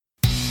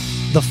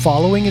The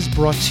following is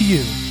brought to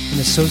you in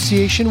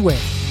association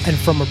with and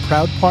from a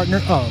proud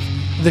partner of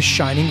the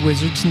Shining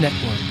Wizards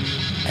Network.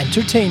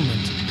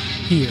 Entertainment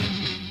here.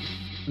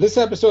 This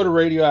episode of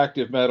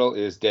Radioactive Metal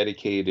is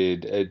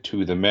dedicated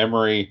to the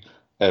memory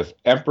of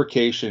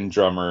Emprecation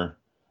drummer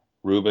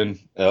Ruben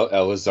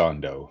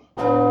Elizondo.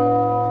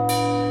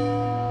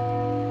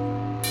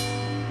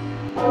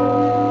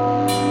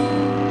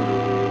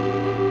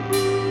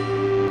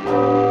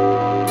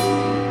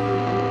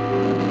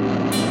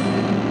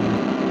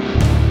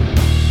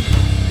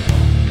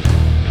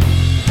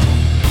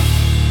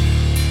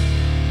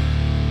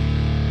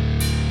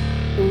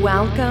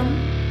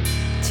 Welcome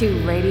to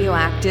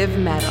Radioactive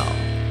Metal.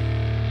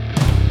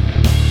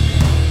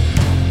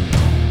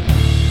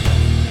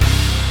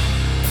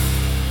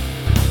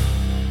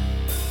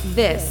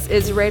 This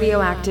is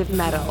Radioactive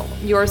Metal,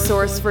 your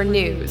source for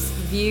news,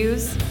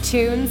 views,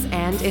 tunes,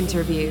 and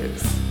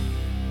interviews.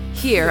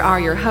 Here are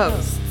your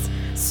hosts,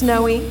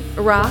 Snowy,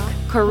 Rock,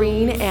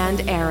 Corrine,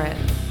 and Aaron.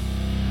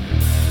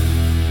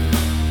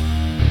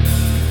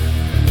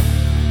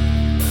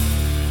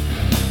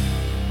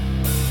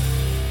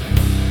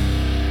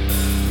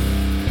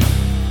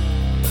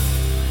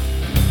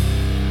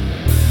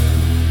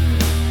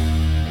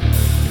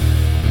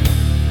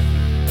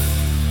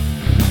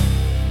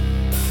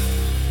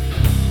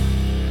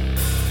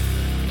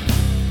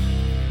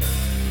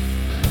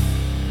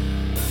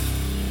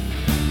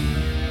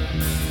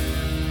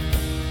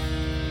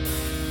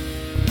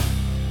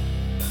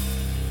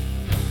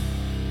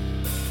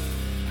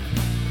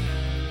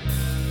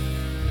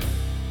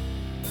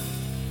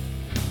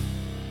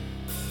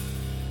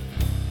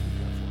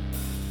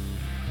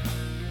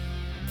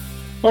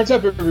 What's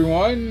up,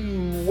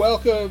 everyone?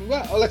 Welcome.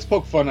 Well, let's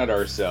poke fun at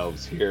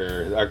ourselves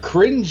here. A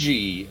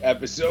cringy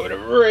episode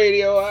of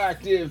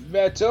Radioactive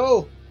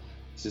Metal.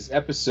 This is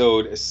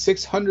episode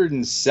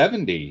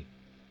 670.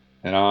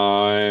 And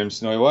I'm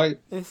Snowy White.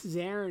 This is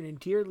Aaron, and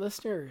dear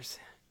listeners,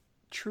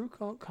 True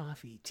Cult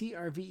Coffee,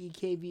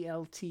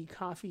 TRVEKVLT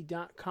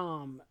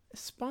Coffee.com,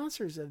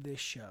 sponsors of this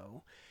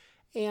show.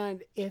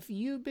 And if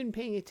you've been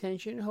paying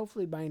attention,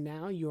 hopefully by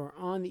now you're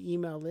on the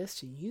email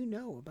list and you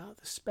know about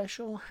the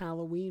special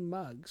Halloween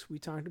mugs we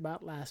talked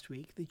about last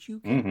week that you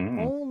can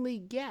only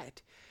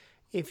get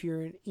if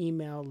you're an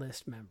email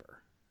list member.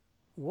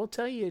 We'll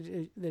tell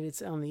you that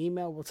it's on the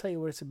email. We'll tell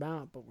you what it's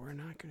about, but we're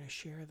not going to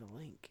share the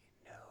link.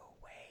 No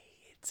way.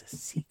 It's a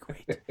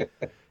secret.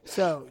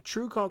 So,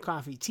 True Cult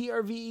Coffee,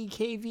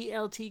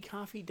 TRVEKVLT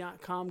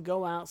Coffee.com.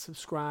 Go out,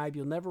 subscribe.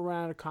 You'll never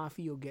run out of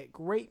coffee. You'll get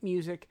great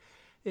music.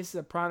 This is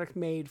a product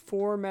made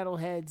for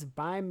metalheads,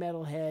 by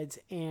metalheads,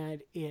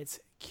 and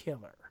it's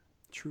killer.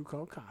 True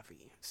Cult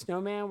Coffee.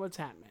 Snowman, what's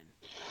happening?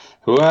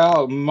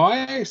 Well,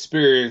 my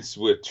experience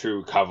with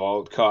True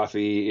Cult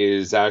Coffee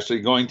is actually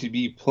going to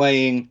be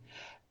playing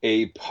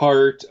a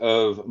part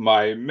of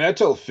my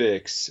Metal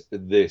Fix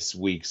this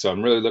week, so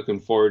I'm really looking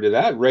forward to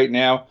that. Right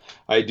now,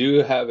 I do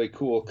have a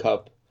cool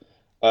cup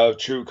of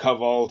True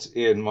Cult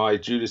in my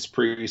Judas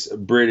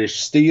Priest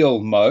British Steel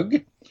mug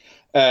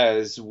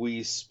as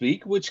we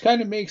speak, which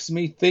kind of makes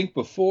me think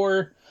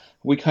before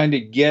we kind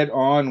of get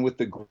on with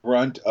the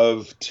grunt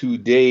of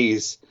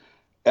today's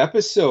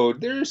episode,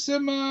 there's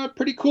some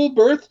pretty cool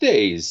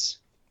birthdays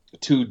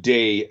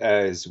today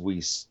as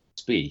we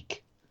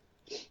speak.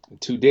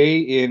 Today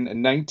in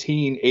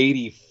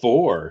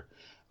 1984,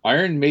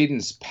 Iron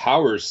Maiden's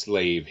Power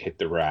Slave hit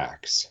the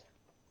racks.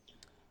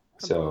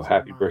 So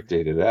happy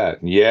birthday to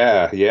that.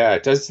 Yeah,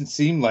 it doesn't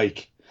seem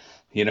like,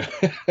 you know,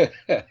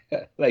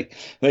 like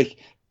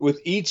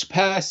with each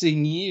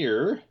passing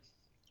year,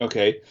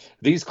 okay,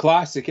 these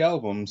classic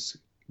albums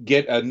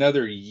get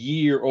another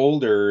year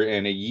older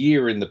and a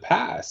year in the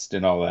past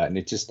and all that, and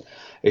it just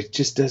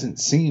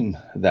doesn't seem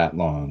that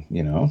long,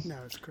 you know? No,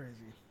 it's crazy.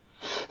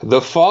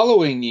 The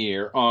following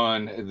year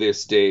on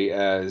this day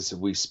as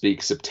we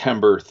speak,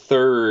 September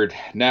 3rd,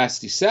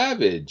 Nasty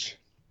Savage,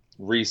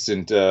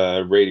 recent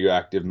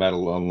Radioactive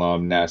Metal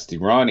alum Nasty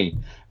Ronnie,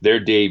 their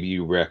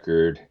debut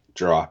record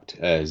dropped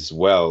as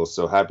well.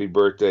 So happy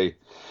birthday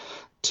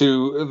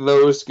to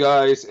those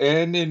guys.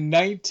 And in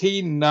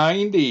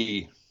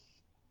 1990,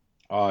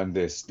 on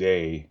this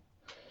day,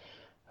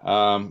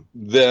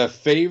 the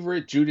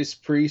favorite Judas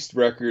Priest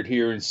record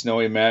here in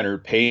Snowy Manor,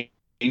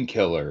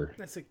 Painkiller.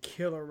 That's a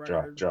killer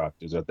record.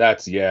 Dropped.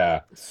 That's,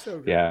 yeah. It's so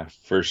good. Yeah,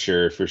 for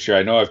sure.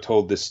 I know I've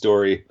told this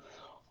story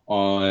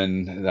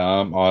on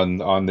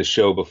the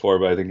show before,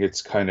 but I think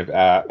it's kind of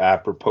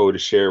apropos to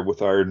share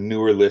with our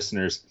newer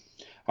listeners.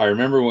 I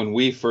remember when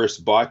we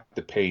first bought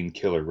the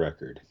Painkiller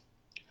record.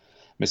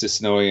 Mrs.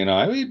 Snowy and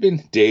I, we'd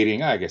been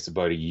dating, I guess,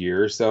 about a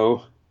year or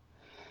so.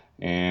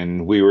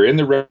 And we were in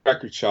the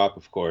record shop,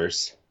 of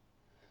course.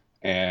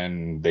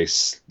 And they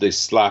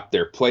slapped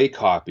their play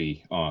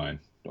copy on,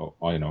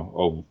 you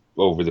know,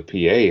 over the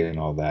PA and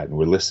all that. And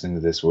we're listening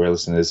to this.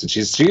 And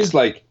she's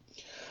like,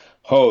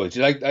 oh,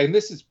 and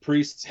this is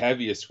Priest's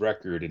heaviest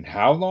record in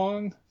how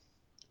long?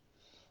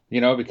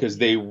 You know, because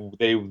they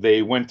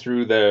went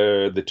through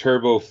the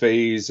turbo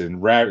phase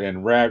and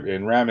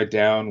ram it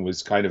down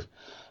was kind of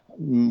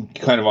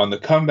kind of on the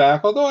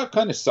comeback, although I've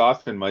kind of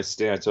softened my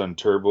stance on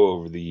Turbo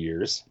over the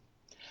years.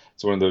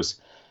 It's one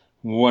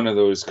of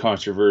those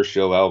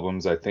controversial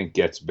albums I think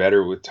gets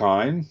better with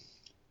time.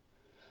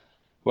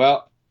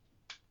 Well,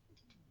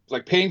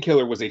 like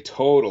Painkiller was a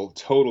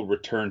total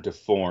return to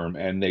form,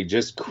 and they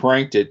just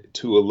cranked it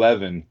to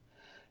 11,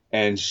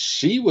 and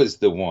she was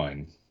the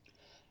one.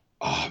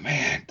 Oh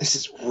man, this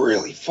is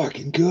really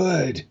fucking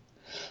good.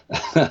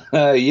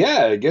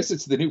 Yeah, I guess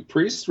it's the new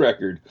Priest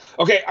record.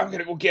 Okay, I'm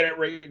gonna go get it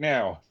right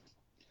now.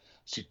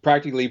 She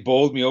practically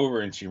bowled me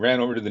over, and she ran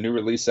over to the new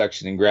release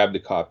section and grabbed a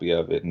copy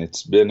of it, and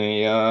it's been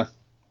a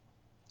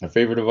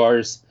favorite of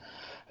ours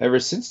ever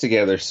since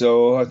together.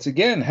 So once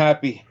again,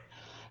 happy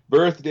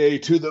birthday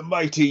to the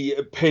mighty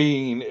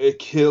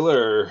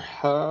Painkiller.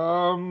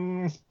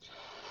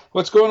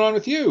 What's going on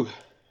with you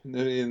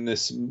in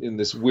this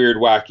weird,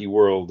 wacky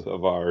world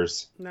of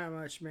ours? Not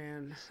much,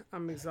 man.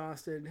 I'm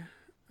exhausted.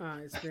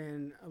 It's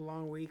been a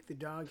long week. The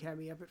dog had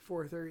me up at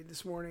 4:30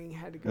 this morning.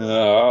 Had to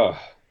go.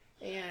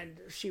 And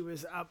she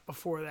was up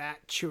before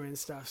that chewing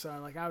stuff. So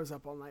I was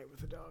up all night with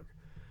the dog.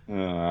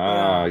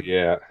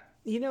 Yeah.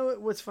 You know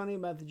what's funny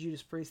about the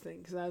Judas Priest thing?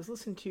 Because I was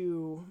listening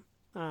to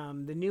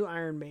the new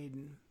Iron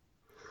Maiden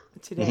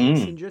today,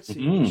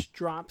 Senjutsu, which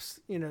drops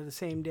the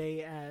same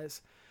day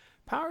as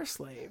Power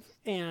Slave,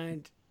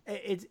 and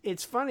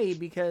it's funny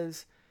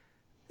because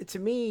to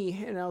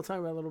me, and I'll talk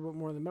about a little bit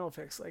more of the metal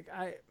fix. Like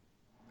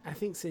I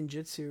think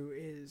Senjutsu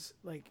is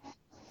like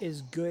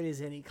as good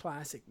as any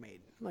classic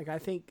Maiden. Like I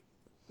think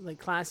like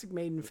classic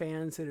Maiden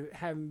fans that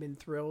haven't been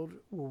thrilled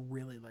will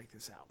really like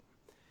this album.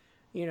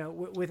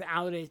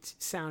 Without it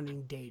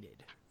sounding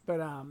dated. But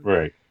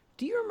right.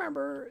 Do you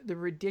remember the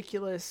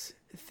ridiculous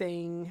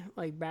thing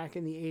like back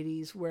in the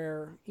 80s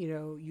where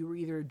you were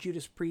either a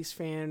Judas Priest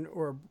fan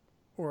or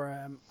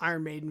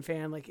Iron Maiden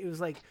fan? Like it was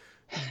like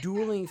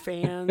dueling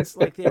fans.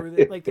 Like they were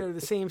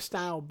the same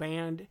style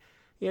band.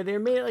 Yeah, they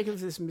made it like it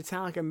was this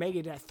Metallica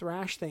Megadeth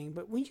thrash thing.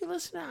 But when you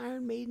listen to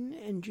Iron Maiden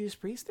and Judas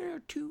Priest, they're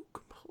two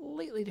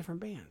completely different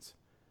bands.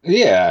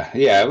 Yeah.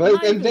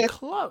 Not even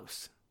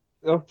close.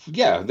 Oh,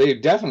 yeah, they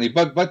definitely,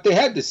 but they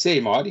had the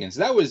same audience.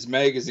 That was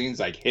magazines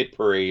like Hit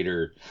Parade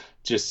or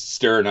just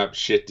stirring up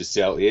shit to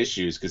sell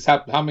issues. Because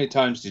how many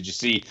times did you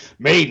see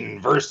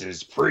Maiden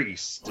versus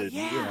Priest? Well,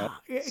 yeah,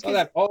 saw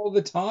that all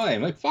the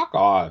time. Like, fuck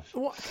off.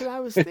 Well, because I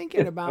was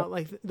thinking about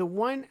like the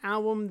one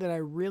album that I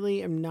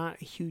really am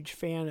not a huge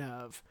fan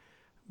of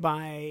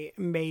by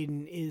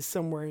Maiden is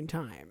Somewhere in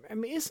Time. I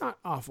mean, it's not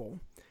awful,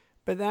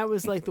 but that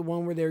was like the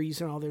one where they were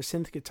using all their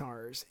synth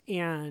guitars,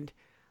 and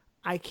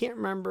I can't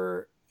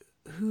remember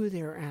who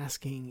they were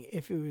asking,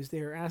 if it was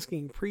they were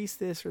asking Priest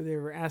this or they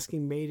were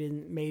asking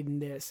Maiden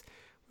this,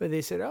 but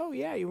they said, oh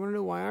yeah, you want to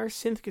know why our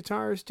synth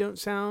guitars don't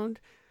sound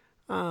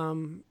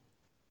sound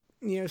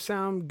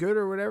good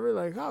or whatever?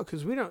 Like, oh,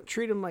 because we don't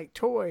treat them like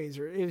toys.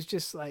 Or it was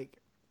just like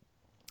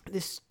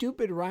this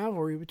stupid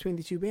rivalry between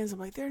the two bands. I'm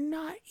like, they're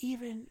not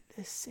even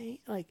the same.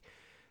 Like,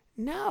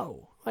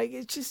 no, like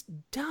it's just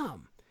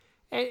dumb.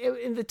 And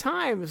in the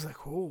time it was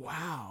like, oh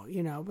wow,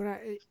 but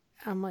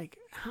I'm like,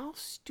 how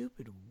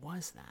stupid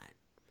was that?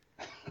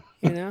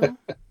 Yeah.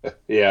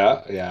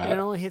 And it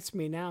only hits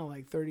me now,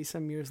 like 30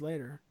 some years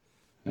later.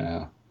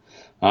 Yeah.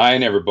 I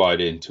never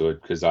bought into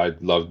it because I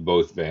loved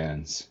both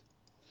bands.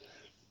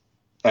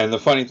 And the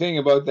funny thing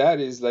about that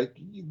is, like,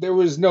 there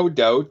was no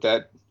doubt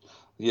that,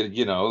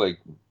 like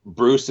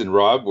Bruce and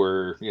Rob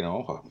were,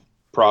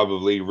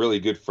 probably really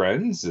good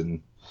friends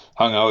and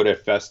hung out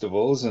at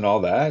festivals and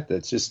all that.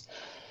 That's just,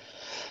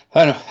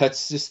 I don't know.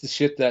 That's just the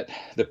shit that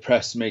the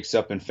press makes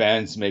up and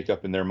fans make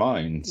up in their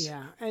minds.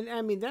 Yeah, and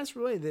I mean that's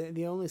really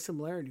the only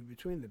similarity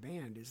between the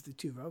band is the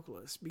two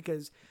vocalists,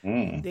 because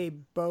they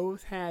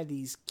both had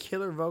these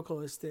killer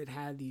vocalists that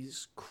had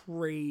these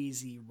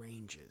crazy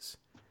ranges,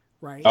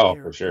 right? Oh,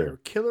 for sure. They're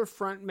killer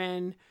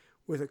frontmen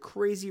with a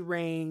crazy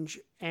range,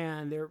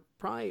 and they're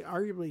probably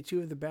arguably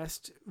two of the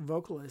best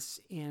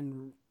vocalists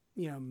in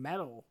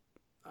metal,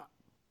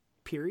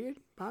 period,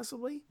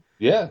 possibly.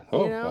 Yeah.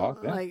 Oh, yeah.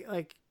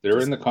 Like they're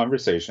just in the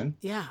conversation.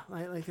 Yeah,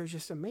 like they're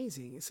just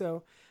amazing.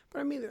 So, but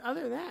I mean,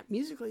 other than that,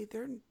 musically,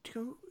 they're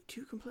two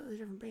completely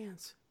different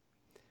bands.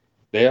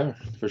 They are,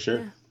 for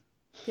sure.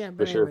 Yeah,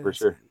 but for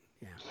sure.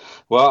 Yeah.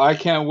 Well, I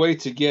can't wait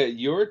to get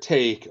your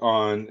take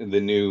on the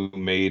new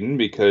Maiden,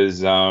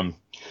 because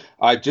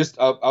I just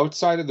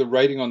outside of the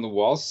Writing on the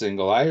Wall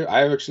single, I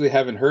actually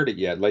haven't heard it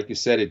yet. Like you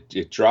said,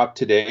 it dropped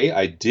today.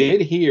 I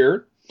did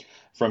hear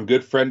from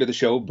good friend of the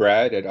show,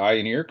 Brad at Eye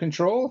and Ear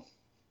Control.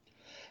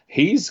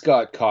 He's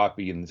got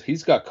vinyl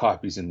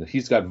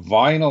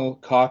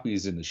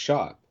copies in the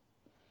shop.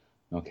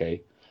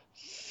 Okay.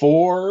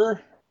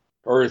 4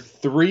 or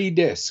 3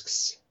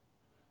 discs.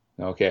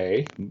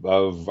 Okay.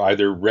 Of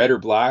either red or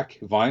black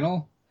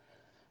vinyl.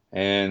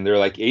 And they're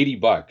like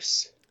 $80.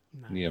 Nice.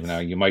 Now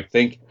you might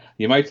think,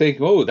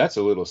 oh, that's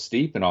a little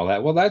steep and all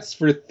that. Well, that's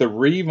for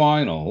 3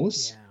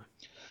 vinyls.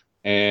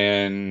 Yeah.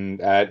 And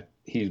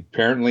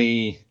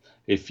apparently,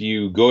 if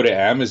you go to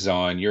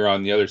Amazon, you're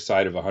on the other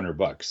side of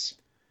 $100.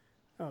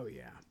 Oh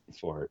yeah,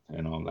 for it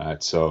and all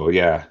that. So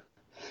yeah,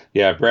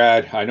 Yeah,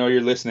 Brad, I know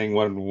you're listening.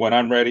 When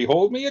I'm ready,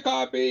 hold me a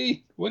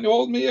copy.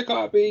 Hold me a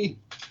copy.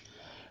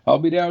 I'll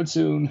be down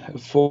soon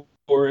for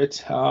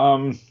it.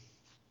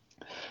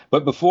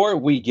 But before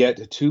we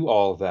get to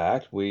all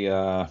that,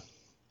 we're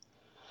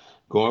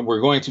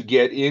going to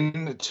get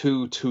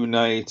into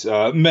tonight's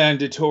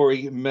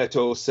mandatory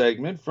metal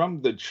segment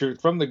from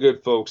the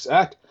good folks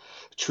at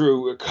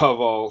True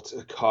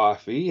Cavalt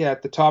Coffee.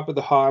 At the top of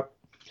the hop,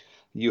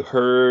 you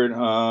heard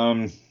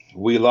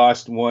we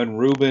lost one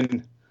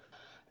Ruben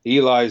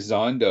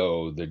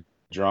Elizondo, the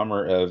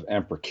drummer of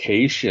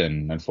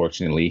Imprecation.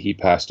 Unfortunately, he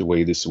passed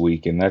away this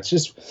week, and that's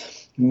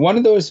just one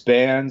of those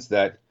bands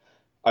that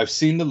I've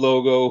seen the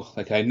logo,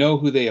 like I know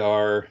who they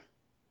are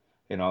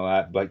and all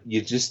that, but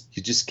you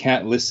just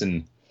can't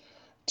listen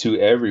to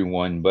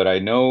everyone. But I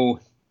know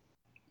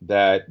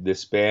that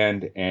this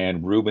band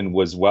and Ruben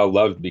was well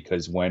loved,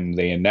 because when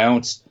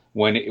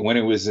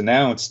it was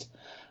announced,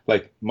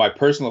 like my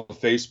personal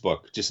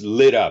Facebook just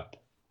lit up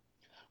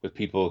with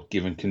people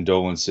giving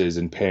condolences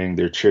and paying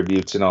their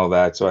tributes and all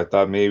that. So I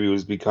thought maybe it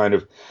would be kind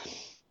of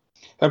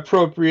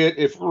appropriate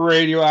if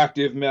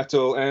Radioactive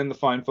Metal and the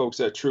fine folks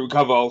at True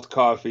Cavalt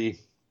Coffee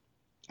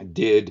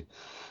did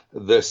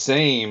the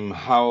same.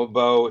 How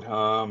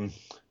about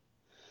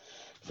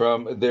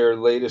from their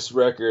latest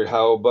record,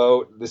 how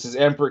about this is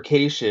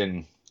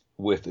Imprecation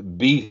with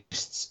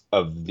Beasts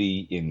of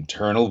the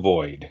Internal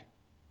Void.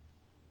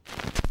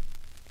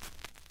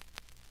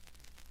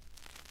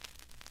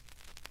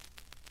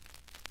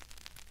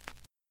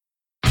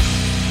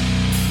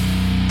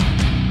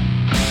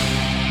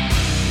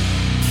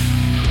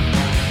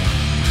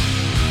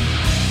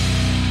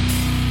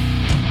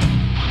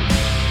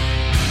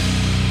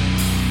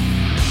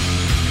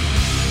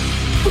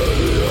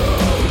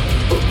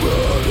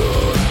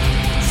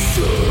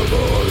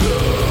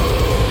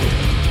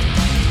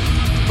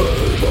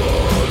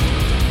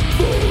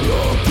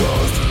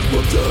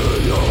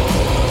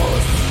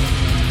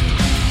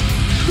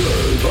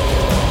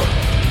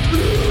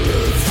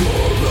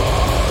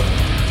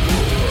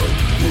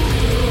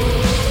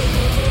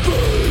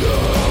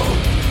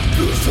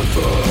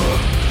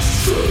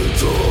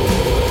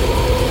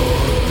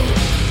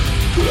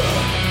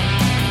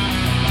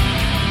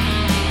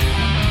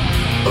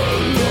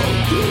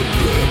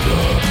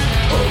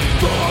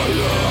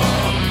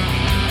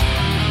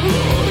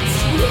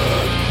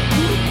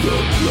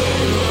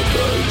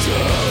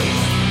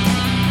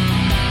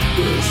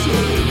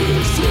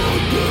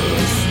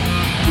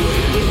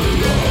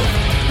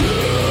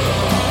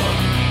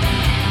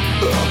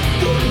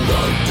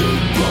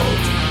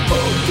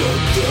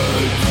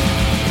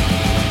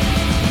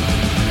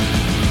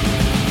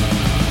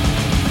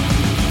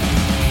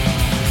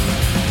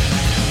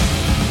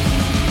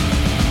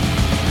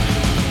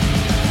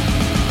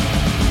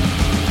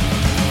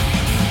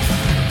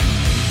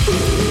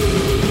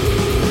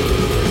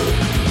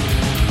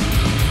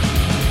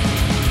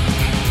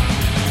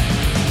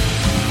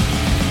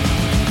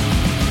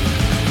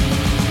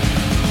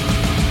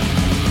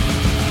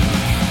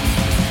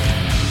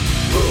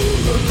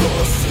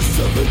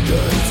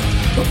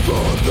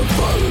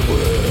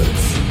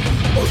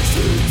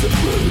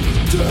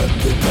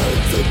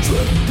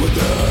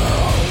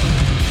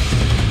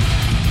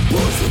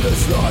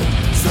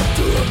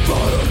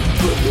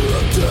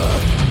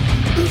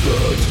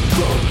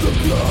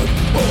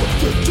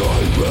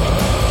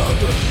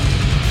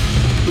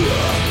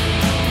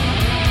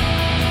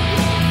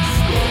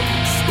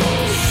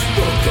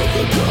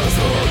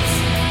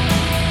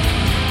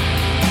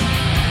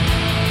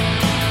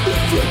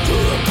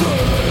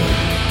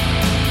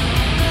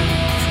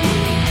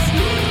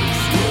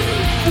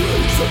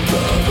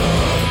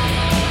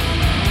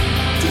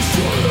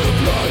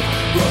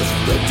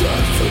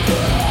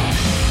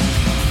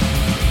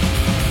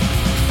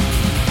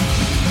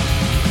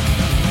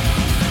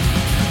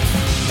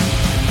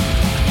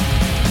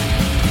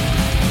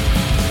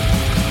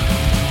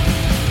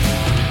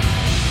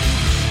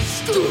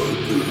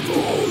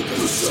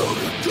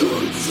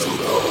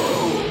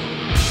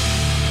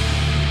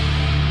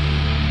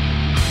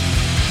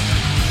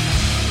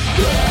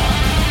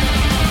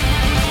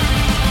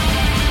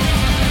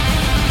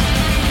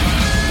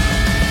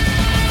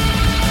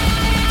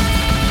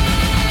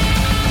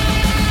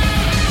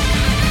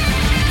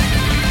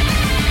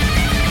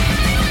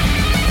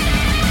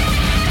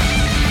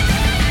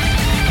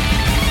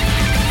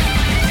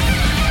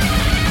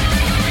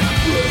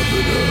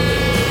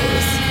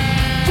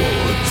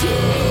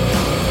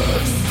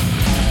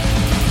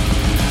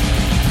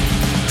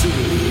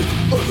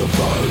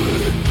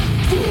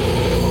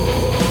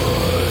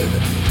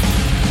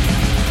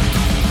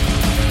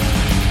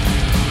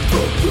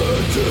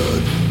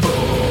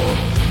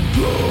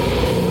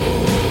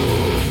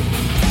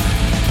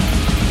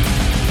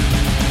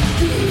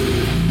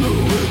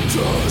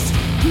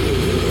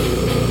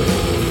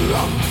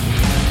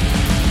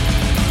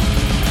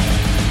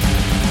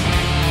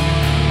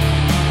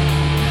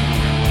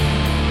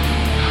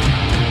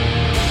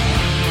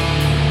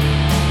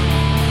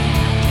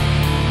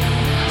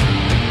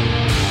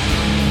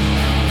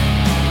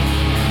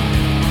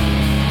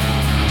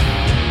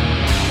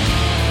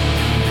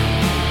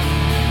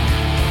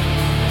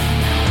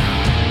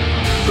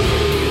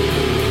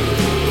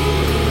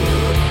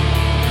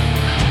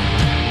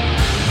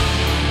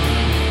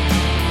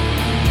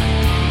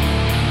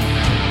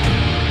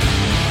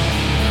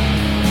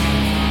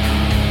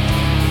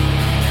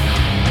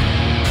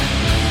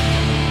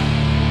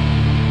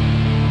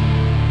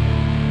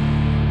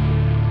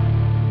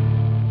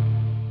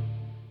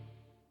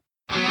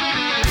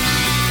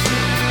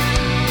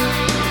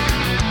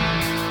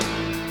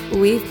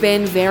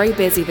 been very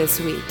busy this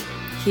week.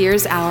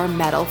 Here's our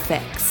metal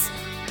fix.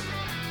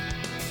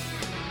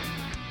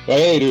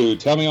 Hey,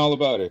 dude, tell me all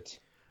about it.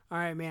 All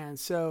right, man.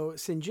 So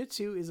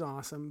Senjutsu is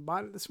awesome.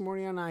 Bought it this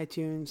morning on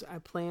iTunes. I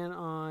plan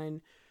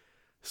on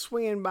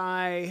swinging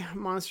by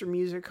Monster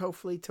Music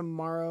hopefully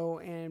tomorrow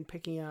and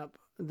picking up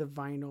the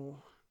vinyl,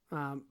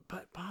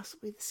 but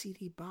possibly the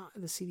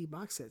CD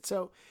box set.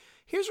 So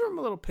here's where I'm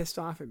a little pissed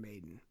off at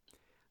Maiden.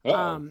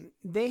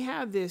 They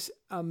have this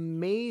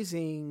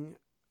amazing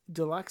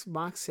deluxe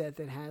box set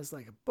that has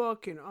like a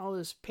book and all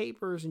this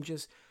papers and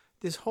just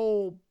this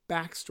whole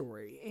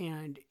backstory,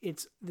 and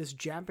it's this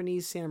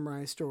Japanese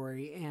samurai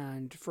story.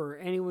 And for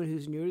anyone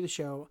who's new to the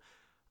show,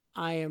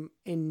 I am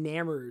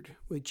enamored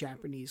with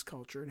Japanese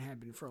culture and have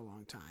been for a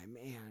long time.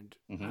 And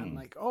I'm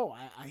like, oh,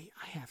 I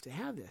have to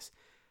have this,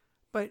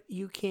 but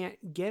you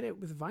can't get it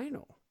with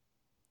vinyl.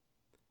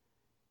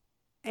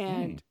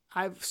 And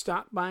I've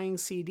stopped buying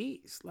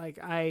CDs. Like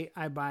I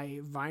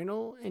buy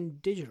vinyl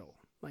and digital.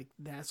 Like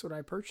that's what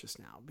I purchase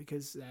now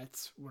because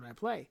that's what I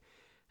play.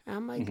 And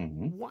I'm like,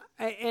 what?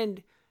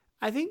 And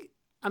I think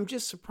I'm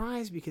just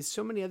surprised because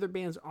so many other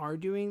bands are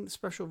doing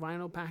special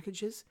vinyl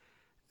packages,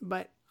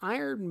 but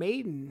Iron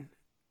Maiden,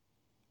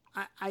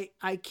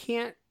 I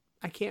can't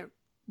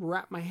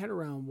wrap my head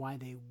around why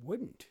they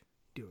wouldn't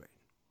do it.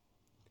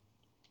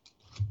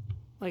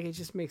 Like it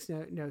just makes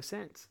no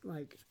sense.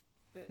 Like,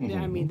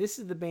 I mean, this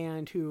is the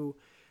band who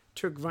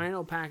took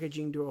vinyl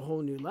packaging to a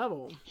whole new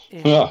level.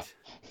 And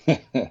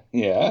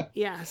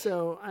yeah.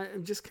 So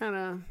I'm just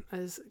I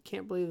just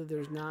can't believe that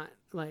there's not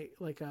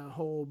like a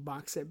whole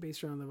box set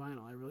based around the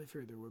vinyl. I really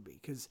feared there would be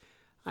because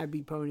I'd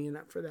be ponying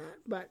up for that,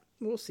 but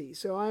we'll see.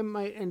 So I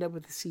might end up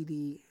with the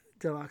CD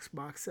deluxe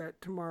box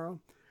set tomorrow.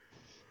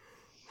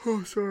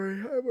 Oh, sorry.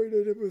 I might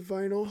end up with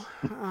vinyl.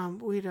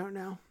 We don't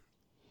know.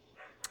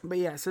 But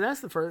yeah, so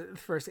that's the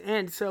first.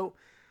 And so,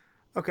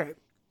 okay.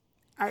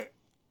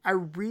 I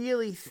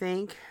really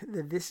think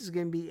that this is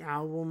going to be the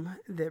album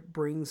that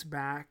brings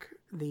back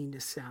the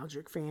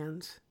nostalgic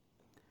fans.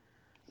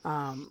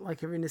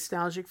 Like if a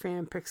nostalgic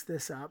fan picks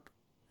this up,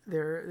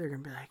 they're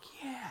going to be like,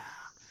 yeah.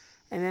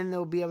 And then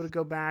they'll be able to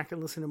go back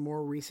and listen to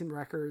more recent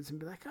records and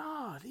be like,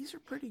 oh, these are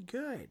pretty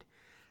good.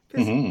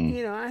 Because,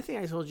 I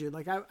think I told you,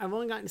 like I've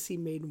only gotten to see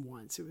Maiden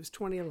once. It was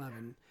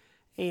 2011.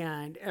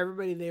 And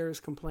everybody there is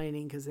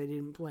complaining because they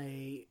didn't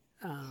play,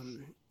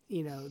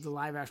 the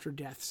Live After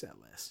Death set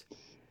list.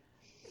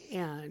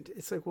 And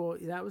it's like, well,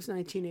 that was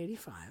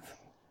 1985.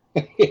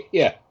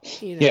 Yeah.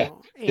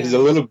 There's a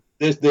little.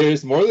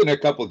 There's more than a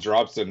couple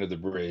drops under the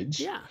bridge.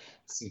 Yeah.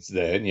 Since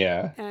then,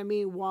 yeah. And I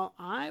mean, while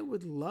I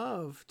would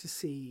love to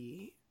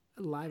see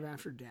Live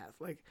After Death,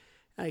 like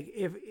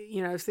if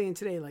I was thinking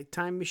today, like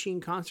Time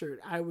Machine concert,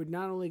 I would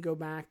not only go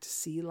back to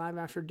see Live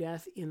After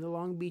Death in the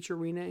Long Beach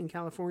Arena in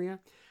California.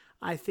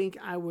 I think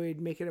I would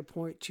make it a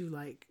point to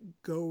like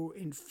go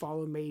and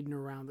follow Maiden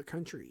around the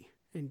country.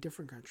 In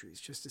different countries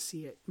just to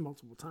see it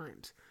multiple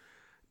times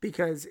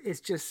because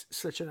it's just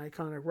such an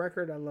iconic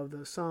record. I love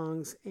those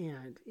songs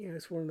and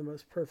it's one of the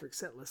most perfect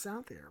set lists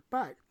out there,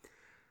 but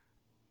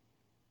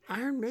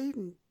Iron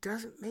Maiden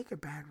doesn't make a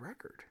bad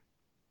record.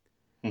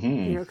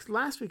 Because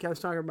last week I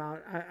was talking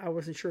about, I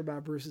wasn't sure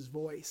about Bruce's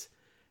voice,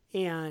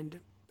 and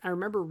I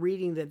remember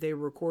reading that they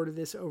recorded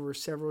this over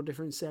several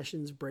different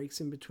sessions, breaks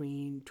in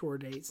between tour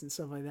dates and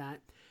stuff like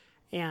that.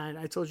 And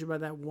I told you about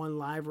that one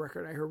live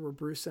record I heard where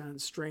Bruce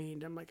sounds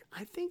strained. I'm like,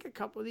 I think a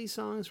couple of these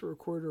songs were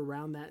recorded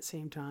around that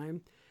same time.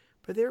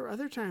 But there were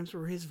other times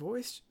where his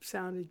voice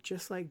sounded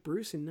just like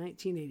Bruce in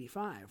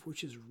 1985,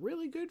 which is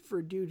really good for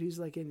a dude who's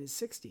like in his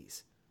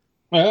 60s.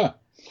 Yeah.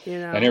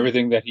 And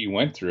everything that he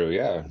went through,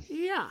 yeah.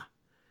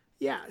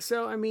 Yeah.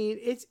 So, I mean,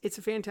 it's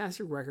a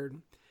fantastic record.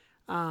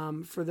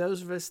 For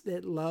those of us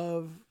that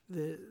love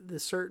the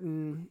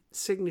certain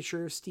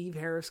signature Steve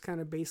Harris kind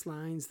of bass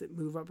lines that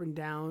move up and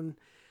down,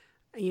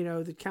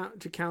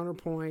 the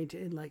counterpoint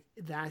and like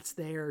that's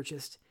there.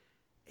 Just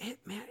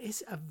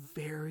it's a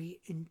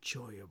very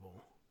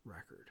enjoyable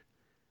record.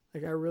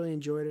 Like I really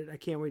enjoyed it. I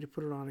can't wait to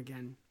put it on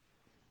again.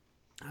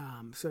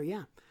 So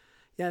yeah,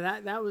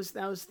 that was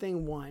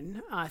thing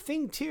one.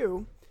 Thing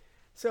two.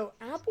 So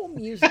Apple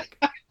Music.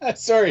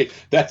 Sorry,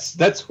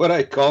 that's what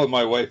I call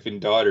my wife and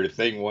daughter.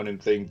 Thing one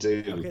and thing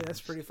two. Okay, that's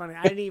pretty funny.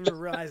 I didn't even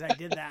realize I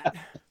did that.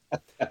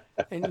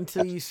 And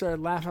until you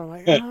started laughing, I'm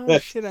like, oh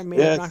shit, I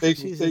made it Dr.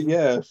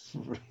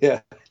 Seuss.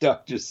 Yeah,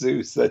 Dr.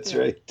 Seuss, that's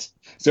right.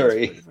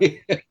 Sorry.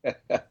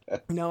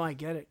 No, I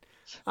get it.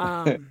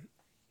 Fuck,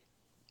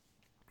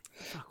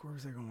 where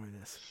was I going with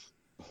this?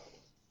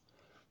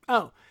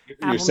 Oh,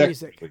 Apple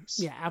Music. Please.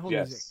 Yeah, Apple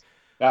Music.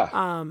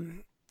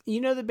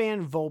 You know the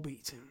band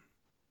Volbeat?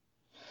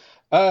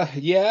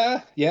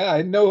 Yeah,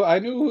 I know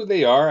who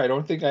they are. I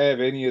don't think I have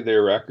any of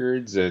their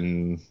records,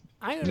 and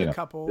I own a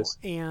couple,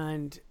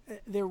 and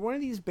they're one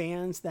of these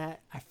bands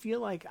that I feel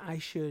like I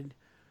should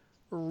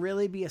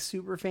really be a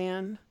super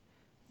fan,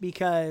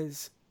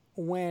 because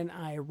when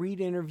I read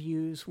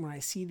interviews, when I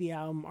see the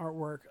album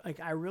artwork, like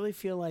I really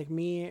feel like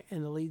me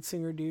and the lead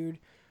singer dude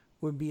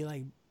would be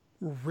like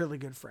really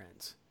good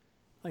friends,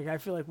 Like, I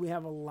feel like we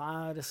have a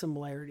lot of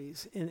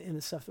similarities in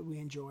the stuff that we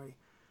enjoy.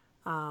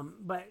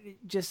 But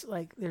just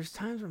like, there's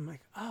times where I'm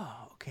like,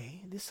 oh,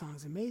 okay, this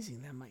song's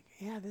amazing. Then I'm like,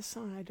 yeah, this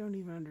song I don't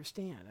even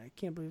understand. I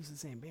can't believe it's the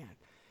same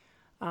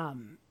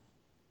band.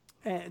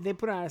 They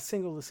put out a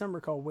single this summer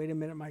called Wait a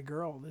Minute, My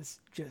Girl. That's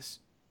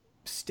just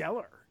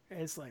stellar.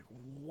 It's like,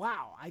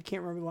 wow, I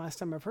can't remember the last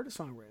time I've heard a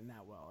song written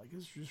that well. Like,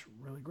 it's just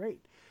really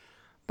great.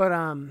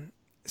 But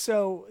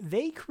so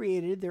they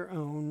created their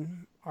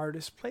own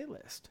artist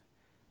playlist.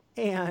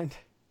 And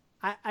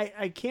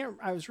I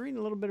was reading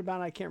a little bit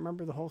about it. I can't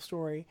remember the whole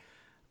story,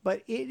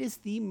 but it is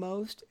the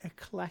most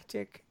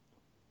eclectic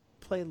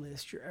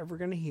playlist you're ever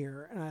going to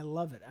hear. And I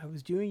love it. I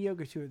was doing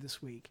yoga to it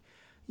this week.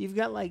 You've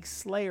got like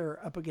Slayer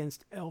up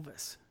against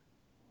Elvis.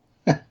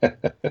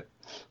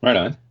 Right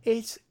on.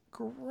 It's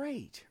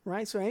great,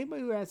 right? So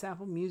anybody who has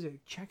Apple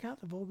Music, check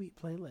out the Volbeat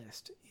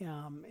playlist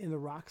in the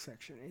rock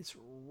section. It's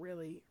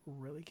really,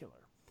 really killer.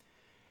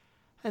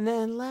 And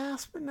then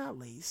last but not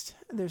least,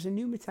 there's a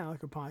new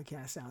Metallica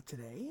podcast out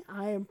today.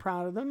 I am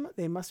proud of them.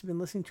 They must have been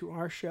listening to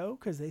our show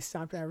because they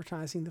stopped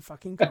advertising the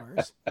fucking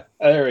cars.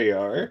 There we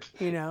are.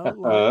 You know,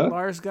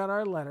 Lars got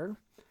our letter.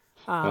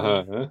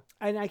 And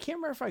I can't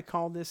remember if I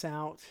called this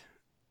out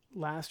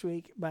last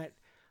week, but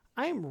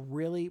I am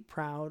really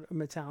proud of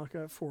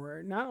Metallica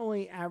for not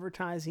only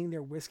advertising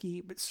their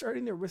whiskey, but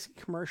starting their whiskey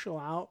commercial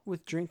out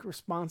with drink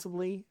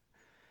responsibly.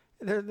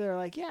 They're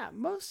like, yeah,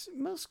 most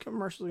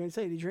commercials are going to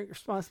say to drink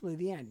responsibly at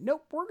the end.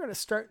 Nope, we're going to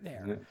start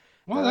there. Yeah.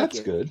 Well, that's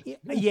good.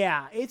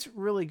 Yeah, it's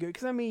really good.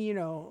 Because, I mean, you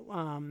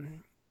know,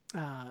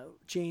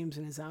 James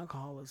and his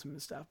alcoholism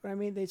and stuff. But, I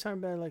mean, they talk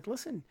about, like,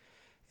 listen,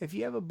 if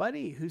you have a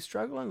buddy who's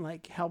struggling,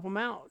 like, help them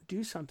out.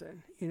 Do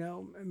something. You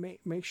know,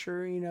 make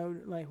sure, you know,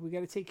 like, we got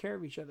to take care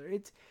of each other.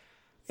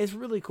 It's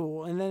really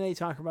cool. And then they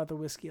talk about the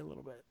whiskey a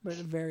little bit, but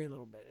a very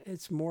little bit.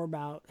 It's more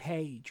about,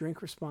 hey,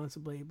 drink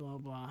responsibly, blah,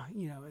 blah,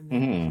 you know, and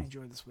then you can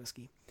enjoy this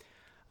whiskey.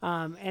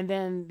 And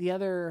then the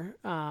other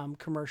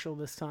commercial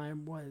this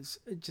time was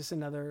just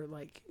another,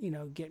 like, you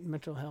know, getting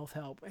mental health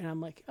help. And I'm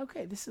like,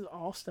 okay, this is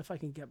all stuff I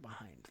can get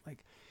behind.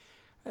 Like,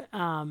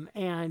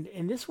 and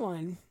in this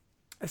one,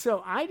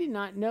 so I did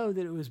not know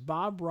that it was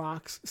Bob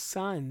Rock's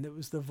son that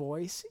was the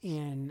voice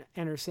in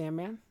Enter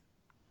Sandman.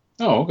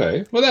 Oh,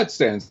 okay. Well, that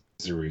stands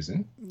as a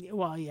reason.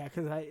 Well, yeah,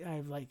 because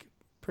I've like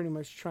pretty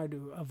much tried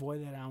to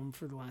avoid that album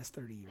for the last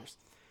 30 years.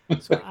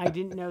 So I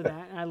didn't know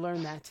that. And I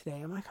learned that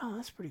today. I'm like, oh,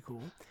 that's pretty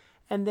cool.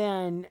 And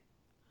then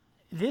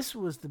this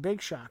was the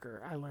big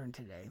shocker I learned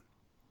today.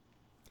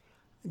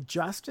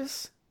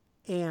 Justice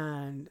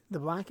and the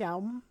Black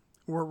Album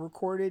were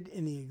recorded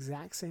in the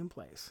exact same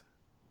place.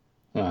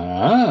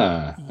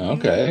 Ah,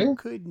 okay. You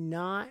could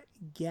not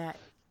get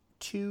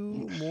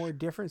two more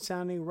different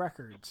sounding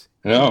records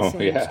in No, the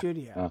same yeah.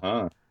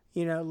 studio,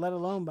 you know, let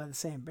alone by the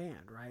same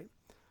band, right?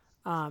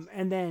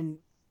 And then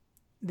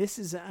this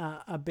is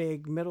a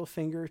big middle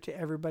finger to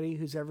everybody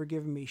who's ever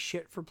given me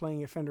shit for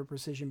playing a Fender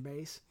Precision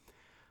bass.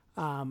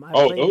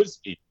 Those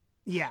people.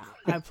 Yeah,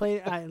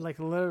 I like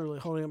literally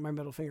holding up my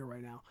middle finger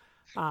right now.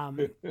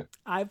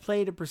 I've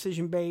played a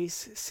Precision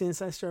bass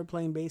since I started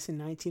playing bass in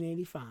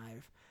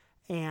 1985,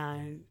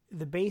 and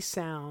the bass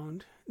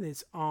sound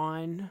that's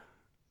on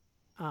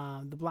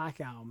the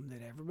Black Album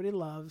that everybody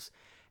loves,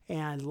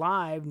 and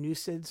live,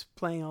 Newsted's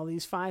playing all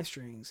these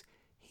 5-strings.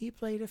 He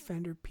played a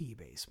Fender P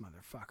bass,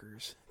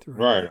 motherfuckers,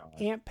 through an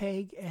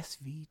Ampeg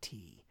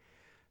SVT.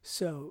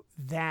 So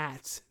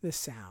that's the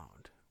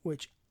sound,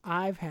 which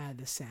I've had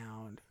the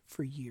sound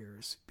for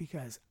years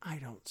because I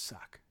don't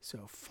suck.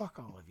 So fuck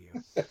all of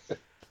you.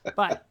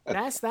 But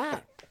that's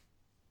that.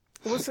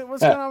 What's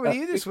going on with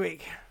you this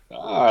week?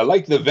 I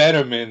like the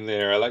venom in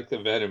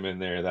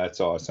there.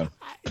 That's awesome.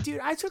 Dude,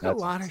 I took a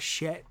lot of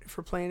shit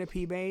for playing a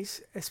P bass,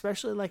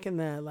 especially like in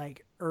the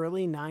like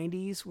early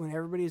 90s when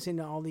everybody was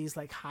into all these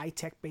like high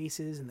tech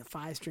basses and the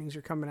 5-strings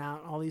are coming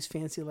out, all these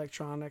fancy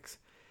electronics.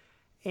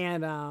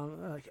 And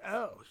like,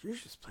 oh, you're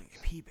just playing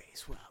a P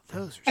bass. Well,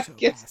 those are so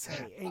passe.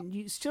 And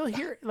you still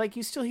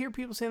hear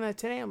people saying that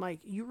today. I'm like,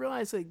 you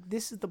realize like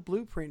this is the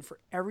blueprint for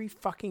every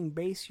fucking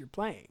bass you're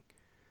playing.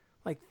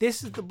 Like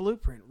this is the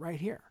blueprint right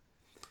here.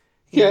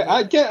 Yeah,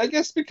 I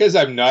guess because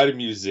I'm not a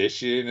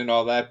musician and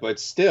all that, but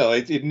still,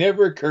 it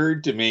never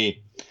occurred to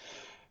me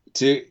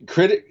to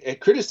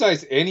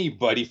criticize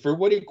anybody for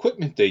what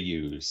equipment they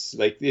use.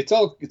 Like it's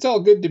all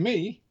good to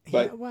me.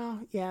 But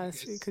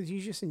it's because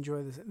you just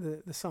enjoy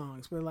the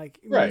songs. But like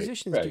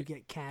musicians do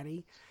get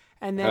catty,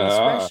 and then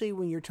especially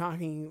when you're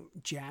talking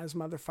jazz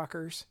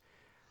motherfuckers.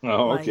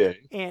 Oh, like, okay.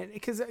 And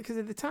because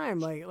at the time,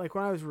 like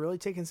when I was really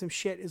taking some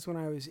shit is when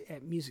I was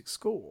at music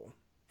school.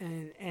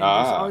 And there's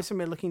always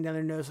somebody looking down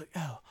their nose like,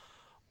 oh,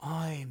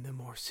 I'm the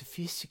more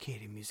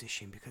sophisticated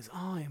musician because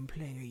I am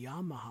playing a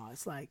Yamaha.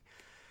 It's like,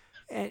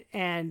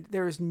 and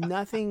there is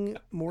nothing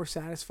more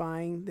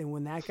satisfying than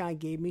when that guy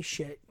gave me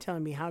shit,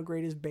 telling me how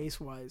great his bass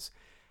was.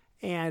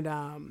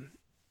 And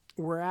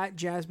we're at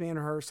jazz band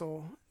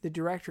rehearsal. The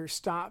director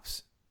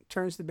stops,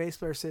 turns to the bass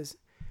player, says,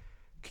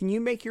 "Can you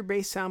make your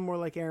bass sound more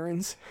like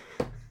Aaron's?"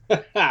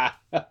 I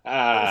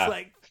was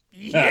like,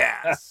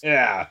 Yes.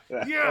 Yeah.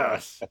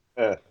 Yes.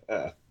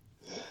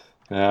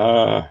 Wow.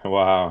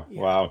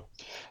 Yeah. Wow.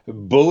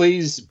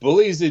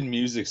 Bullies in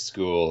music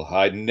school.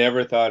 I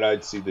never thought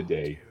I'd see the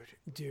day.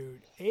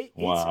 Dude, it's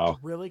Wow.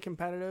 really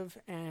competitive,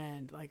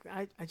 and like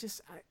I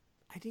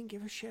didn't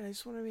give a shit. I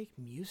just want to make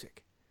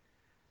music.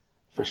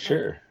 For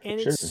sure.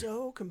 And For it's sure.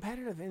 so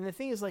competitive. And the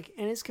thing is, like,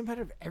 and it's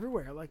competitive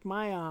everywhere. Like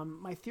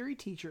my theory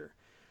teacher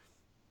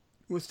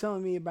was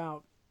telling me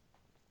about,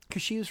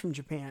 because she was from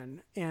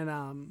Japan,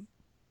 and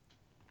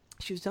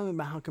she was telling me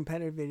about how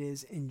competitive it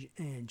is in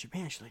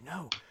Japan. She's like,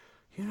 no,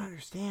 you don't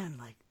understand,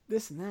 like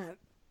this and that.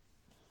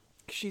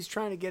 She's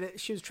trying to get it.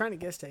 She was trying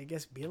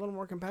to be a little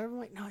more competitive. I'm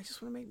like, no, I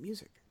just want to make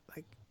music.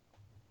 Like,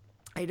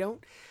 I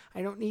don't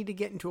need to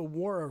get into a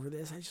war over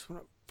this. I just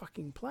want to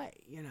fucking play,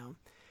 you know.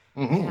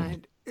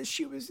 And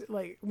she was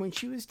like, when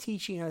she was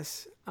teaching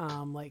us,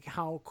 like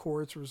how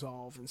chords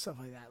resolve and stuff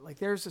like that. Like,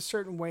 there's a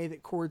certain way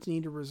that chords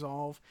need to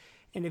resolve,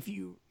 and if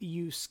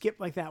you skip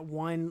like that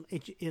one,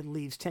 it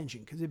leaves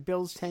tension, because it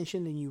builds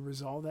tension, then you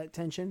resolve that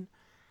tension.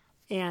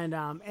 And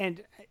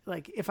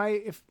like if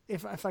I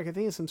could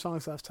think of some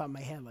songs off the top of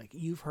my head, like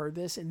you've heard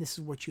this, and this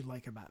is what you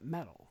like about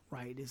metal,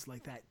 right? Is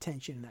like that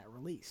tension, that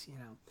release, you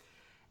know.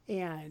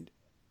 And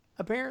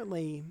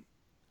apparently,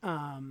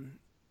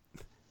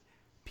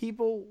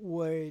 people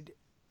would,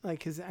 like,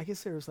 because I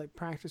guess there was like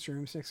practice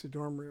rooms next to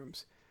dorm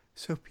rooms,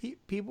 so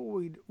people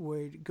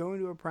would go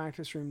into a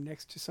practice room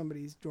next to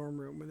somebody's dorm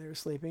room when they were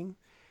sleeping,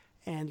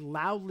 and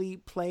loudly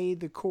play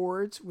the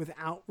chords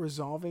without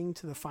resolving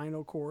to the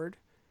final chord.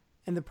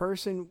 And the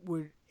person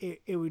would,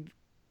 it would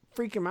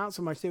freak them out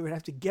so much they would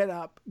have to get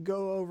up,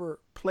 go over,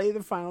 play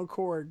the final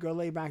chord, go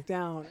lay back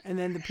down, and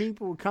then the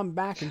people would come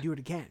back and do it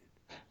again.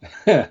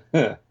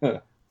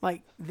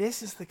 Like,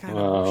 this is the kind of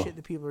bullshit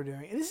that people are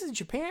doing. And this is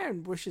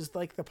Japan, which is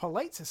like the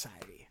polite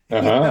society.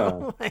 You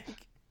know? Like,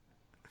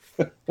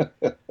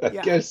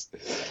 yeah.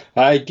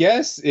 I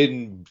guess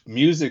in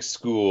music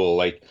school,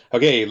 like,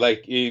 okay,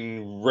 like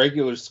in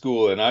regular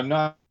school, and I'm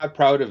not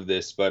proud of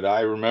this, but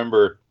I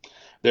remember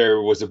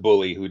there was a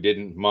bully who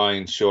didn't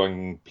mind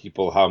showing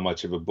people how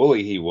much of a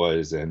bully he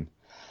was. And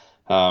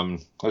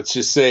let's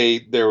just say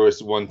there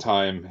was one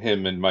time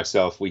him and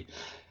myself, we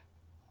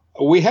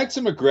had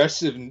some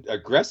aggressive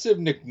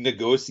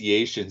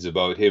negotiations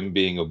about him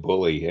being a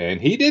bully, and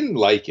he didn't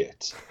like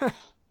it.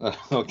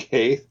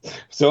 Okay.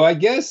 So I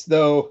guess,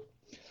 though,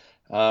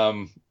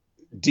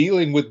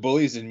 dealing with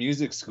bullies in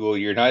music school,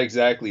 you're not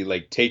exactly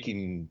like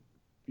taking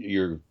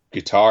your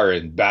guitar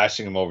and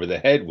bashing them over the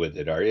head with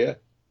it, are you?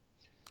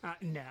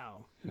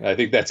 No. I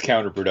think that's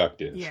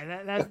counterproductive.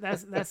 Yeah,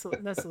 that's a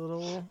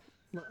little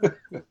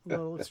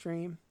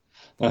extreme.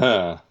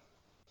 So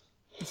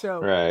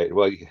Right.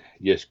 Well,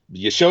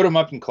 you showed them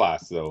up in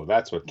class, though.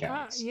 That's what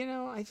counts. you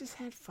know, I just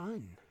had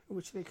fun,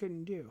 which they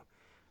couldn't do.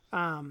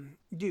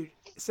 Dude,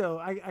 so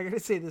I gotta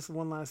say this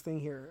one last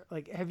thing here.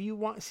 Like, have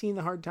you seen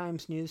the Hard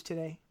Times news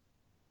today?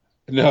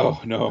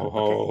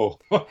 No.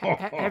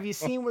 Okay. Have you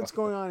seen what's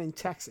going on in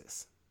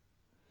Texas?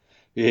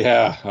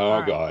 Yeah. Oh,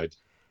 right. God.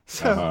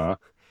 So,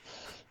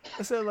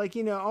 so like,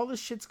 you know, all this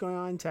shit's going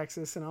on in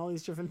Texas and all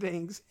these different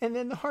things. And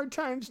then the Hard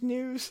Times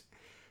news,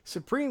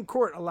 Supreme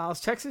Court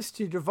allows Texas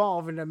to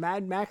devolve into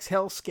Mad Max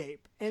hellscape.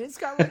 And it's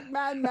got like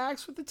Mad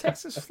Max with the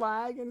Texas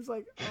flag. And it's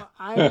like,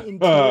 I'm in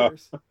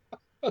tears.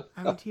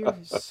 I'm in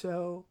tears. It's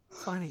so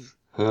funny.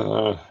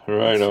 Right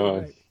It's so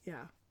on. good.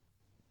 Yeah.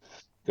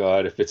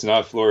 God, if it's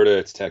not Florida,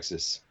 it's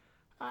Texas.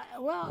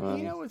 Well,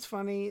 you know what's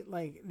funny?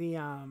 Like the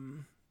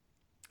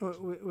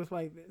with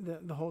like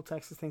the whole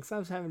Texas thing. So I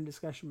was having a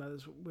discussion about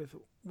this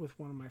with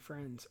one of my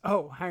friends.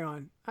 Oh, hang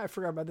on, I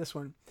forgot about this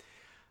one.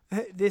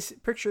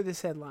 Picture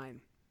this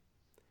headline: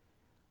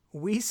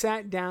 We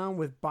sat down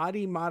with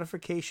body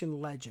modification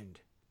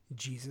legend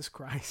Jesus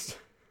Christ.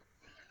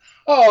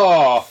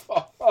 Oh.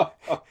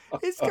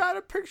 It's got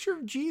a picture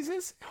of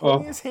Jesus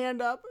holding his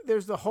hand up.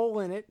 There's the hole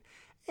in it,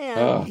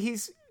 and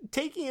he's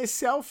taking a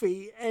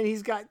selfie, and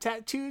he's got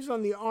tattoos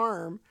on the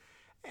arm,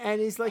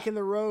 and he's like in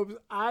the robes.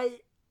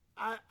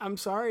 I'm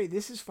sorry,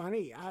 this is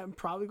funny. I'm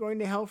probably going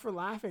to hell for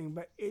laughing,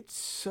 but it's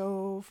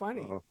so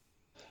funny.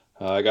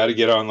 I got to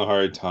get on the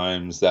Hard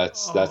Times.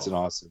 That's an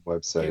awesome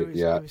website.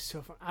 It was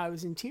so fun. I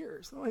was in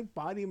tears. I'm like,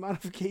 body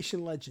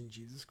modification legend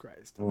Jesus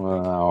Christ.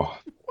 Wow.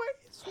 What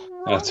is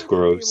wrong That's with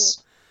gross.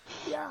 people?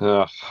 Yeah.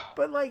 Ugh.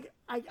 But like,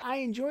 I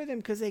enjoy them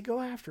because they go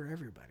after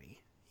everybody,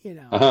 you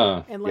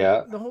know. And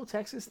like the whole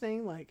Texas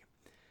thing, like,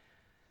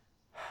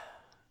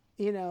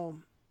 you know,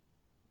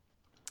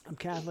 I'm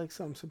Catholic,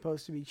 so I'm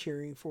supposed to be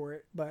cheering for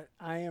it, but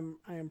I am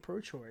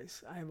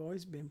pro-choice. I have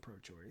always been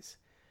pro-choice.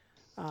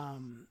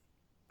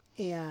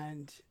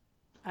 And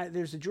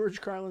there's a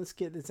George Carlin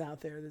skit that's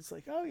out there that's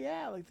like, oh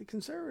yeah, like the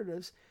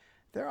conservatives,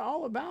 they're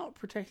all about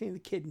protecting the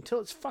kid until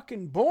it's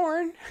fucking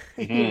born,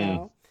 you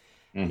know.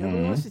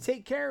 Nobody wants to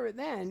take care of it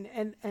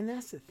then. And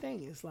that's the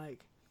thing, is like,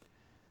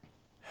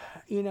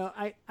 you know,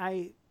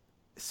 I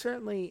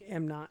certainly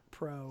am not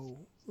pro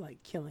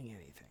like killing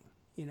anything,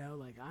 you know,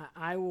 like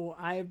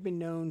I have been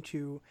known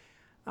to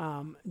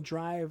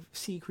drive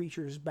sea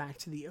creatures back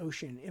to the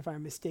ocean if I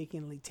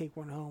mistakenly take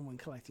one home when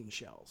collecting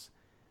shells.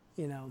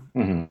 You know,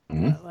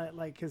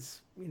 like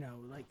because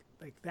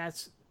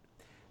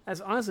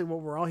that's honestly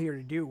what we're all here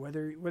to do.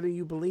 Whether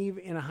you believe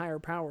in a higher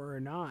power or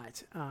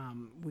not,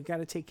 we got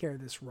to take care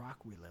of this rock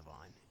we live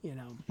on. You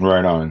know,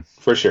 right on,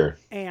 for sure.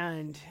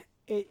 And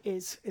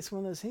it's one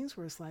of those things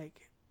where it's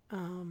like,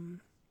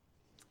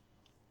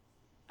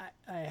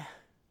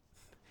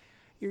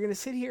 you're gonna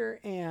sit here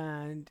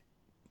and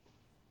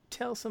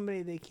tell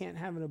somebody they can't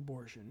have an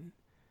abortion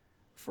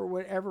for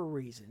whatever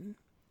reason,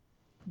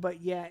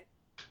 but yet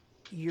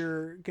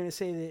you're going to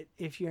say that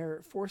if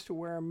you're forced to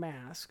wear a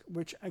mask,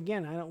 which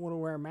again, I don't want to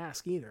wear a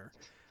mask either,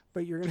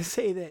 but you're going to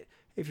say that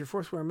if you're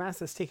forced to wear a mask,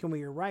 that's taking away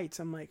your rights.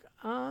 I'm like,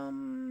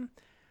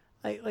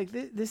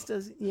 this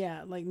does,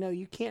 yeah, like, no,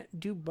 you can't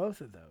do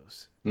both of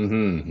those. You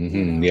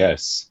know?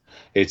 Yes.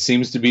 It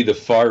seems to be the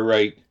far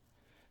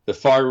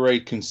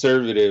right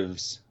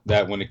conservatives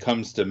that when it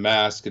comes to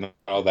masks and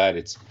all that,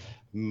 it's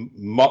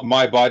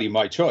my body,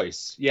 my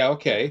choice. Yeah.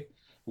 Okay.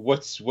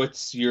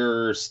 What's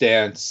your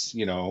stance,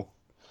 you know,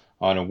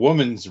 on a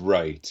woman's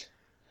right?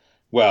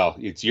 Well,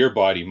 it's your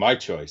body, my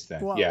choice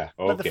then. Well, yeah.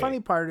 Okay. But the funny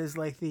part is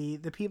like the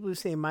people who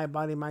say my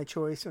body, my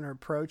choice and are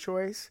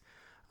pro-choice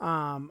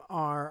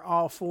are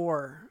all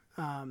for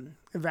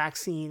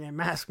vaccine and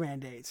mask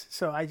mandates.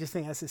 So I just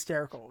think that's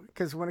hysterical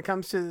because when it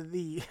comes to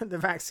the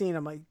vaccine,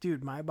 I'm like,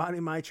 dude, my body,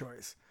 my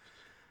choice.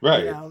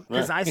 Right. You know,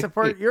 because I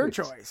support your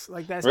choice.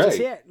 Like that's just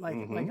it. Like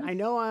I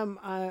know I'm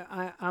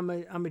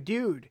a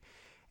dude,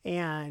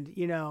 and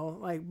you know,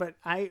 like, but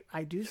I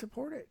do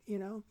support it. You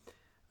know,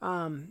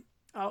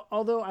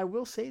 although I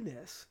will say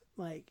this,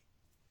 like,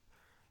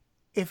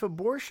 if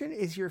abortion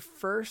is your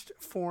first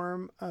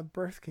form of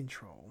birth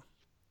control,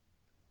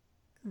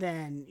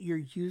 then you're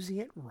using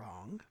it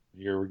wrong.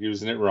 You're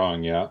using it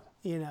wrong, yeah.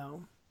 You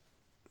know,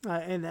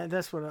 and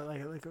that's what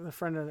like the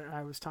friend that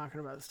I was talking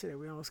about this today.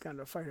 We almost got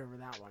into a fight over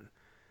that one.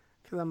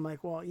 Because I'm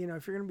like, well, you know,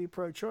 if you're going to be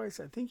pro-choice,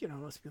 I think, you know,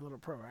 let's be a little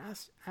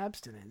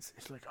pro-abstinence.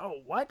 It's like, oh,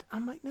 what?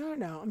 I'm like,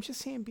 no. I'm just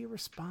saying be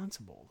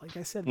responsible. Like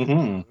I said,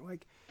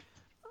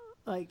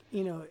 like,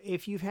 you know,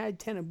 if you've had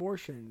 10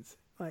 abortions,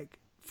 like,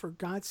 for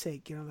God's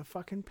sake, get on the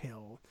fucking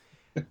pill.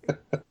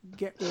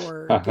 Get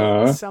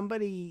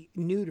somebody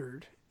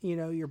neutered, you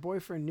know, your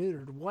boyfriend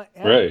neutered,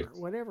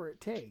 whatever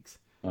it takes.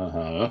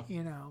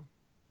 You know.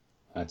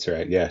 That's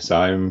right. Yes,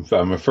 I'm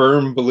a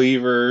firm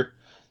believer.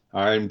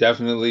 I'm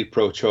definitely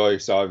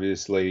pro-choice,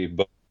 obviously,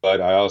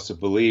 but I also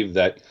believe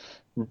that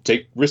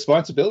take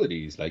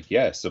responsibilities. Like,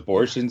 yes,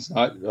 abortion's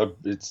not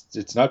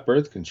it's not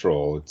birth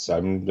control.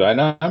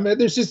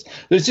 There's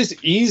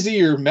just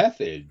easier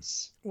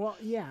methods. Well,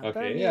 yeah, okay,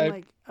 but I mean,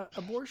 like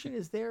abortion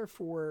is there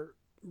for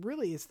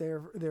it's there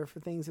for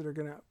things that are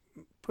going to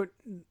put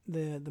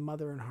the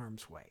mother in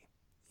harm's way.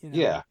 You know?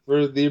 Yeah,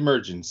 for the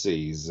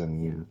emergencies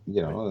and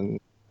you know. And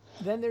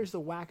then there's the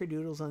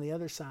wackadoodles on the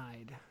other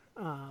side.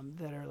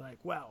 That are like,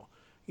 well,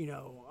 you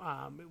know,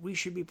 we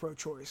should be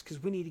pro-choice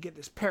because we need to get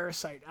this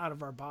parasite out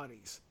of our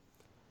bodies.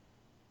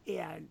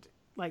 And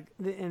like,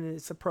 and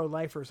it's a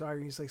pro-lifers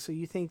arguing, like, so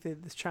you think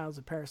that this child's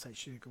a parasite?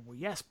 Should go, well,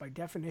 yes, by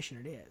definition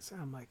it is.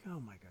 And I'm like, oh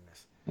my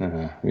goodness.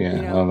 Yeah.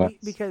 You know,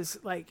 because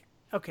like,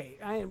 okay,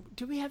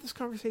 did we have this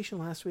conversation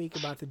last week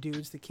about the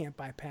dudes that can't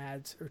buy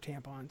pads or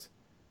tampons?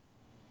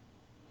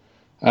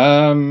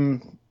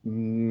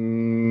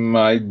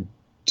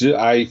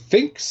 I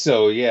think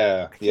so.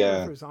 Yeah. I can't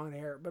remember if it was on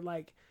air, but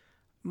like,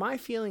 my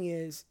feeling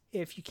is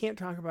if you can't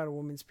talk about a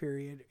woman's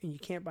period and you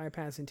can't buy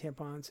pads and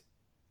tampons,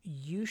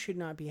 you should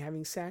not be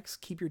having sex.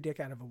 Keep your dick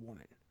out of a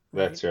woman.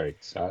 Right? That's right.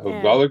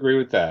 I'll agree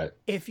with that.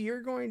 If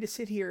you're going to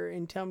sit here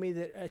and tell me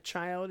that a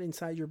child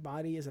inside your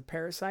body is a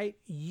parasite,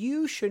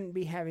 you shouldn't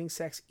be having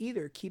sex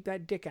either. Keep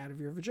that dick out of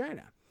your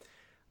vagina.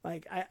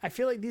 Like, I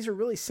feel like these are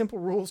really simple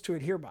rules to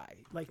adhere by.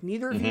 Like,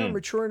 neither of you are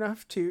mature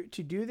enough to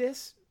do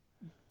this.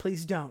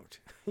 Please don't.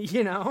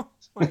 You know?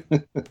 Like,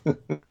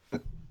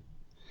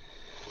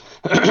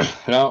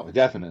 no,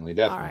 definitely.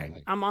 All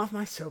right, I'm off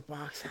my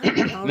soapbox.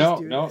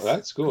 No,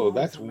 that's cool.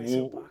 That's one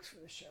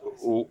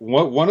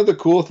of the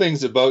cool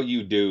things about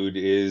you, dude,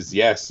 is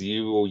yes,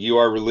 you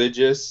are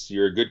religious.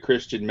 You're a good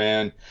Christian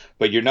man,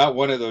 but you're not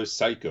one of those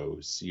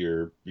psychos.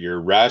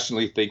 You're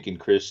rationally thinking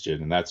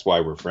Christian, and that's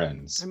why we're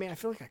friends. I mean, I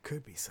feel like I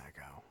could be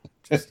psycho,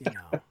 just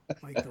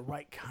like the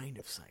right kind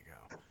of psycho.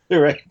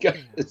 Right,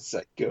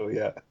 psycho,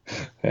 yeah.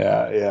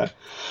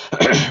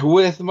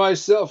 With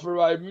myself for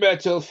my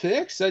metal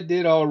fix, I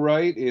did all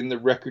right in the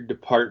record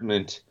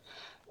department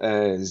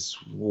as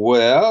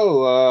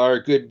well. Our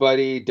good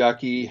buddy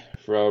Ducky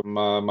from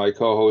my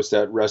co-host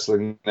at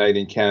Wrestling Night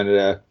in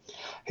Canada,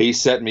 he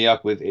set me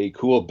up with a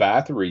cool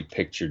Bathory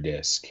picture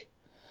disc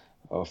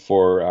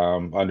for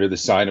Under the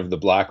Sign of the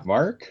Black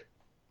Mark.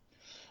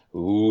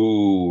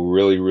 Ooh,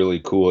 really, really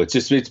cool.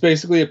 It's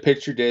basically a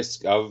picture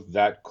disc of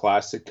that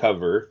classic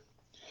cover,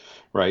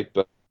 right?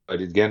 But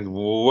again,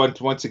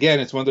 once again,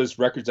 it's one of those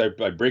records I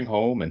bring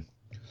home, and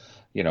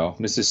you know,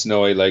 Mrs.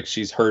 Snowy, like,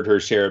 she's heard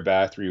her share of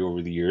Bathory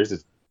over the years.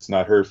 It's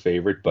not her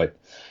favorite, but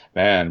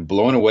man,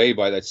 blown away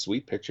by that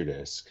sweet picture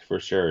disc for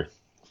sure.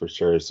 For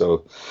sure.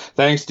 So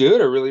thanks, dude.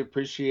 I really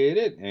appreciate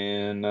it.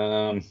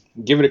 And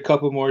give it a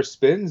couple more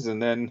spins,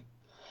 and then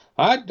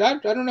I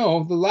don't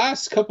know. The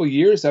last couple of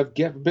years, I've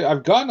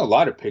gotten a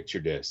lot of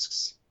picture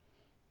discs,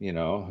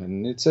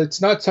 and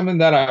it's not something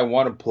that I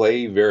want to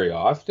play very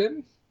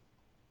often.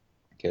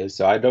 Okay,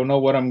 so I don't know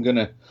what I'm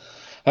gonna.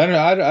 I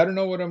don't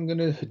know what I'm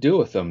gonna do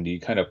with them. Do you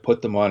kind of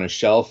put them on a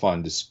shelf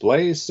on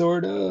display,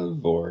 sort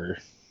of, or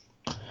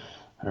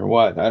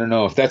what? I don't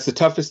know. If that's the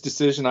toughest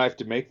decision I have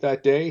to make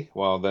that day,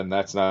 well, then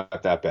that's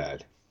not that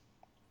bad.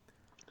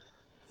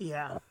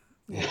 Yeah.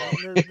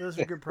 Those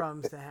are good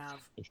problems to have.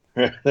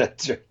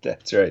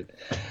 That's right.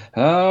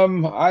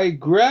 I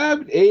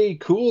grabbed a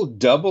cool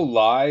double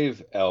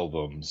live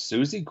album,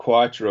 Suzi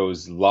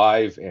Quatro's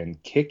Live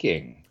and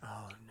Kicking.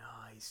 Oh,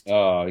 nice.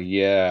 Oh,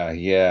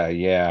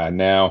 yeah.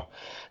 Now,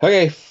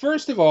 okay,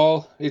 first of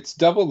all, it's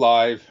double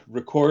live,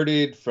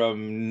 recorded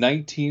from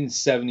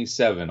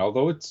 1977,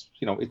 although it's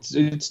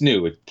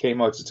new. It came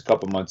out just a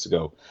couple months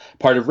ago.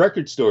 Part of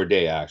Record Store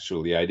Day,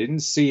 actually. I didn't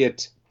see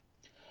it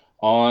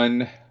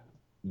on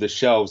the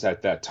shelves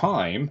at that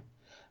time.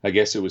 I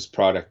guess it was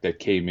product that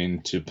came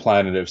into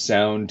Planet of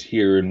Sound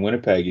here in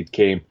Winnipeg. It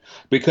came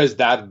because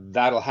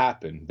that'll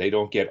happen. They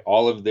don't get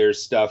all of their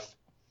stuff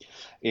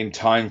in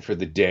time for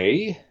the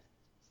day.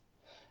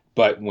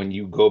 But when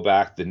you go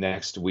back the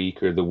next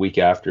week or the week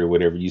after or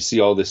whatever, you see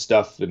all this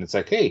stuff and it's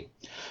like, hey,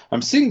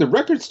 I'm seeing the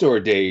Record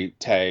Store Day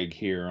tag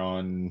here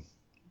on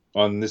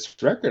this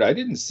record. I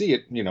didn't see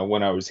it,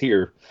 when I was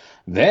here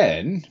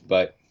then,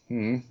 but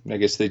I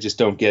guess they just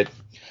don't get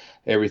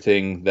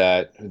everything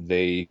that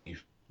they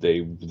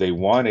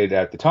wanted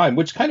at the time,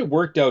 which kind of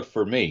worked out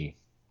for me.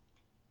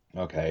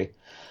 Okay.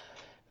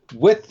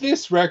 With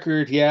this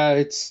record, yeah,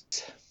 it's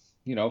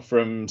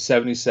from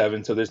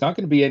 77, so there's not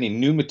going to be any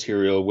new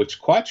material,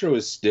 which Quatro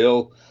is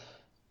still,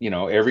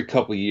 every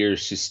couple of years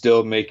she's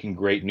still making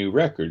great new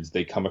records.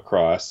 They come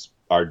across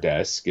our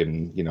desk,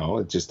 and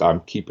I'm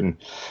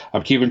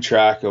keeping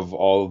track of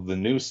all of the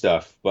new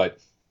stuff, but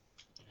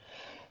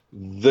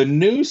the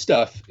new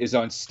stuff is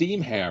on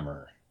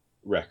Steamhammer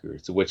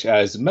Records, which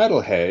as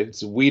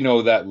metalheads, we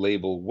know that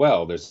label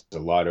well. There's a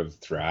lot of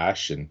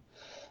thrash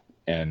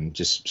and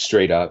just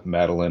straight up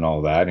metal and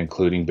all that,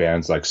 including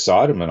bands like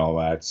Sodom and all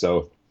that.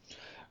 So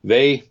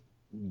they're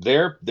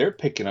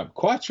picking up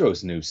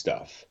Quatro's new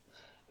stuff.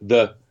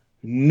 The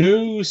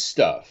new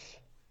stuff.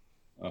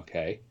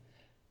 Okay.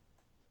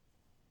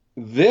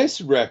 This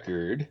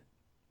record,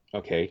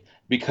 okay,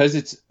 because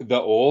it's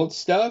the old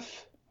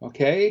stuff,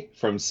 okay,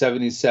 from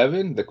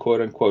 77, the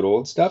quote unquote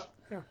old stuff.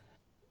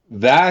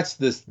 This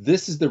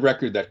is the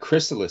record that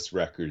Chrysalis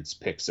Records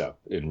picks up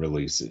and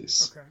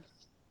releases. Okay.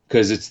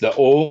 Because it's the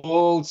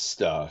old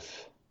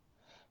stuff.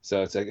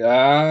 So it's like,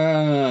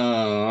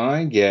 oh,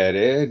 I get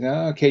it.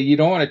 Okay, you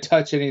don't want to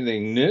touch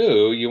anything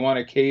new. You want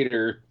to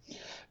cater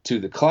to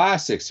the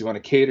classics. You want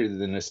to cater to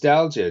the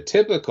nostalgia.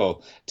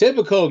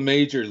 Typical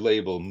major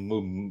label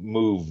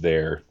move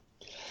there.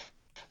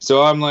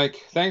 So I'm like,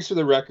 thanks for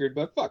the record,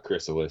 but fuck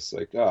Chrysalis.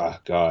 Like, oh,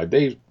 God.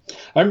 I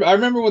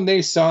remember when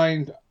they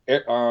signed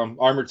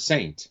Armored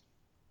Saint.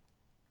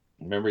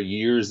 Remember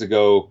years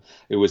ago,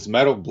 it was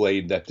Metal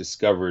Blade that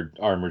discovered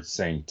Armored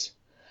Saint.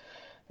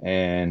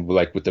 And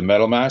like with the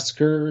Metal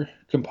Massacre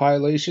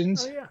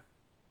compilations. Oh, yeah.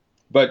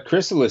 But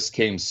Chrysalis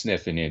came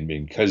sniffing in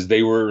because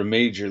they were a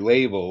major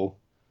label.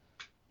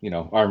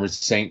 Armored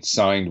Saint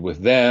signed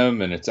with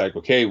them. And it's like,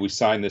 okay, we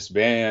signed this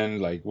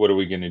band. Like, what are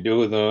we going to do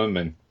with them?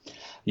 And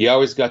you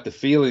always got the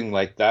feeling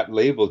like that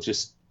label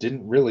just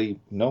didn't really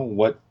know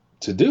what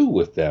to do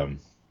with them.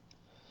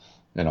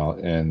 And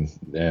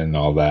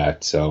all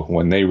that. So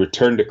when they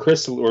returned to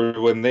Chrysalis,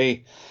 or when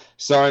they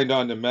signed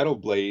on to Metal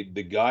Blade,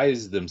 the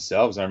guys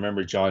themselves, I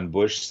remember John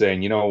Bush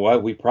saying, you know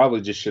what, we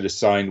probably just should have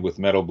signed with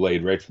Metal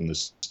Blade right from the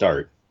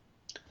start.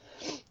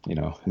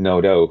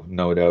 No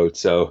doubt.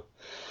 So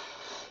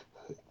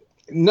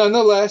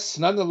nonetheless,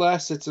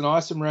 it's an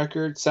awesome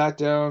record. Sat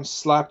down,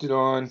 slapped it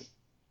on,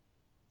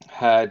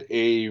 had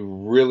a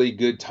really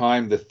good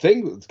time. The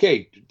thing,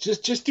 okay,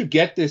 just to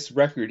get this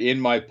record in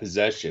my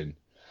possession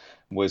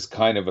was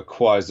kind of a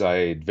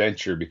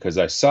quasi-adventure because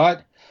I saw it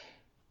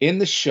in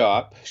the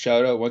shop.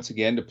 Shout out once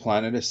again to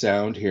Planet of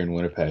Sound here in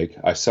Winnipeg.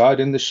 I saw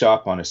it in the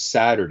shop on a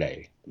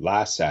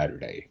last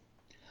Saturday,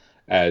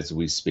 as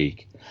we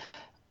speak.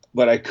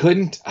 But I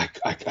couldn't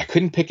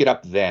pick it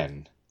up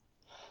then.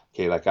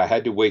 Okay, like I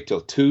had to wait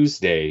till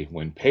Tuesday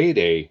when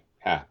payday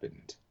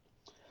happened.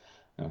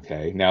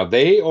 Okay, now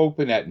they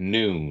open at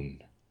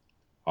noon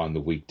on the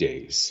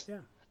weekdays. Yeah.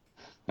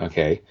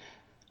 Okay.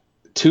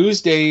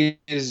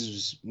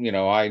 Tuesdays,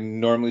 I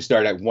normally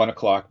start at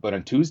 1:00, but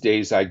on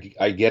Tuesdays I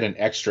get an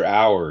extra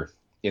hour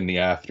in the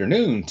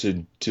afternoon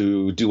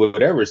to do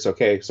whatever. It's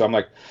okay. So I'm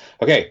like,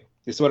 okay,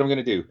 this is what I'm going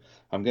to do.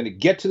 I'm going to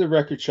get to the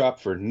record shop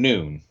for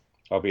noon.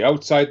 I'll be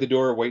outside the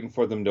door waiting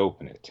for them to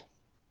open it.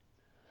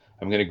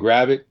 I'm going to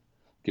grab it,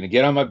 going to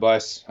get on my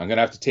bus. I'm going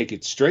to have to take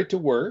it straight to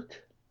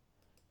work.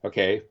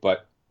 Okay,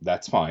 but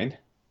that's fine.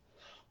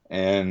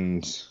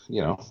 And,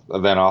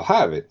 then I'll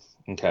have it.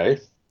 Okay.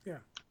 Yeah.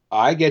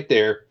 I get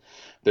there.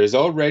 There's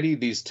already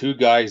these two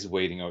guys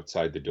waiting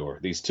outside the door.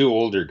 These two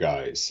older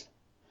guys.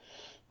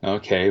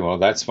 Okay, well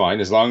that's fine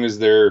as long as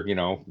they're,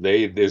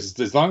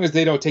 as long as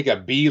they don't take a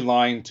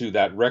beeline to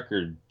that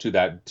record to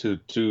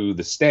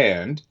the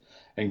stand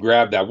and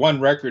grab that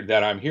one record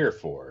that I'm here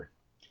for.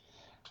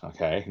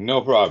 Okay,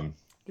 no problem.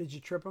 Did you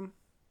trip them?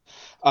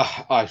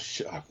 I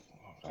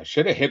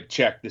should have hip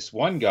checked this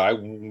one guy,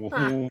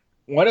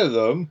 one of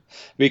them,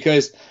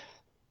 because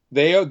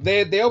they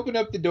opened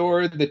up the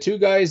door. The two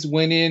guys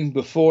went in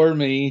before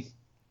me.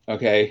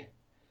 Okay.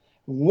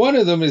 One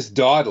of them is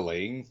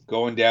dawdling,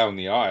 going down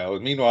the aisle.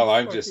 Meanwhile,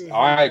 I'm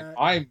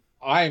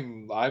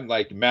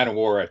like man of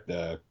war at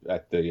the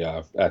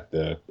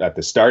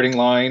starting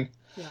line.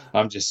 Yeah.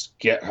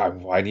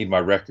 I need my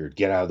record.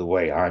 Get out of the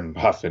way. I'm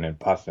huffing and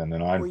puffing,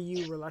 and Were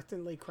you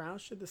reluctantly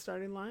crouched at the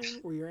starting line?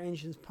 Were your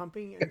engines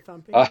pumping and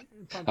thumping?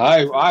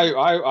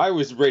 I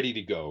was ready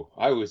to go.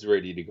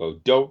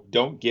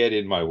 Don't get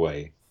in my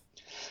way.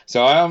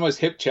 So I almost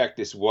hip checked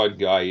this one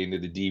guy into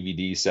the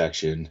DVD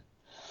section.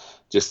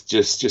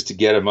 Just to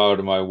get him out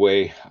of my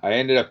way. I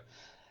ended up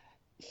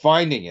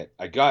finding it.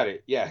 I got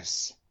it,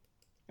 yes.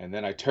 And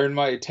then I turned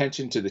my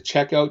attention to the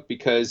checkout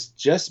because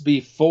just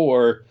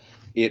before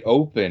it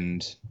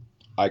opened,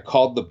 I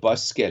called the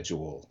bus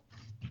schedule.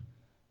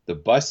 The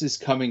bus is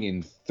coming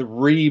in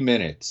 3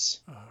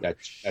 minutes at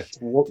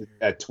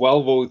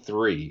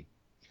 12:03.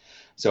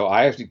 So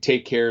I have to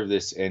take care of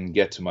this and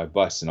get to my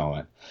bus and all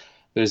that.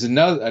 There's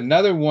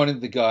another one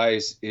of the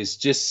guys is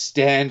just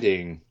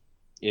standing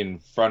in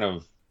front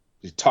of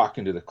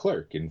talking to the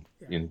clerk in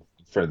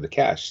front of the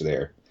cash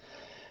there.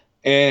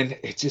 And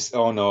it just,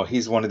 oh no,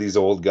 he's one of these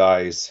old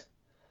guys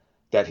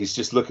that he's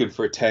just looking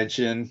for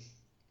attention.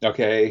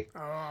 Okay.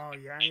 Oh,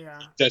 yeah.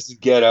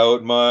 Doesn't get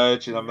out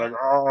much. And I'm like,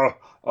 no.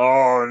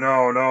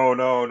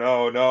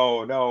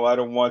 I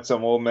don't want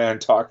some old man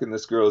talking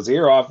this girl's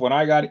ear off when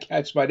I got to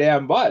catch my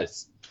damn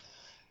bus.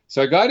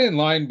 So I got in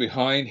line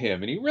behind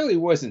him and he really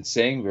wasn't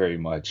saying very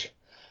much.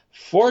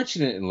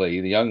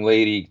 Fortunately, the young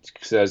lady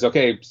says,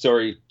 okay,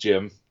 sorry,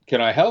 Jim. Can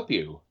I help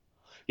you?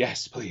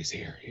 Yes, please.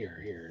 Here.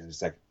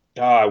 It's like,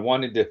 I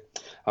wanted to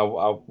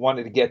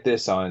get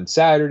this on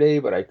Saturday,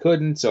 but I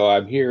couldn't, so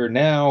I'm here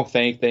now.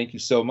 Thank you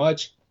so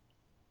much.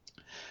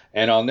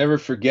 And I'll never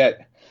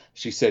forget.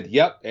 She said,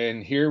 "Yep,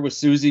 and here was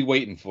Susie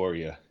waiting for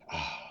you."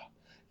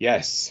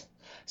 Yes.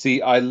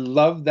 See, I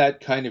love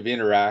that kind of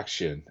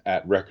interaction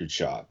at record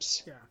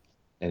shops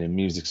and in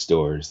music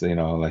stores.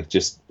 Like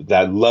just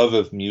that love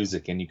of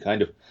music, and you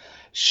kind of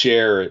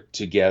share it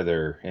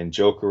together and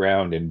joke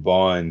around and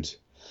bond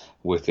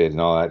with it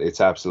and all that. It's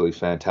absolutely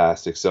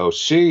fantastic. So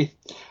she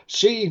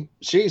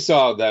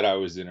saw that I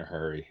was in a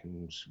hurry,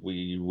 and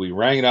we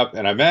rang it up,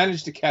 and I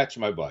managed to catch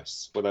my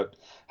bus without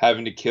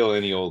having to kill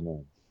any old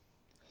man.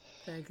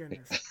 Thank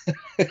goodness.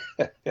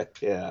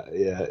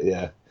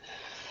 Yeah.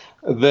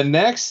 The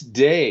next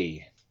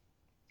day,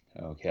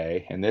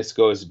 okay, and this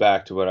goes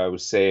back to what I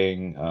was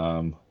saying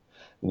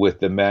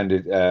with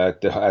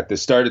at the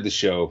start of the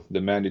show,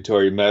 the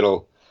mandatory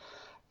metal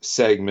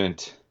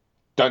segment.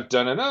 Dun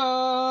dun dun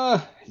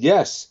dun.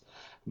 Yes,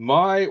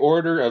 my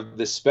order of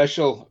the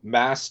special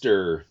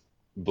master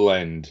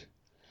blend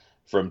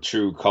from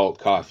True Cult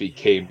Coffee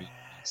came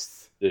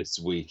this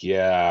week.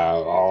 Yeah.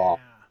 Oh,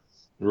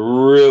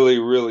 really,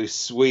 really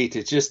sweet.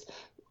 It's just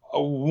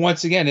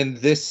once again, and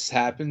this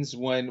happens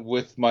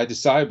with my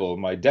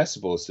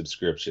Decibel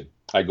subscription.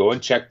 I go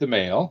and check the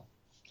mail.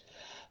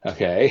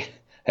 Okay.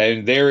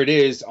 And there it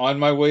is on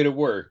my way to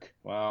work.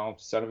 Well,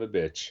 son of a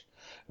bitch.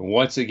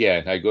 Once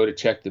again, I go to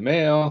check the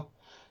mail.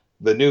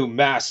 The new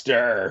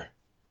master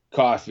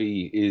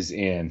coffee is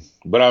in,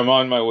 but I'm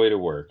on my way to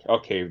work.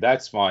 Okay,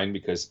 that's fine,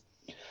 because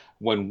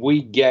when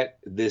we get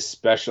this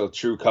special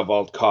True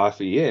Cult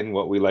coffee in,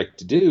 what we like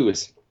to do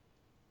is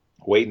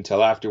wait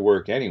until after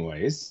work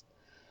anyways.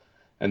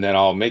 And then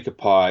I'll make a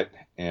pot,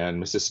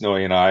 and Mrs.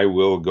 Snowy and I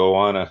will go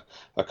on a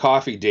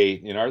coffee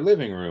date in our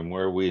living room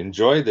where we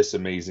enjoy this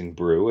amazing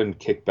brew and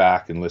kick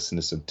back and listen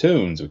to some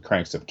tunes. We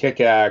crank some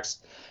Kick-Axe.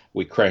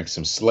 We crank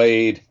some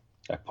Slade.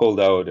 I pulled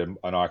out an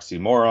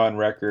Oxymoron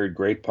record,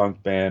 great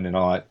punk band and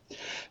all that.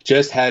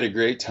 Just had a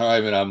great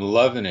time, and I'm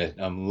loving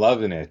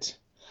it.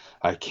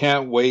 I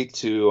can't wait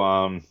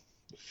to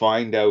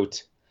find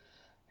out,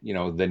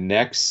 the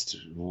next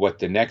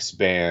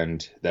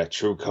band that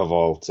True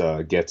Cult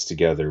gets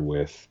together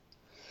with,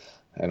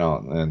 and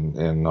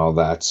all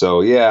that.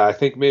 So yeah, I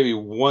think maybe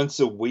once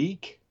a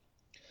week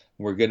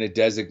we're gonna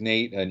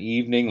designate an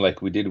evening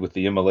like we did with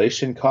the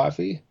Immolation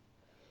Coffee.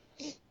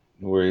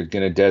 We're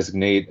gonna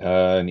designate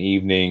an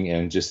evening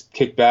and just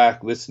kick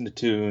back, listen to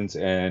tunes,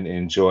 and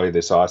enjoy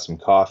this awesome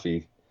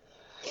coffee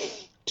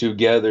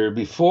together.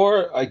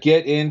 Before I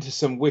get into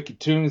some wicked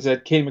tunes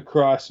that came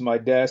across my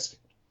desk,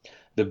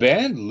 the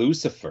band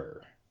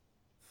Lucifer.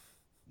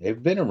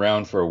 They've been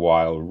around for a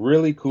while.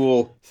 Really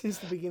cool. Since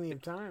the beginning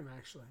of time,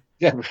 actually.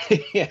 Yeah,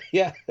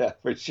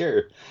 for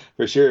sure.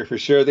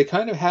 They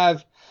kind of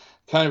have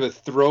a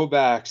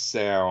throwback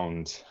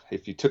sound.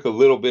 If you took a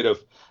little bit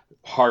of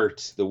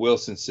Heart, the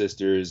Wilson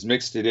sisters,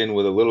 mixed it in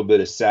with a little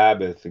bit of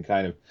Sabbath and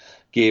kind of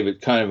gave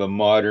it kind of a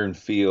modern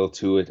feel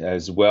to it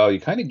as well. You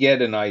kind of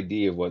get an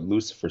idea of what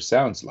Lucifer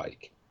sounds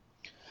like.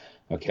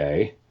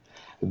 Okay.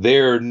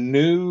 Their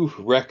new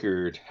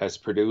record has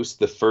produced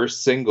the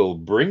first single,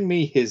 Bring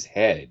Me His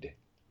Head.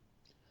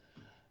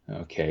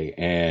 Okay,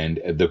 and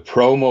the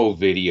promo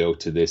video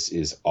to this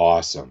is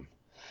awesome.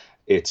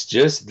 It's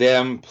just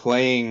them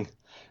playing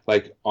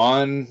like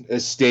on a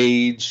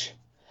stage,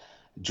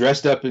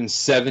 dressed up in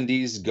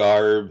 70s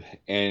garb,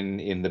 and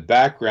in the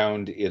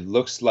background it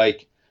looks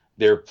like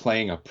they're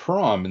playing a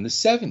prom in the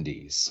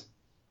 70s.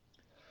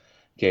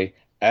 Okay,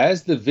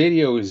 as the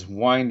video is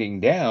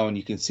winding down,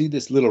 you can see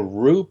this little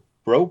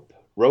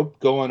rope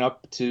going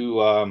up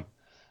to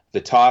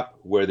the top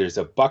where there's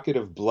a bucket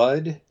of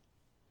blood,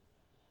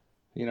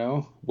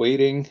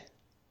 waiting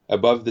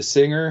above the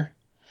singer.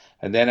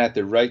 And then at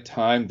the right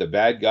time, the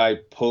bad guy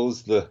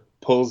pulls the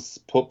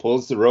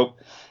rope.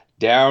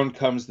 Down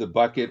comes the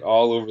bucket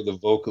all over the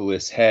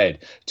vocalist's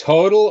head.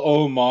 Total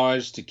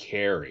homage to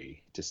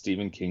Carrie, to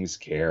Stephen King's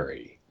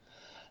Carrie.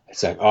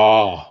 It's like,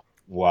 oh,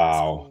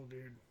 wow. Cool,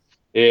 dude.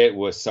 It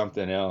was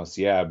something else.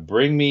 Yeah,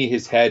 Bring Me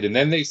His Head. And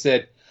then they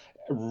said,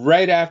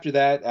 right after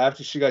that,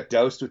 after she got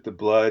doused with the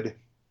blood,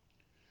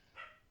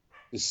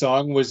 the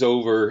song was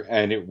over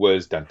and it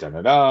was dun dun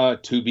dun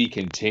dun, to be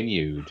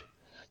continued.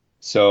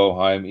 So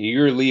I'm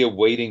eagerly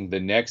awaiting the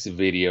next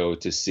video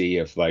to see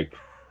if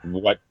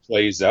what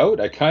plays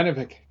out. I kind of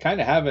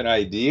have an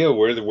idea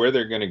where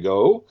they're going to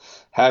go,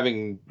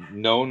 having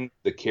known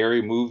the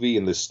Carrie movie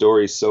and the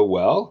story so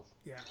well.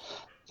 Yeah,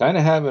 kind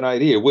of have an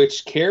idea.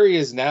 Which Carrie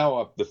is now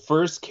up. The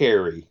first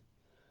Carrie,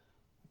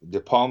 De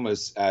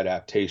Palma's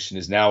adaptation,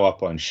 is now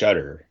up on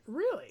Shudder.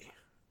 Really?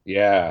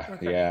 Yeah,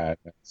 okay. Yeah.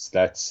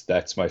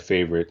 That's my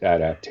favorite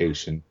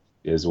adaptation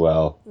as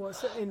well. Well,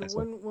 so, and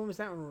when was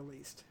that one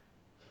released?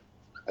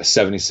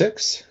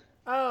 76.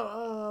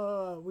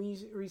 Oh, when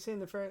you saying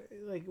the first,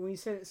 when you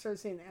started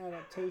saying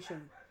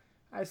adaptation,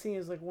 I was thinking it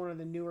was like one of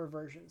the newer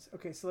versions.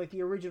 Okay, so like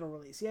the original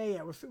release.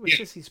 Yeah, with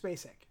Sissy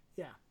Spacek.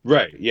 Yeah.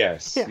 Right.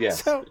 Yes. Yeah,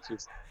 yes. So, it's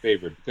his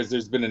favorite because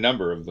there's been a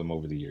number of them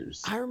over the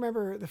years. I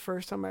remember the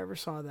first time I ever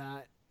saw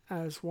that.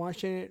 I was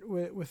watching it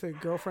with a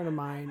girlfriend of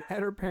mine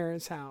at her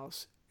parents'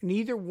 house.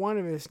 Neither one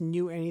of us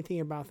knew anything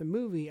about the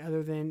movie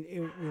other than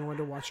we wanted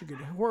to watch a good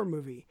horror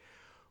movie.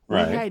 We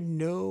had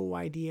no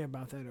idea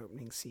about that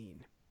opening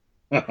scene.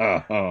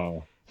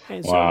 And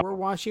so we're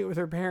watching it with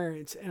her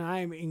parents, and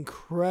I'm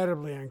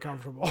incredibly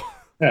uncomfortable.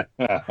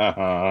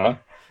 I'm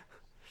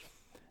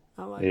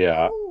like,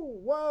 yeah.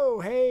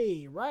 Whoa,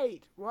 hey,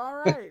 right,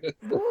 all right,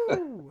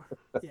 woo.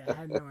 Yeah, I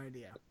had no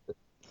idea.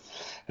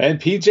 And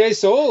PJ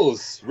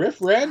Souls, Riff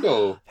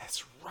Randall.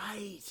 That's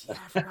right. Yeah,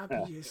 I forgot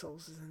PJ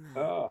Souls is in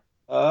that.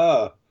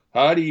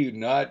 How do you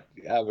not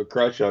have a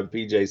crush on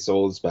PJ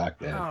Souls back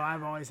then? Oh,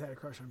 I've always had a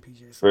crush on PJ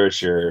Souls. For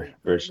sure.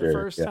 The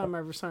first time I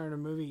ever saw her in a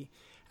movie,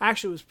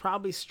 actually, was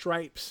probably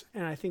Stripes,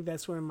 and I think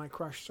that's when my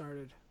crush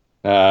started.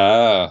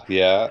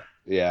 Yeah.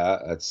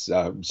 That's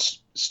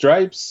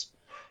Stripes,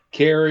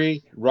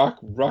 Carrie, Rock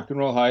and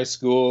Roll High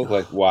School.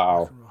 Wow.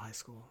 Rock and Roll High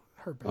School.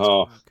 Her best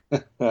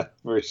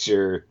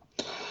work.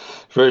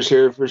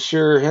 For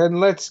sure. And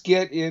let's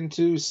get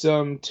into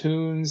some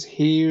tunes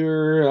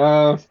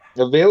here.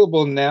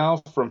 Available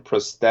now from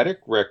Prosthetic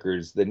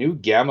Records. The new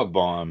Gamma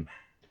Bomb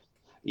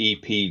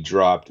EP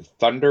dropped,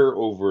 Thunder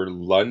Over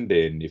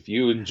London. If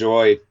you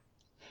enjoy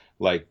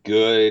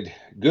good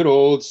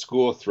old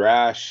school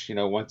thrash,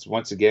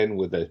 once again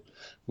with a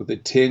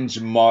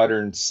tinge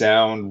modern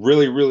sound,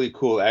 really, really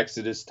cool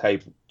Exodus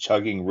type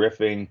chugging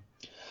riffing,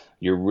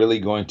 you're really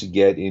going to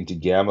get into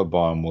Gamma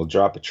Bomb. We'll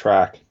drop a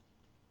track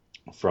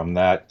from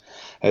that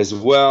as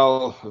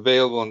well.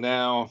 Available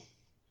now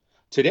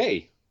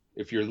today.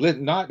 If you're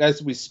not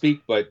as we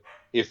speak, but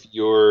if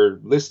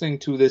you're listening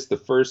to this the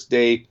first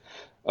day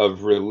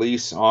of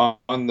release, on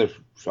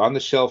the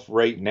shelf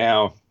right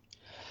now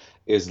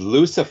is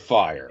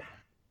Lucifyre.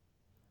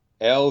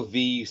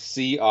 LVCIFYRE.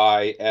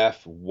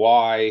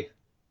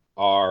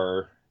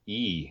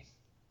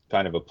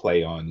 Kind of a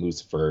play on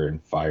Lucifer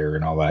and fire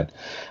and all that.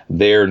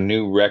 Their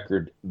new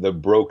record, The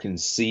Broken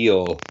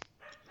Seal,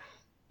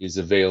 is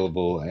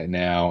available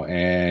now.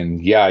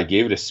 And yeah, I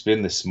gave it a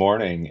spin this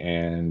morning,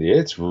 and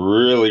it's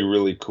really,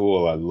 really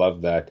cool. I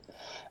love that.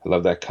 I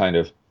love that kind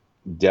of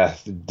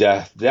death,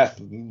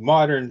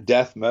 modern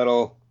death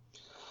metal.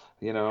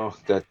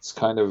 That's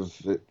kind of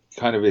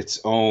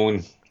its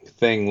own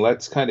thing.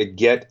 Let's kind of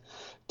get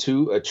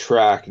to a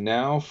track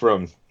now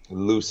from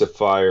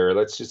Lucifyre.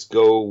 Let's just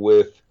go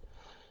with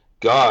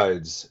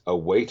Gods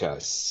Await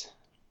Us.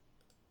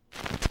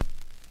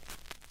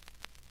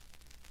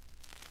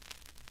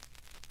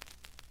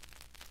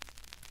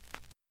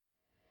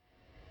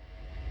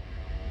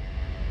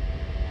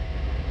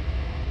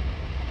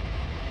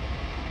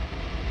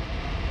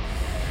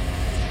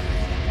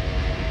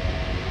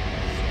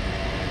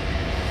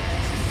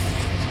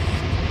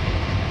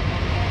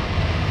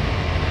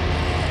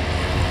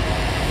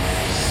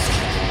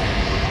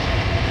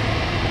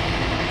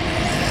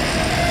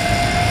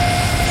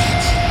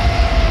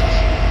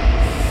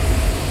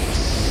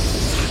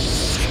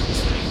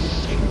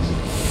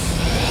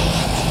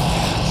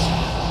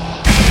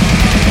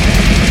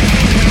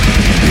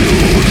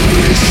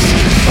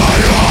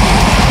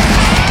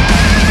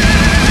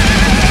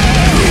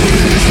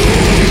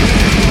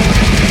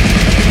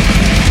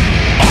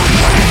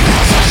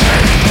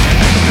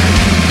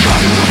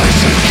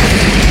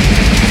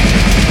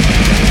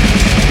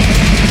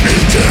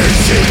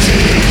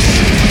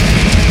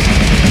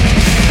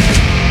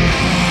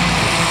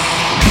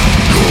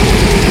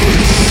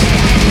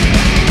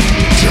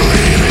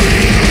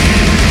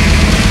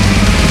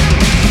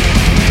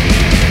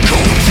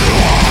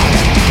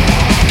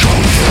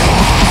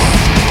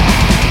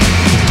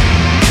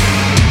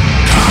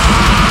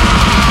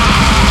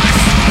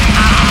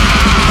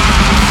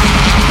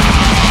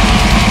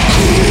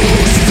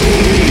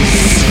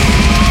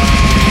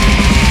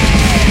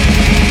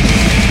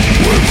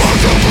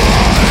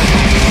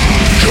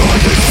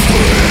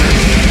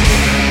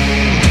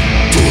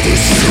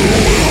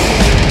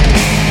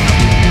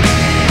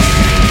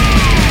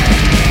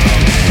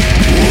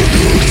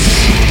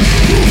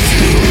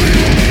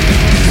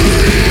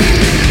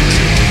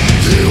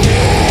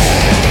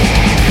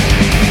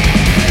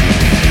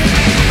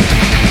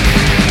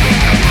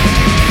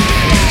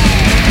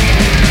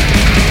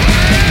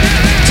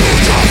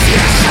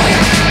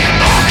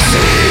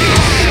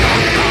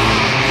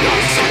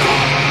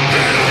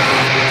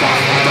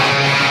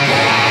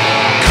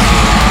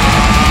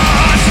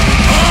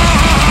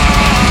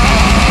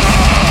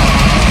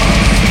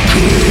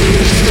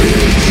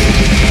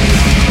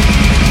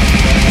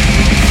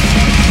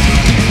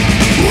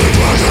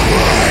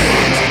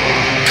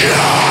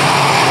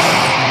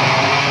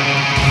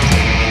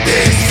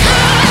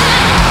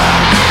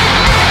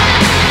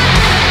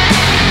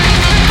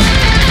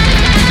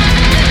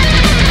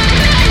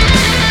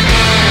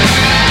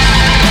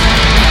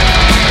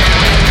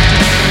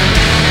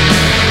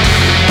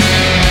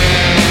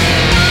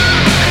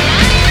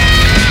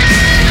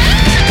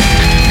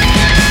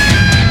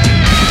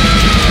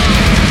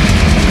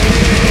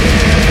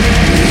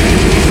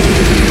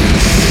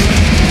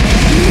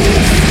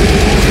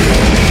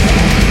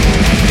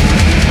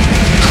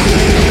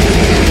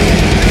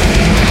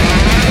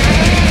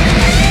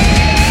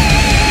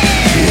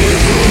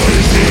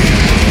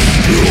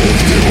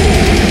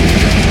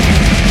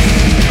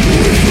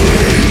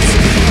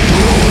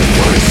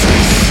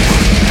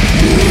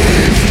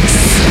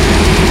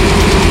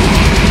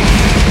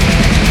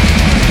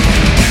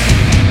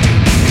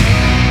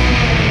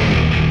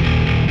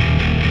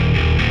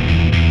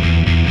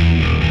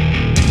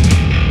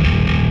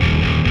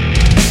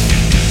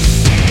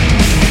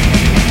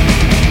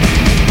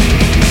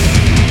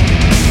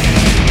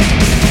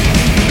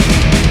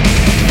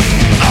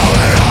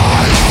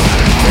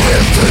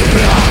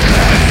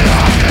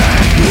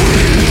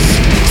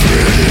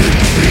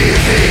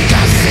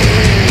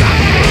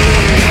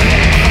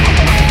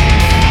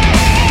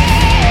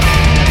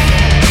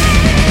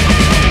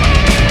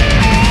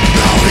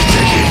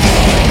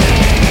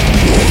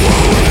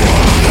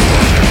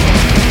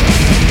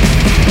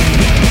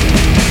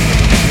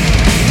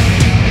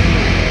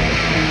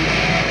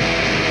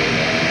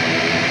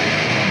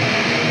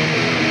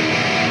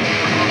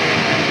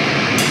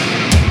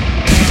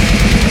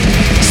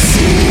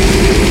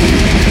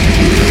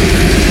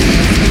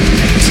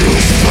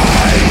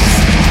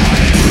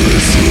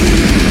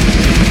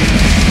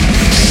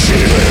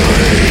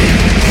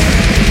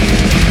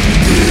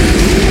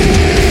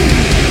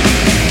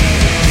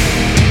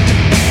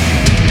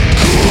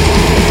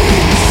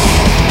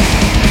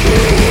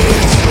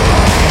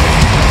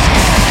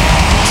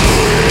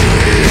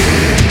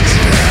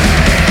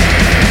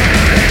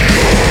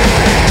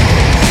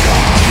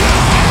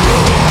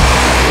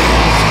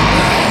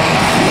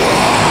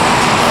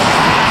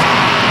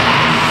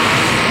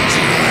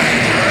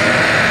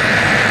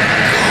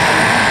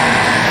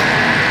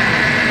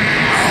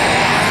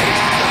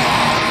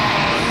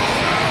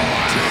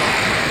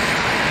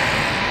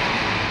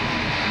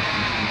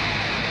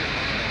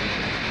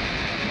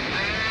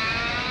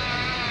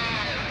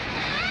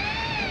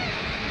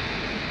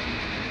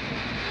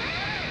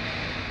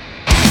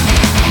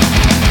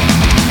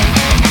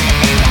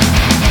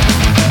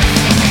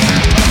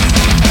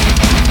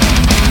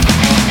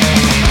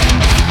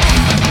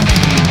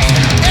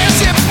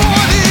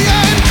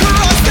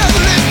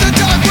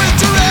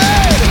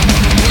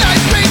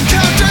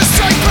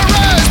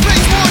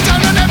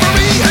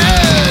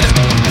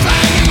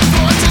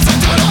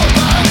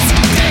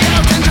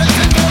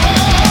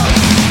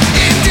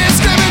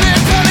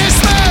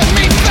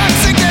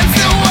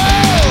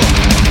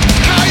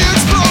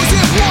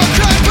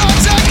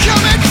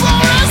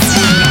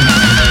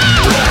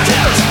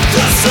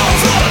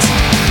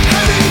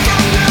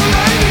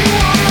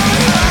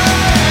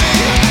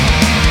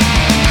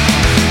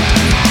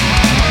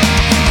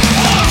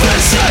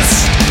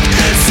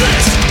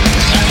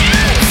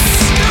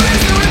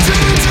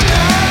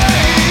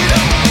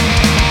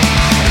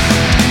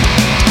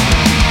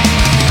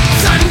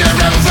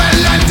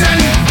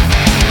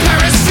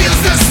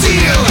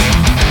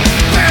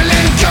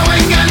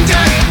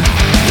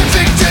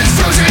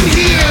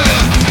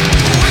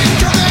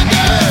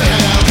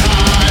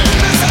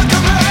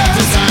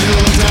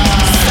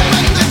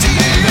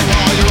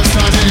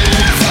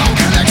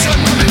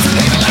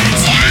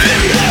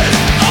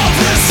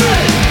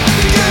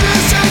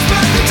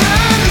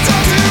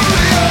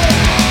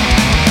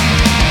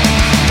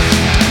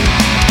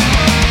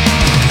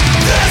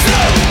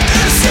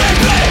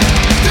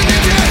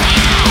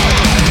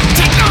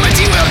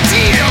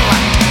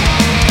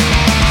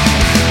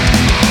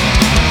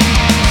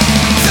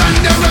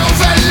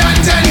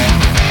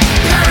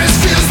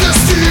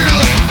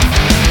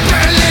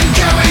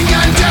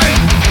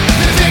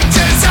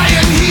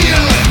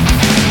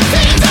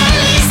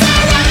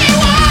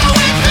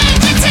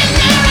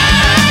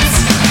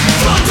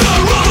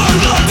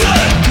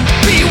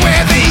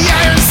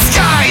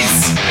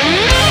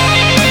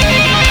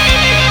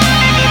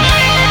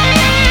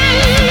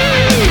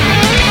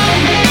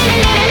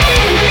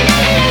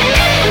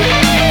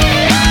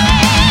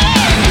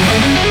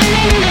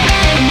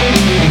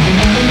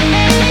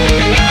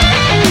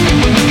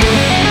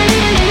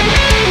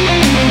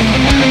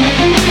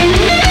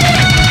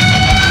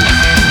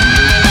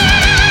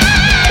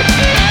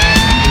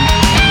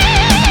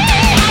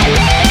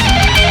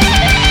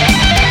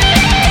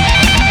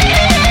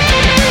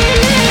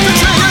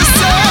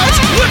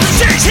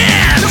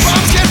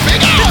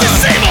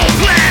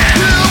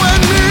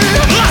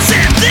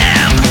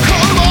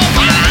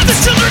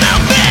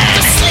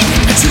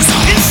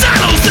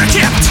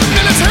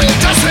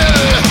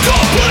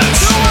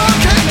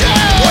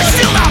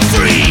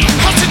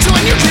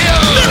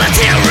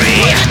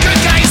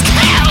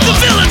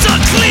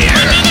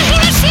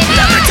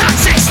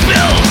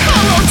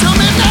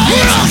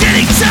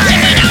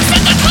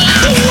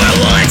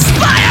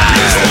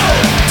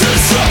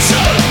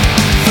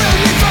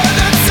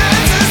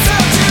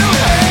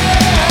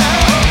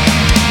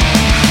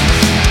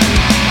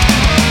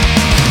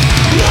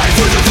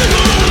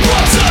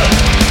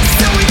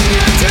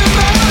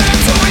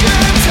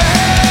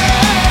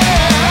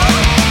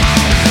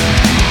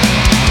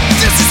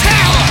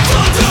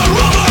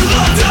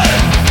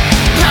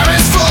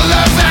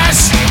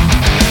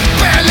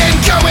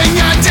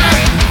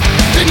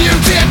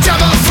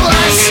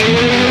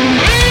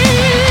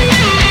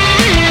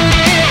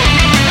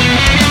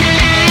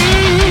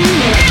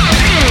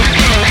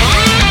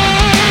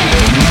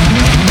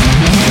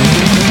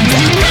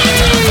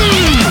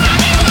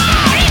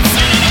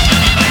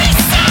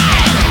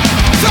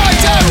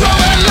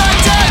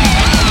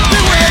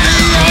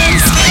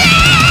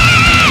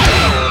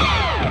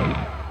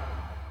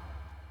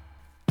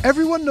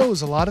 Everyone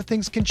knows a lot of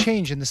things can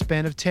change in the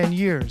span of 10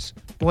 years.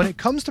 But when it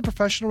comes to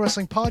professional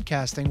wrestling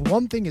podcasting,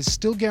 one thing is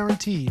still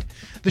guaranteed.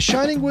 The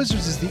Shining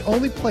Wizards is the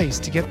only place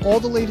to get all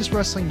the latest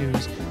wrestling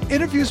news,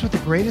 interviews with the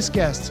greatest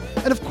guests,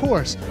 and of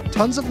course,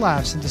 tons of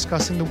laughs in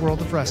discussing the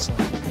world of wrestling.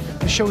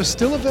 The show is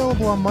still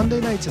available on Monday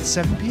nights at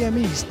 7 p.m.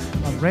 East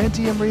on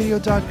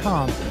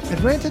rantdmradio.com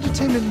and Rant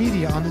Entertainment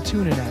Media on the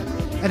TuneIn app.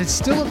 And it's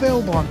still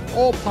available on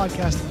all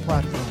podcasting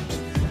platforms.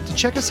 To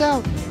check us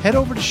out, head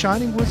over to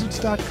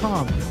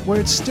shiningwizards.com,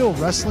 where it's still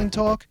wrestling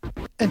talk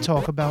and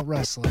talk about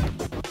wrestling.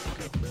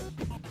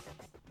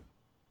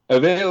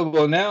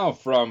 Available now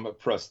from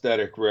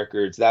Prosthetic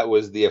Records, that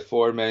was the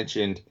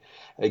aforementioned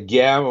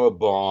Gamma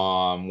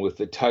Bomb with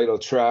the title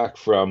track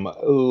from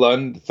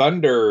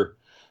Thunder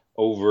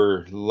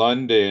over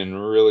London.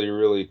 Really,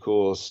 really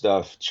cool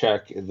stuff.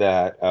 Check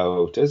that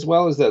out. As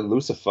well as that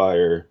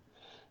Lucifer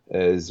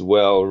as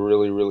well.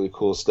 Really, really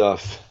cool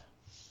stuff.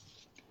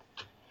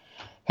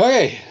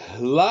 Okay,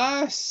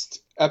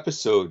 last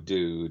episode,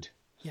 dude.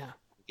 Yeah.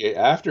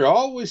 After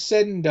all was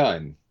said and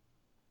done,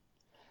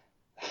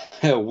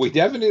 we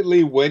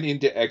definitely went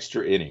into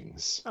extra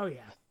innings. Oh,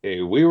 yeah.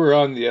 Okay, we were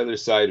on the other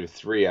side of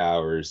 3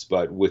 hours,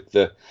 but with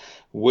the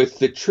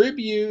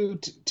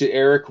tribute to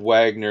Eric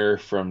Wagner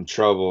from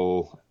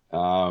Trouble, we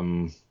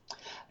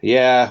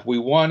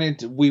wanted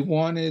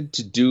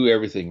to do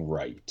everything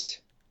right.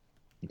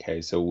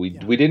 Okay, so we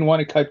didn't want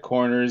to cut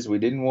corners. We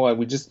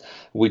just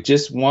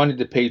wanted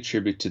to pay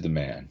tribute to the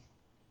man.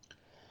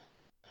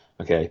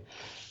 Okay,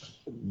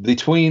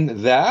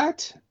 between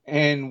that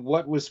and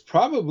what was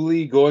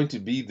probably going to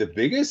be the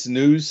biggest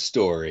news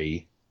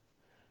story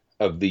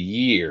of the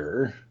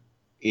year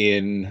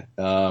in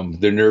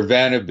the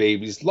Nirvana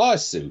Babies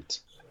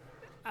lawsuit.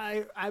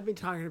 I've been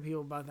talking to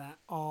people about that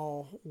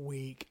all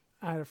week.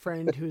 I had a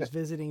friend who's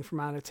visiting from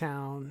out of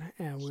town,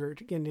 and we were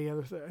getting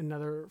together with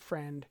another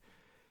friend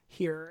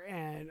here,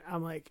 and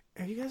I'm like,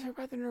 have you guys heard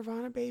about the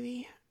Nirvana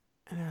baby?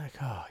 And they're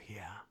like, oh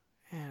yeah.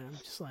 And I'm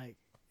just like,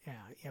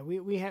 yeah,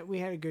 we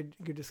had a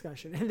good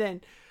discussion. And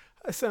then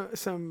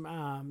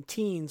some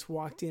teens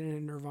walked in a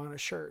Nirvana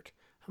shirt.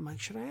 I'm like,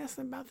 should I ask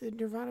them about the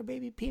Nirvana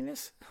baby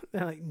penis?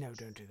 They're like, no,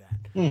 don't do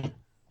that.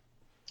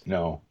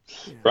 No,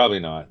 probably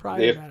not.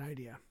 Probably a bad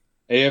idea.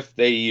 If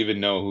they even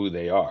know who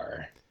they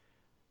are.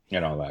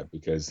 And all that,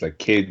 because like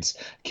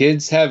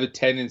kids have a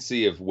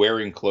tendency of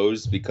wearing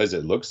clothes because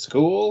it looks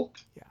cool.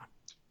 Yeah.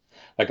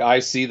 Like I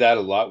see that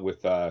a lot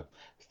with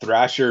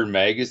Thrasher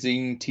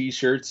magazine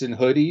t-shirts and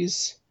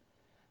hoodies.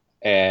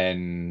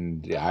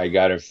 And I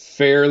got a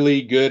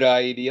fairly good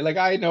idea. Like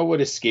I know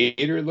what a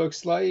skater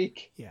looks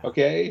like. Yeah.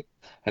 Okay.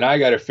 And I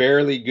got a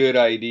fairly good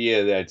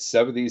idea that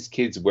some of these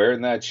kids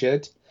wearing that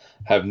shit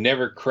have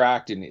never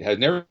have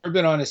never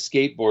been on a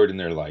skateboard in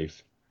their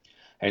life.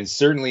 And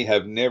certainly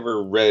have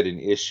never read an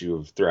issue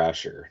of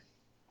Thrasher.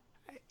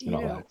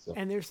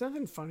 And there's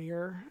nothing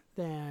funnier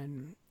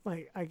than,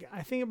 like,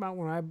 I think about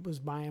when I was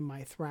buying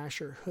my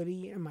Thrasher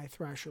hoodie and my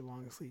Thrasher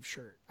long sleeve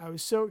shirt. I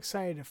was so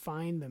excited to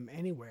find them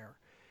anywhere.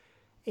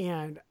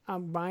 And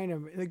I'm buying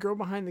them. The girl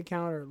behind the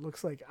counter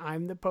looks like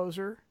I'm the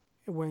poser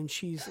when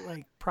she's,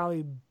 like,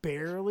 probably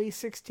barely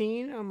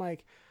 16. I'm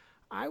like,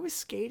 I was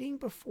skating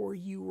before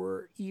you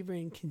were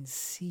even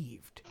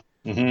conceived.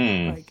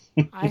 Mm-hmm. Like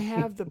I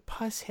have the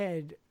puss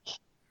head,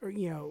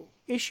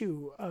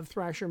 issue of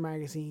Thrasher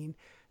magazine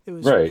that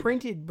was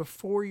printed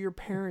before your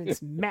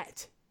parents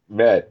met.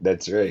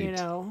 That's right.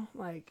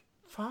 Like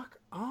fuck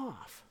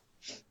off.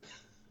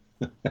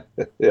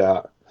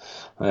 Yeah,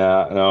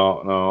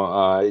 no,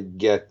 I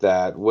get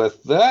that.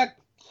 With that,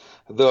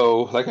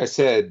 though, like I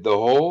said, the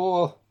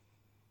whole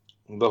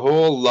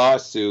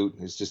lawsuit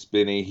has just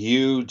been a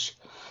huge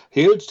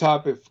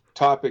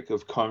topic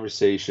of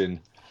conversation.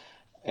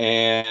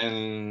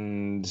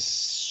 And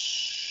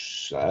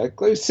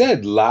like I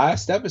said,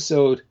 last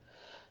episode,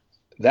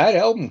 that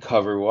album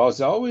cover was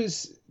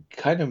always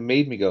kind of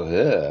made me go,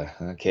 ugh.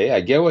 Okay,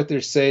 I get what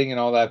they're saying and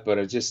all that, but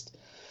I just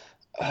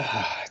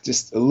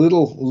a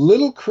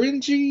little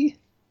cringy,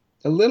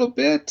 a little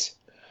bit.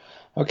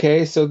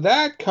 Okay, so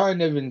that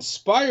kind of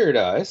inspired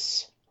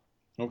us,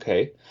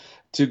 okay,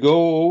 to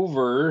go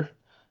over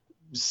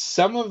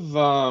some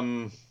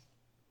of,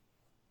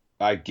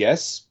 I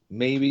guess,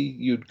 maybe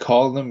you'd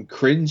call them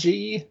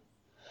cringy,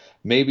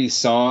 maybe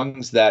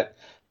songs that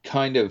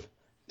kind of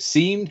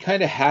seemed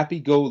kind of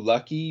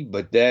happy-go-lucky,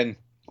 but then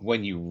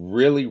when you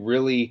really,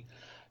 really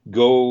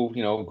go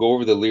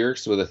over the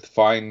lyrics with a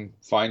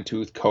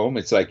fine-tooth comb,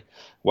 it's like,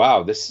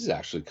 wow, this is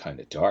actually kind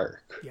of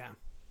dark. Yeah.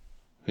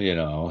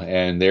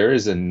 And there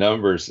is a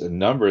number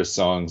of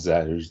songs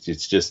that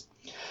it's just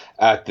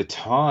at the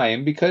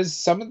time, because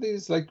some of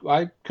these, like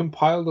I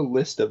compiled a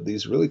list of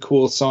these really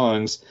cool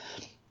songs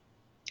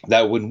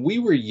that when we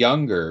were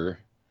younger,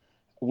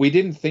 we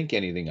didn't think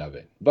anything of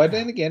it. But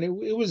then again,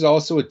 it was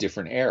also a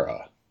different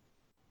era.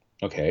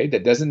 Okay,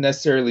 that doesn't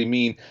necessarily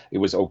mean it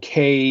was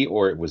okay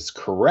or it was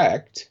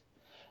correct.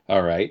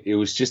 All right, it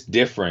was just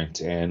different,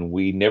 and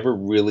we never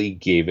really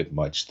gave it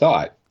much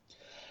thought.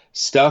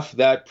 Stuff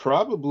that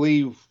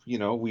probably,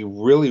 we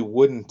really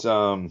wouldn't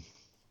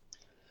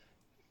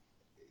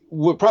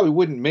probably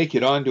wouldn't make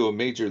it onto a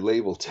major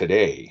label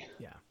today.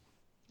 Yeah.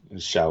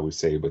 Shall we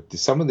say, but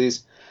some of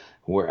these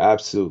were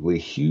absolutely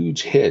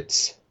huge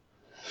hits.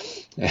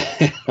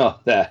 And all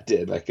that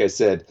did. Like I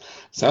said,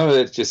 some of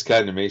it just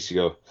kind of makes you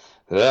go,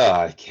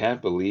 I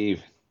can't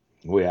believe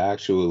we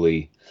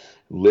actually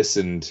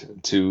listened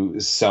to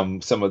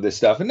some of this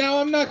stuff. And now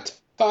I'm not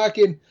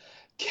talking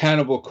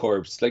Cannibal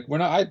Corpse. Like, we're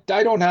not,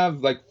 I don't have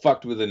like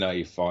Fucked with a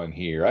Knife on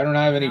here. I don't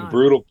have any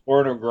brutal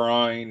porno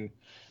grind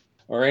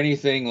or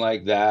anything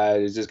like that.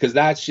 It's just because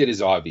that shit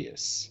is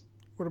obvious.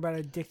 What about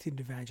Addicted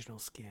to Vaginal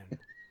Skin?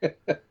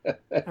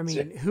 I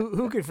mean,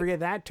 who could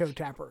forget that toe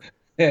tapper?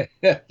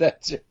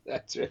 That's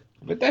it.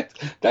 But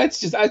that's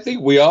just, I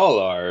think we all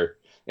are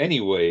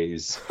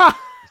anyways. Wow,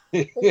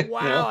 You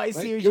know, I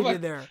see like, what you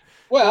did there.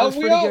 Well,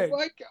 we all good.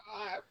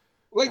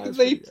 like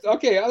they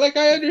okay, like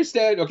I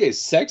understand. Okay,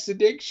 sex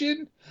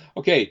addiction,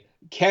 okay,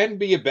 can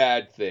be a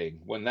bad thing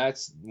when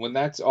that's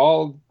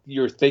all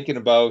you're thinking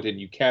about and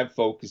you can't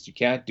focus, you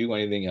can't do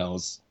anything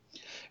else.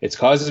 It's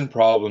causing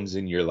problems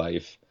in your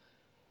life.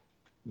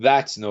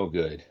 That's no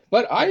good.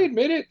 But I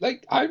admit it,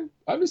 like I'm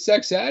a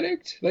sex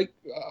addict. Like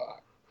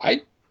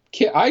I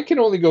can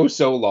only go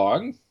so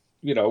long,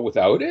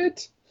 without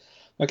it.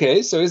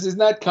 Okay, so isn't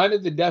that kind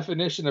of the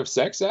definition of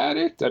sex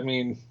addict? I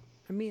mean,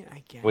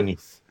 I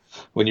guess.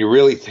 When you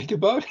really think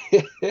about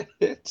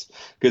it,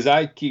 because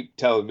I keep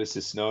telling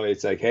Mrs. Snow,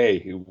 it's like,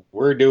 hey,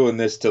 we're doing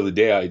this till the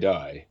day I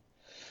die.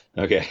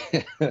 Okay,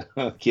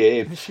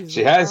 okay.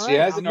 She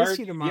hasn't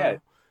argued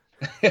yet.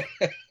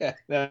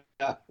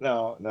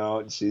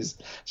 No.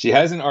 She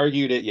hasn't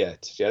argued it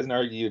yet. She hasn't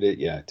argued it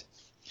yet.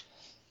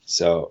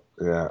 So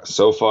yeah,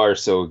 so far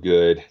so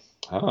good.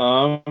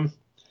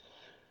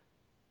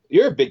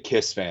 You're a big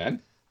Kiss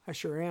fan. I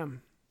sure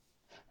am.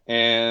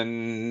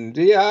 And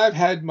yeah, I've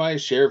had my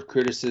share of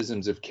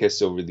criticisms of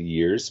Kiss over the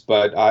years,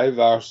 but I've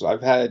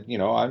had,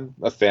 I'm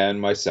a fan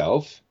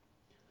myself.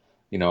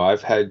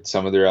 I've had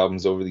some of their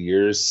albums over the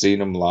years, seen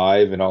them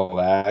live and all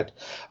that.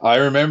 I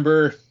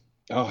remember,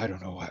 I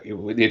don't know,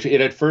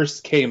 it at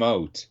first came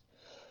out,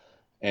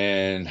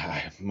 and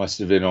I must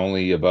have been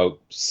only about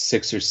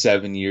 6 or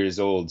 7 years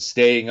old,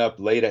 staying up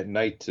late at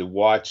night to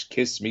watch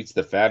Kiss Meets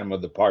the Phantom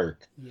of the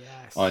Park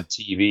on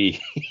TV.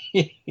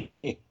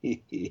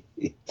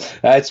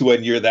 That's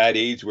when you're that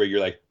age where you're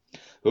like,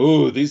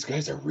 oh, these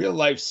guys are real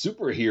life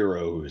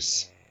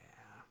superheroes.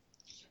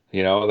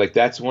 Yeah. Like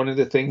that's one of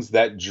the things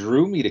that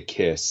drew me to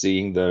Kiss,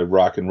 seeing the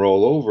Rock and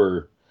Roll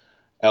Over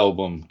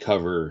album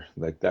cover.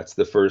 Like that's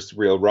the first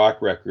real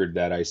rock record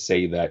that I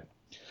say that.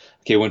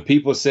 Okay, when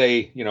people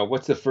say,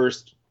 what's the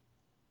first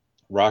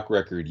rock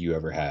record you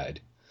ever had?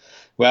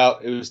 Well,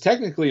 it was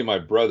technically my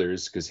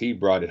brother's because he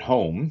brought it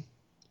home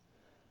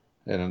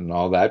and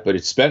all that, but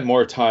it spent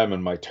more time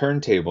on my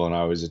turntable and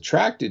I was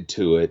attracted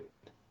to it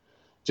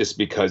just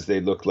because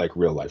they looked like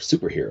real life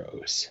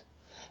superheroes.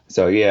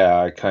 So yeah,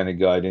 I kind of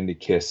got into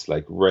Kiss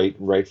like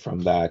right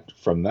from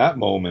that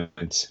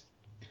moment.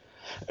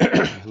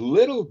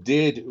 Little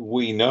did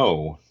we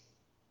know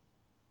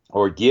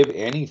or give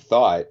any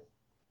thought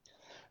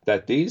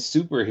that these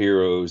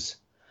superheroes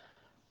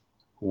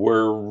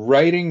were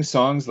writing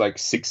songs like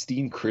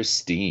 16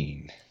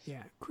 Christine.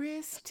 Yeah,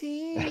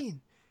 Christine,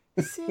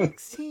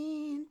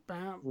 16.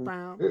 Bow,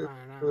 bow,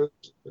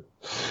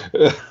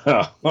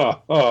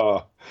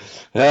 bow.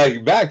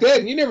 Back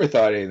then, you never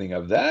thought anything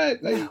of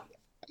that. Like,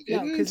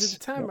 no, because at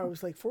the time I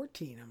was like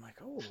 14. I'm like,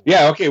 oh.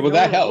 Yeah, okay, well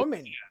that helped.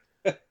 Woman.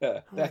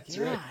 That's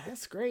right.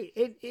 That's great.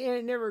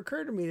 It never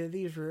occurred to me that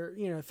these were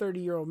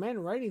 30-year-old men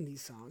writing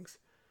these songs.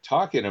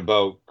 Talking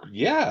about,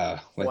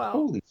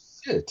 holy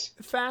shit.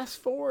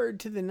 Fast forward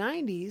to the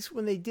 90s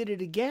when they did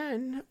it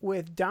again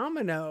with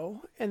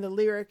Domino and the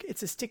lyric,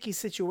 it's a sticky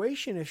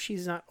situation if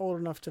she's not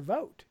old enough to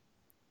vote.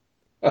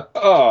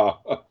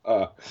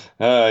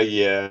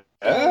 Yeah.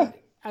 And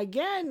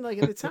again, like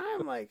at the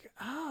time, like,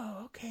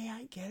 oh, okay,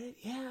 I get it.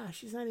 Yeah,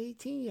 she's not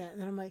 18 yet.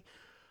 And then I'm like,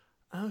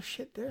 oh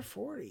shit, they're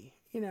 40,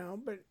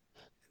 but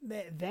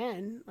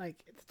then,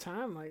 like at the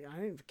time, like I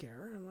didn't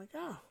care. I'm like,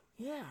 oh,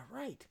 yeah,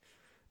 right.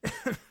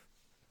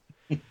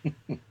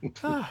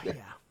 Oh,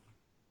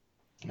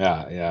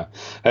 yeah.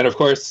 And of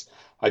course,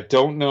 I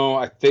don't know.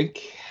 I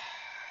think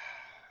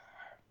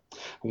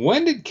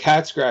when did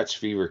Cat Scratch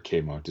Fever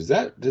came out? Does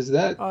that?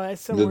 Oh,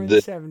 that's somewhere in the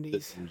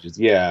 70s.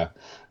 Yeah.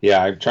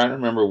 I'm trying to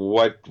remember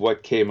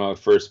what came out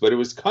first, but it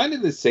was kind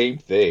of the same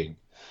thing.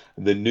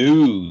 The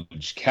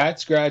Nuge, Cat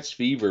Scratch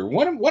Fever,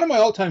 one of my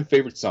all-time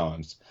favorite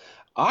songs.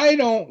 I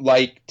don't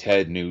like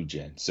Ted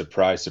Nugent.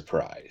 Surprise,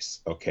 surprise.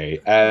 Okay,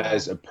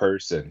 as a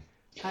person.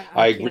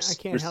 I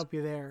can't help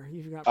you there.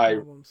 You've got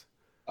problems.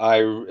 I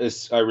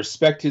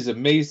respect his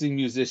amazing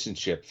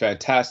musicianship.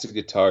 Fantastic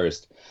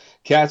guitarist.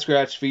 Cat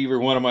Scratch Fever,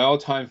 one of my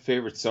all-time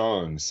favorite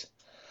songs.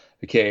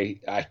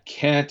 Okay, I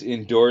can't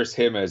endorse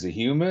him as a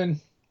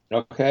human.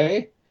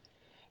 Okay,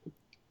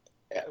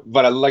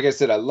 but like I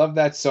said, I love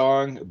that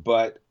song.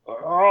 But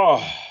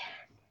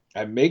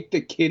I make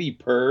the kitty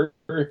purr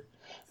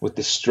with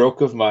the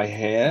stroke of my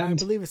hand. I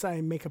believe it's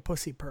I make a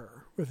pussy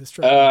purr with a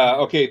stroke.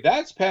 Okay,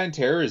 that's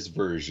Pantera's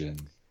version.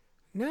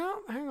 No,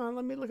 hang on.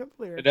 Let me look up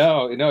the lyrics.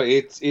 No,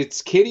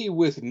 it's Kitty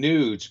with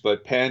Nuge,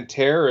 but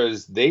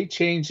Pantera's they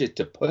changed it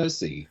to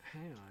Pussy,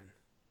 Hang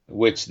on.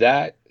 which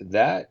that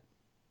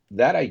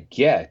I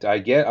get.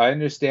 I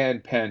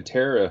understand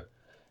Pantera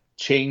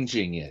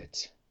changing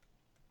it.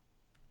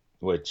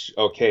 Which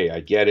okay, I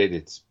get it.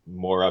 It's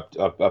more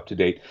up to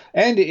date,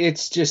 and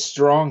it's just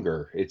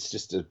stronger. It's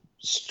just a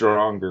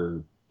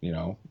stronger,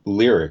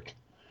 lyric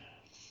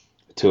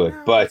to it.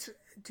 No, But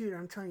dude,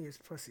 I'm telling you, it's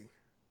Pussy.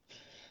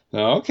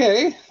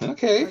 okay,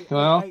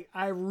 well,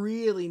 I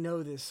really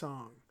know this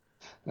song.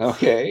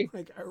 okay,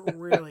 Like, I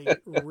really,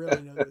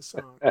 really know this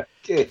song.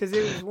 okay. Because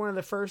it was one of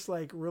the first,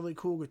 like, really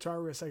cool guitar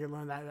riffs I could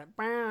learn. That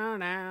bow,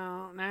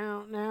 now,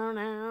 now, now,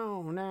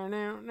 now, now,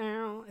 now,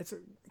 now. It's a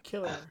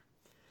killer.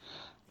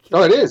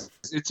 Oh, it is.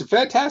 It's a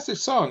fantastic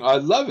song. I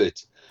love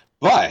it.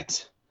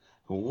 But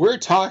we're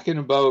talking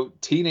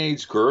about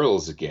teenage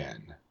girls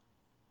again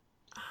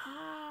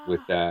with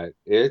that.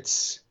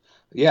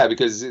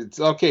 Because it's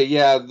okay.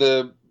 Yeah,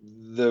 the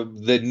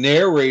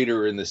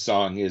narrator in the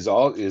song is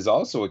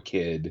also a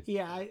kid.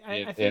 Yeah,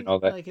 I think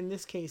like in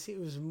this case it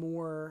was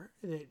more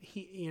that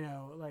he,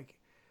 like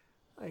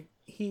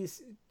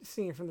he's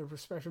singing from the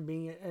perspective of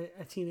being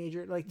a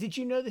teenager. Like, did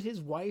you know that his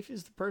wife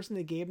is the person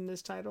that gave him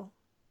this title?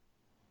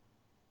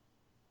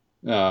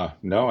 No,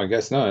 I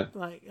guess not.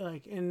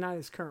 Like, and not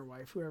his current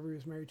wife, whoever he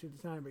was married to at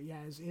the time, but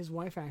yeah, his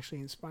wife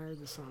actually inspired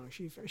the song.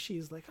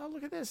 She's like, oh,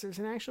 look at this, there's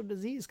an actual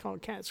disease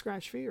called cat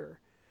scratch fever,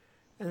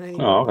 and then he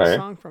wrote the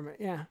song from it.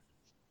 Yeah.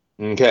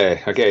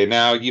 Okay.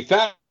 Now you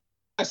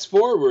fast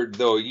forward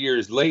though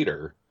years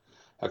later.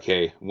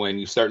 Okay, when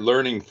you start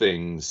learning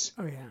things.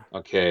 Oh yeah.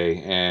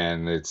 Okay,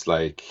 and it's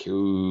like,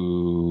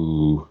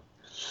 ooh,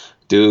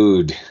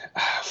 dude,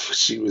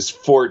 she was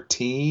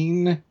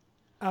 14.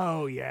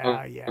 Oh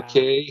yeah, yeah.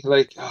 Okay,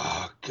 like,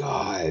 oh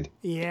god.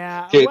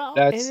 Yeah. Okay, well,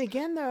 and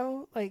again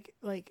though, like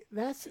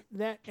that's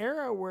that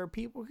era where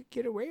people could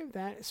get away with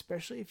that,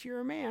 especially if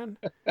you're a man.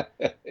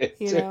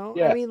 Yeah.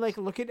 I mean, like,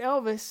 look at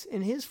Elvis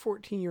and his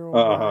 14-year-old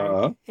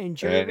bride, and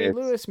Jerry Lee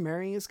Lewis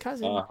marrying his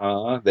cousin.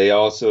 They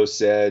also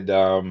said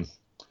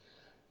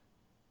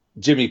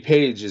Jimmy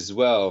Page as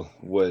well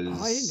was.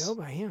 Oh, I didn't know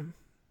about him.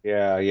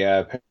 Yeah.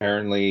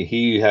 Apparently,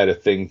 he had a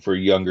thing for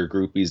younger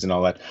groupies and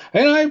all that.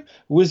 And I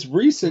was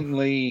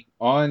recently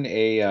on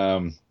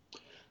a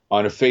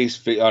music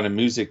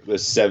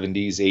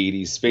 70s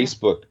 80s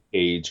Facebook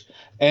page,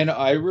 and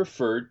I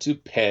referred to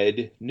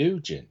Ped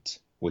Nugent,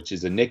 which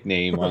is a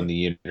nickname on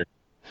the internet.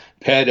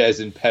 Ped as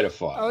in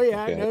pedophile. Oh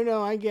yeah, okay?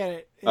 No, I get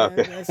it. Yeah,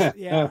 Okay.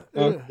 Yeah.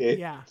 Okay.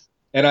 Yeah.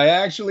 And I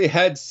actually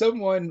had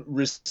someone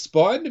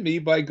respond to me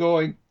by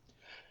going,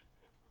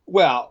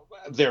 well,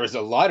 there's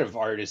a lot of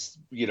artists,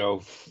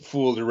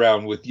 fooled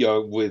around with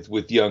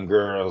young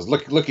girls.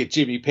 Look at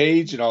Jimmy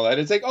Page and all that.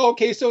 It's like, oh,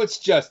 okay, so it's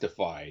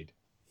justified.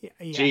 Yeah.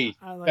 Gee,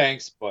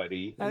 thanks,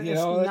 buddy. That's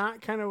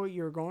not kind of what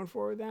you were going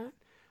for with that.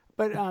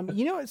 But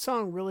what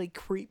song really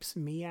creeps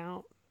me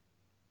out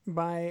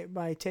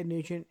by Ted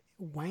Nugent?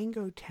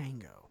 Wango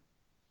Tango.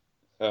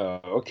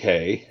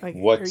 Okay. Like,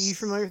 are you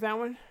familiar with that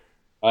one?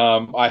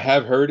 I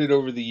have heard it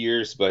over the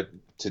years, but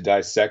to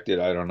dissect it,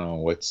 I don't know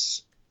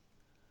what's.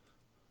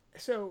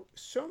 So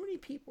many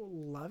people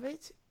love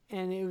it,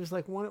 and it was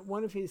like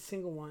one of his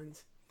single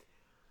ones.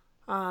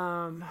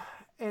 And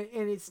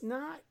it's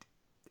not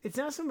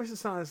so much a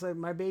song. It's like,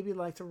 my baby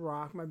liked to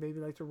rock, my baby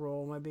liked to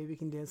roll, my baby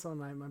can dance all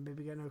night, my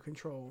baby got no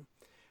control.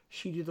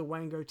 She do the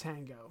Wango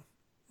Tango,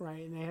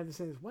 right? And they have this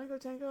thing, this Wango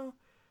Tango,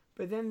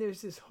 but then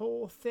there's this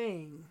whole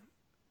thing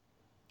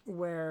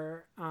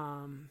where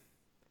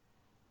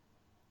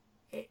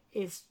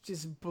it's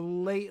just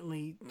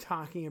blatantly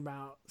talking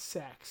about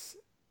sex,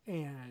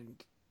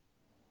 and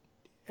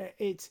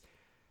it's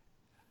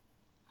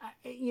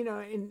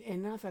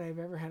and not that I've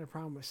ever had a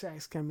problem with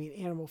sex. I mean,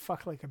 Animal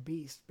Fuck Like a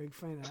Beast, big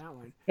fan of that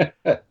one.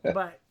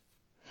 But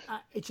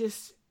it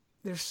just,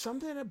 there's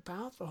something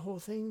about the whole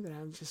thing that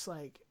I'm just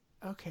like,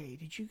 okay,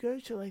 did you go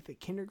to like the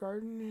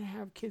kindergarten and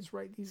have kids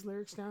write these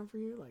lyrics down for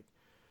you? Like,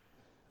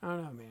 I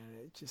don't know, man.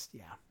 It just,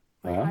 yeah.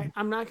 Like,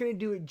 I'm not going to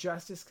do it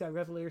justice because I've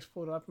got the lyrics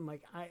pulled up. I'm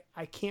like,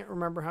 I can't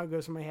remember how it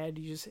goes in my head.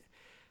 You just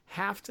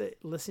have to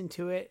listen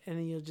to it, and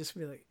then you'll just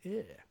be like,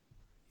 ew.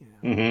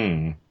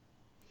 Mm-hmm.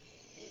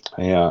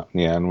 Yeah,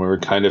 and we were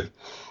kind of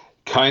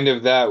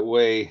that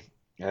way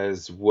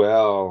as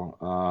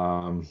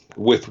well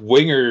with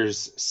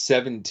Wingers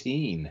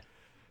 17.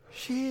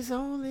 She's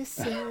only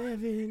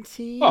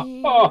 17.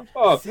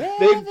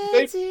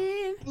 17.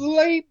 They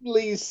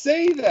blatantly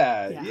say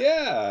that.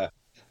 Yeah.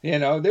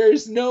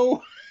 There's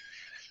no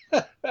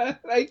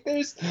like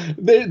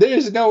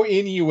there's no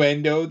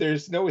innuendo,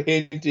 there's no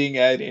hinting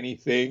at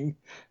anything.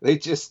 They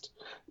just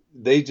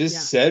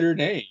said her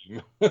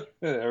name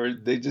or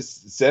they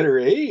just said her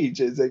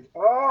age. It's like,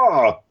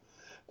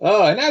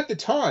 and at the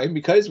time,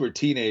 because we're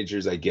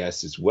teenagers, I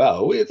guess, as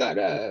well, we thought,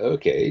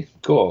 okay,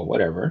 cool,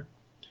 whatever.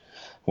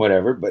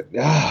 But,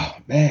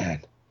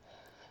 man,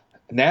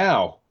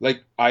 now,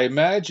 like I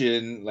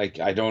imagine, like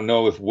I don't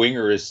know if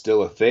Winger is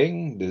still a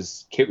thing.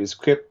 Is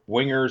Kip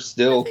Winger I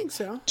still think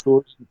so.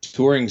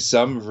 touring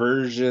some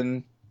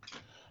version,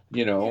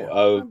 Yeah, I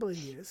of believe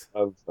he is.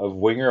 of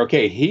Winger?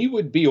 Okay, he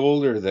would be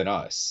older than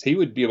us. He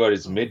would be about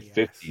his Oh, mid yes.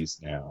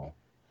 50s now.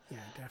 Yeah,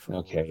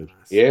 definitely. Okay, older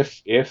than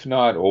us. if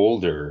not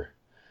older.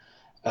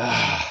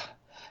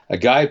 A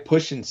guy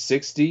pushing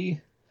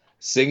 60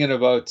 singing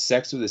about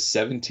sex with a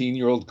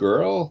 17-year-old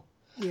girl?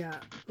 Yeah,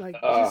 like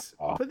Uh, just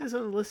put this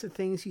on the list of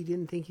things you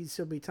didn't think you'd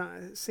still be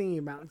singing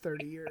about in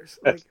 30 years.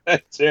 Like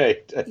that's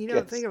right. you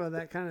don't think about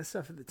that kind of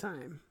stuff at the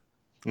time.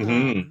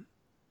 Hmm.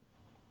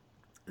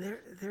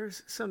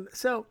 There's some.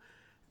 So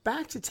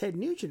back to Ted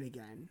Nugent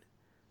again,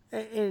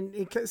 and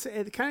because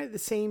at kind of the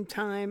same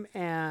time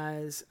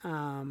as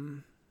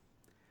oh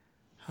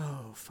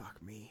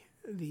fuck me,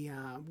 the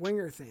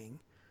Winger thing.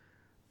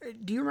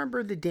 Do you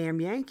remember the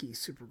Damn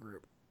Yankees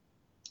supergroup?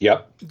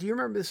 Yep. Do you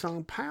remember the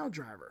song Pile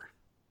Driver?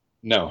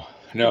 No,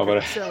 Okay,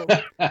 but so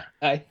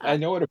I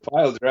know what a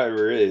pile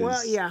driver is.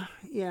 well, yeah.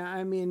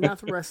 I mean, not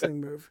the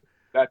wrestling move,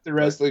 Not the but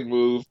wrestling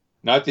move,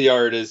 not the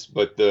artist,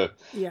 but the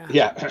yeah,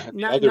 the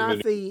not other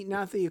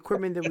not the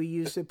equipment that we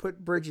use to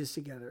put bridges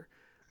together.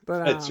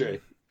 But That's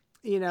right.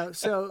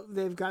 so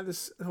they've got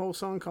this whole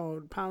song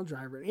called Pile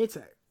Driver. And it's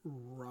a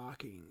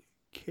rocking,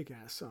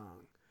 kick-ass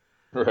song.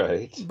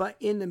 Right. But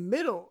in the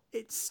middle,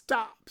 it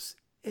stops.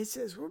 It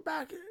says, "We're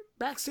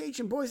backstage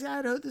in Boise,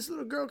 Idaho." This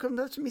little girl comes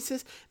up to me and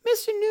says,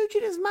 "Mr.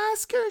 Nugent, is my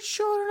skirt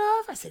short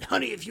enough?" I said,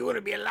 "Honey, if you want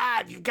to be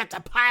alive, you've got to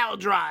pile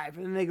drive."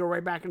 And then they go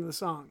right back into the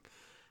song.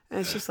 And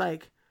it's just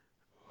like,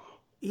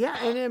 yeah.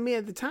 And I mean,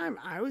 at the time,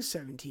 I was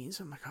 17,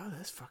 so I'm like, oh,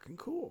 that's fucking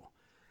cool.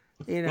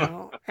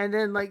 And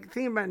then like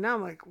thinking about it now,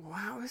 I'm like,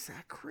 wow, is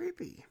that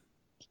creepy?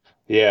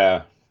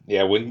 Yeah.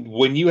 Yeah.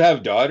 When you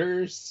have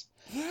daughters,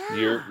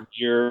 Yeah.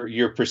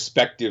 your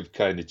perspective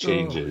kind of Oh,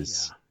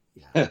 changes.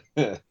 yeah.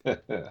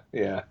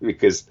 Yeah,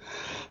 because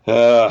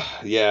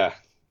yeah,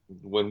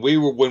 when we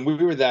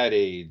were that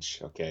age,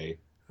 okay,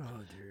 Oh,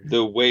 dude.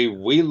 the way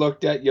we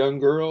looked at young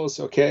girls,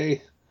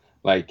 okay,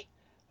 like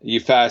you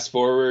fast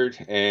forward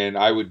and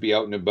I would be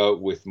out and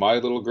about with my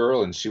little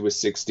girl and she was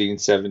 16,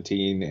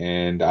 17,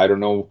 and I don't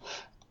know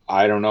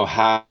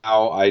how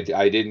I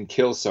didn't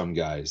kill some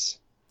guys,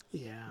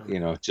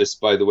 Yeah. just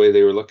by the way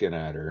they were looking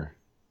at her.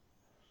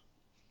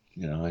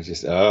 I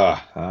just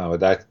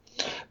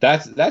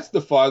that's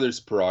the father's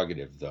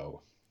prerogative,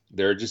 though.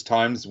 There are just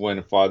times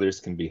when fathers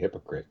can be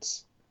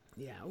hypocrites.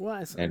 Yeah,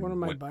 well, And one of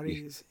my when-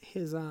 buddies,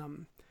 his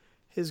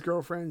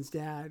girlfriend's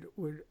dad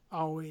would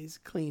always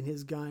clean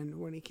his gun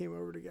when he came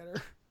over to get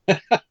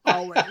her.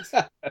 Always.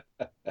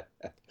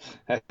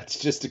 That's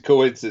just a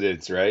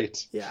coincidence,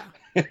 right? Yeah.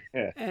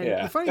 Yeah.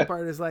 And the funny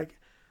part is like,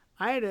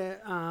 I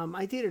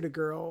dated a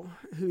girl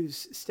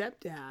whose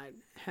stepdad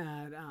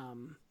had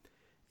an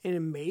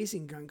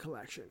amazing gun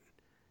collection.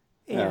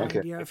 And,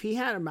 okay. if he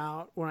had him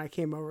out when I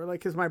came over, like,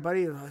 because my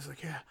buddy was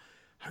like, yeah,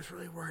 I was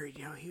really worried,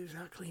 he was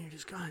out cleaning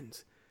his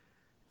guns.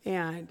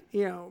 And,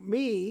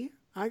 me,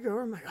 I go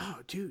over, I'm like, oh,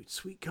 dude,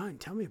 sweet gun,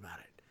 tell me about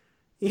it.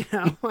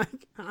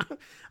 Like,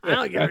 I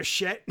don't give a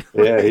shit.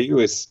 Yeah, he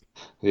was.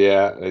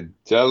 Yeah,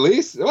 at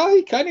least. Well,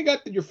 he kind of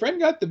your friend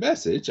got the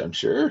message, I'm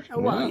sure.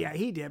 Well, yeah,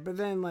 he did. But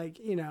then, like,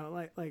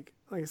 like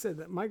I said,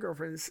 that my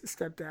girlfriend's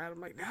stepdad, I'm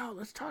like, no,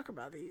 let's talk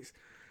about these.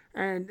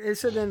 And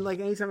so then, like,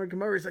 anytime I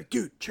come over, he's like,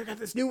 dude, check out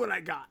this new one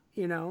I got,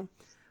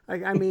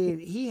 Like, I mean,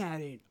 he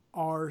had an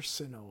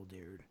arsenal,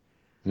 dude.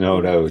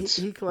 No doubt.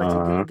 He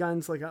collected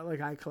guns like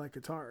I collect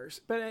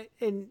guitars. But,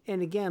 and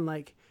again,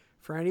 like,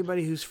 for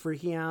anybody who's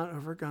freaking out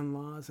over gun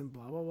laws and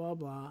blah, blah, blah,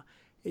 blah,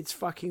 it's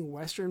fucking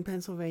Western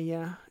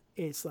Pennsylvania.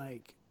 It's,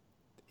 like,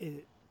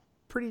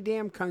 pretty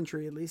damn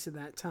country, at least at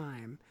that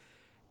time.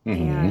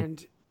 Mm-hmm.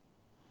 And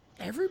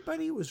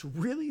everybody was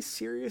really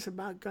serious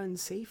about gun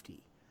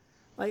safety.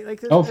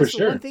 Like that's for the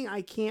sure. one thing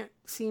I can't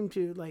seem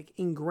to like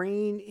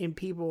ingrain in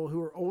people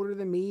who are older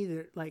than me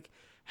that like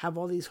have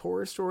all these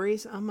horror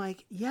stories. I'm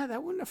like, yeah,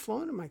 that wouldn't have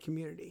flown in my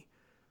community.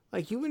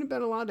 Like, you wouldn't have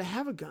been allowed to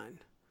have a gun.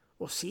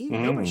 Well, see,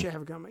 nobody should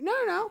have a gun. I'm like,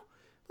 no.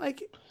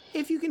 Like,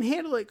 if you can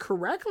handle it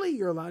correctly,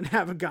 you're allowed to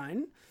have a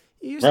gun.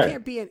 You just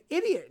can't be an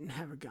idiot and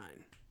have a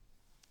gun.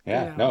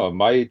 Yeah, no,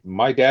 my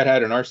dad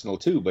had an arsenal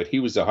too, but he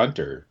was a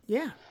hunter.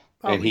 Yeah.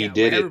 And he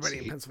did it. Everybody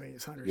in Pennsylvania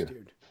is hunters,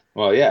 dude.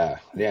 Well, yeah,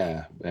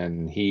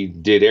 and he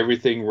did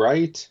everything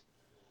right.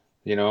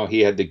 He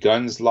had the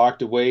guns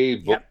locked away.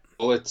 Yep.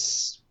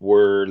 Bullets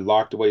were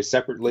locked away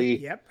separately.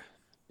 Yep.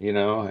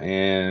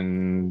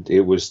 And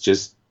it was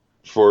just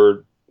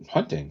for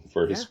hunting,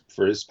 for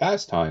his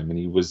pastime. And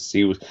he was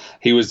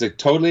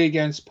totally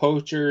against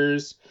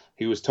poachers.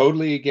 He was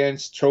totally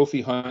against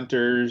trophy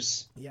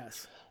hunters.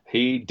 Yes.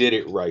 He did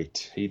it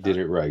right.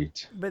 It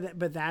right.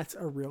 But that's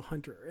a real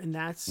hunter, and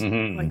that's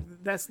Mm-hmm.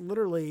 that's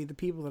literally the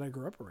people that I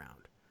grew up around.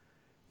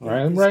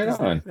 Right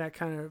on. That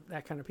kind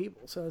of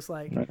people. So it's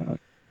like,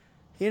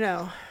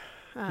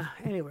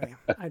 Anyway,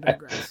 I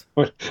digress.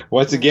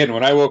 Once again,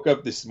 when I woke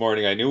up this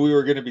morning, I knew we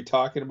were going to be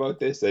talking about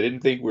this. I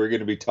didn't think we were going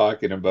to be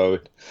talking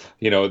about,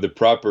 the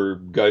proper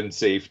gun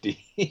safety.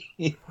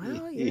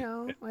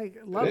 Well, like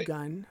Love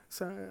Gun.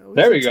 So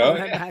there we go.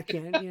 That back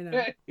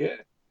in,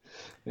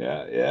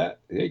 Yeah.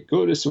 Ain't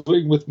go to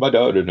swing with my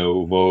daughter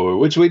no more.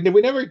 Which we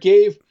never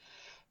gave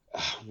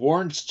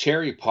Warren's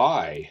Cherry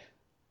Pie.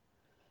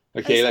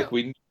 Okay,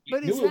 we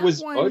knew it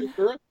was about a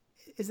girl.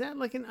 Is that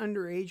like an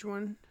underage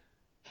one?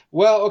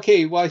 Well,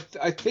 okay. Well,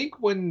 I think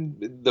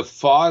when the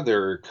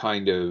father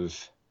kind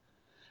of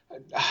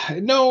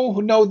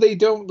no, they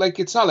don't, like,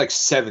 it's not like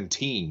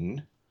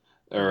 17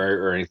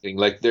 or anything.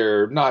 Like,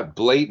 they're not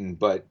blatant,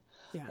 but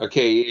yeah.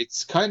 Okay,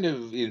 it's kind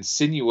of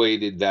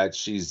insinuated that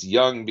she's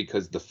young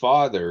because the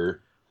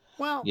father.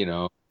 Well,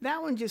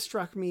 that one just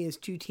struck me as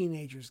two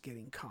teenagers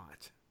getting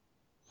caught.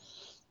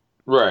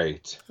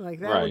 Right. Like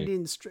that one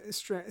didn't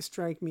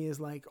strike me as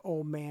like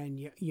old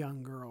man,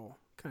 young girl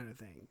kind of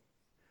thing.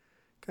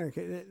 Kind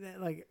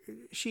of like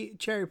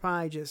Cherry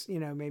Pie just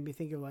made me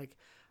think of like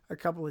a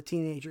couple of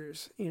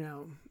teenagers,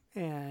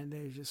 and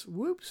they just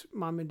whoops,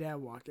 mom and dad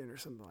walk in or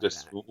something like that.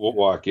 Just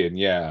walk in,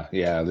 yeah.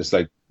 Just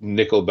like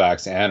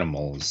Nickelback's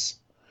Animals.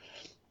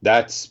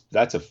 That's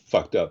a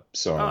fucked up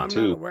song I'm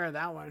too. not aware of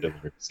that one.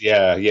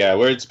 Yeah,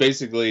 where it's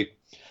basically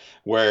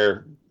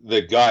where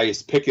the guy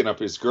is picking up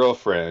his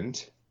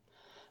girlfriend.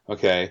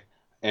 Okay.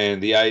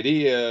 And the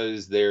idea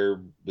is they're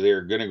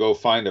gonna go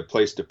find a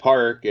place to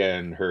park,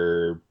 and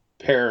her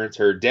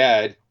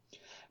dad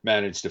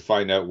managed to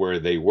find out where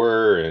they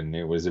were, and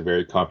it was a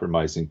very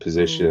compromising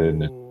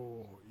position.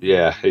 Ooh,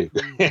 yeah.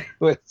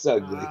 It's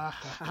ugly.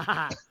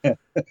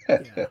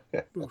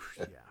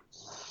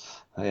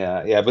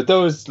 Yeah. But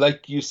those,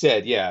 like you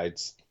said,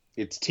 it's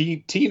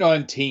teen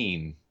on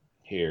teen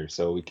here,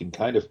 so we can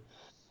kind of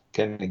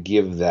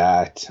give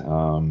that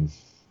kind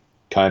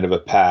of a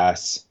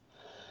pass,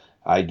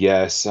 I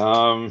guess.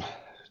 Not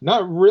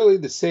really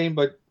the same,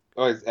 but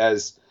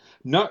as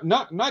not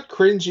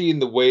cringy in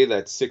the way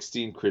that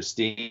 16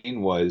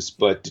 Christine was,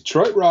 but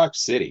Detroit Rock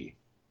City.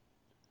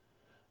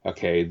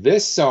 Okay,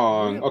 this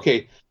song.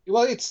 Okay,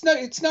 well, it's not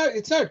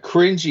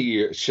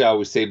cringy, shall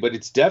we say, but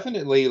it's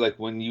definitely like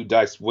when you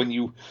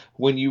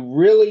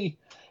really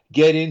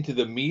get into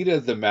the meat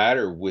of the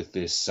matter with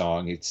this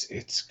song,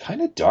 it's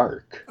kind of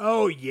dark.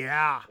 Oh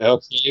yeah.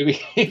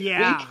 Okay.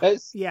 Yeah.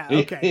 Because,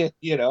 okay.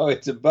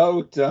 It's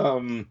about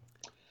gotta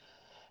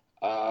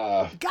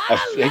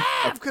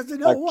laugh because I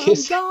know I'm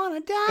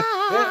gonna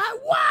die.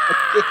 Why?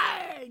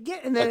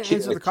 And then it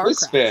ends with a car Kiss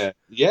crash. Fan.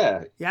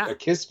 Yeah. A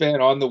Kiss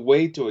fan on the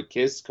way to a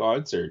Kiss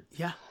concert.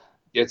 Yeah.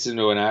 Gets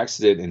into an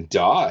accident and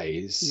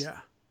dies. Yeah.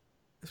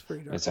 It's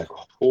pretty dark. It's like,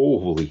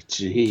 holy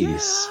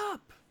jeez. Get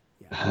up.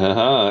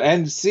 Yeah.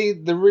 And see,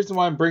 the reason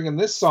why I'm bringing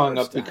this song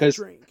up because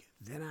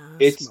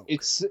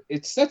it's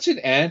such an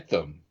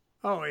anthem.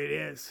 Oh, it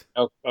is.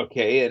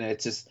 Okay, and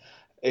it's just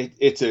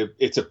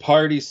it's a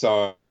party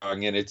song,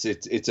 and it's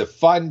a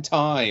fun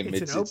time.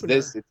 It's an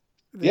opener.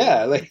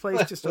 The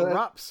place just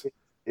erupts.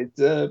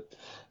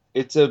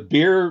 It's a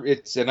beer.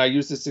 And I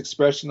use this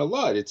expression a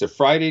lot. It's a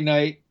Friday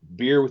night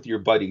beer with your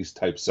buddies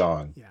type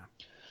song. Yeah.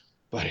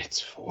 But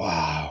it's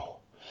wow.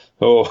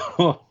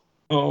 Oh,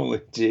 holy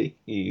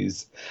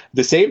jeez.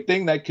 The same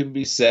thing that can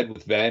be said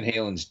with Van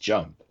Halen's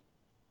Jump.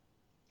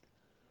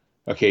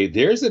 Okay,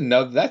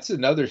 that's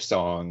another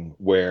song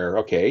where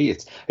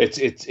it's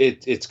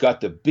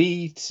got the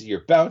beats,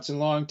 you're bouncing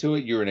along to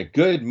it, you're in a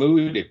good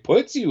mood, it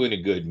puts you in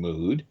a good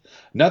mood.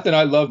 Nothing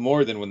I love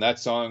more than when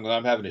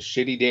I'm having a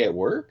shitty day at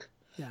work.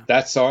 Yeah.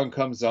 That song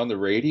comes on the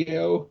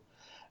radio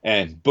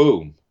and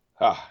boom.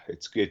 I'm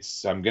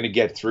going to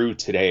get through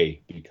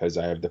today because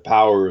I have the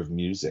power of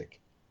music.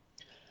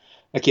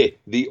 Okay,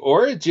 the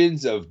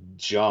origins of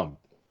Jump.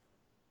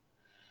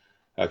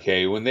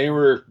 Okay, when they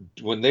were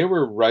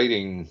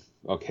writing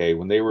the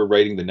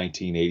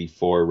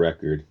 1984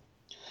 record,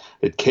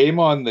 it came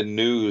on the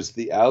news,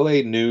 the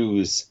LA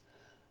News.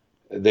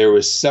 There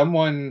was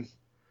someone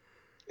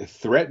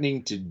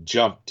threatening to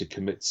jump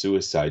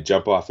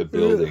off a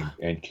building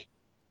and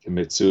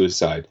commit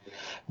suicide.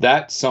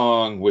 That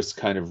song was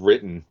kind of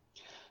written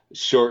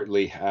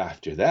shortly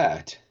after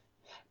that.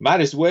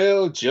 Might as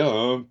well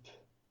jump.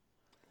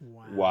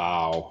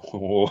 Wow.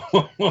 Well,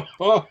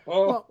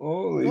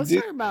 let's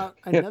talk about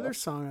another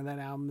song on that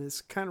album that's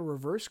kind of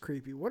reverse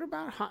creepy. What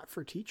about Hot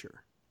for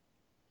Teacher?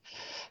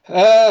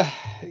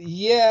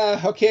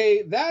 Yeah,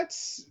 okay,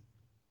 that's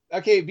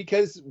okay,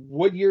 because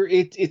when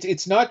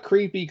it's not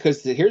creepy,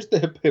 because here's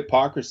the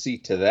hypocrisy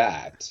to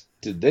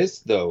this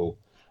though,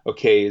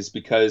 okay, is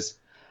because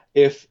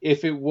if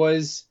it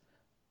was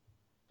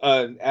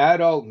an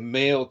adult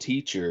male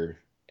teacher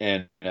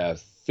and a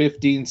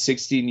 15,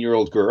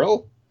 16-year-old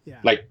girl,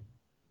 like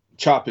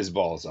chop his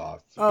balls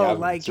off. Oh,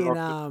 like in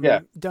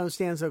Don't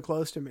Stand So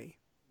Close to Me.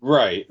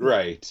 Right.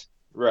 That's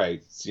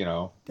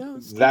the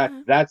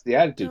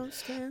attitude. Don't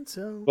stand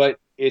so. But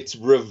it's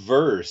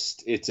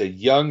reversed. It's a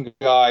young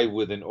guy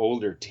with an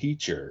older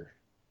teacher,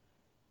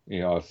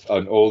 an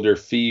older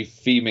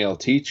female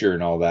teacher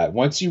and all that.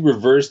 Once you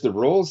reverse the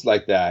roles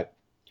like that,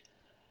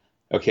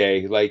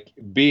 Okay, like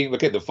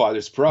look at the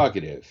father's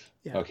prerogative.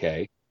 Yeah.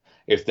 Okay,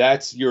 if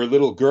that's your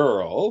little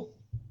girl,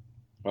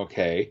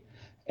 okay,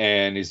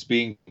 and is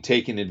being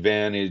taken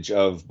advantage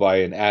of by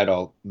an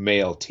adult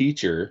male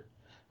teacher,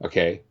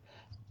 okay,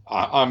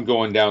 I'm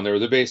going down there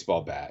with a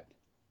baseball bat.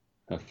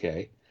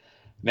 Okay,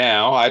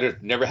 now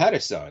never had a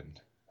son.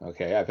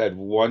 Okay, I've had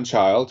one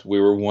child. We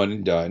were one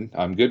and done.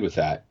 I'm good with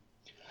that.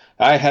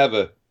 I have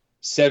a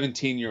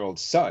 17-year-old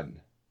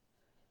son,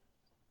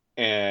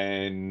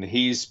 and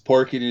he's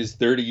porking his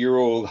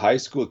 30-year-old high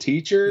school You're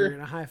teacher.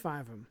 gonna high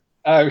five him.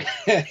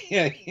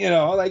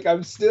 Like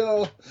I'm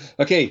still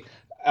okay.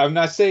 I'm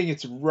not saying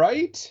it's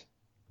right.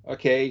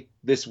 Okay,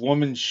 this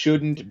woman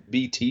shouldn't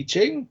be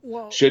teaching,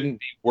 shouldn't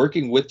be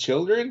working with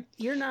children.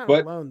 You're not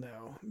alone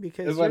though,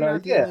 because you're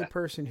not the only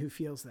person who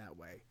feels that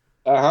way.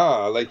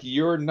 Like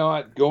you're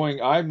not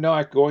going. I'm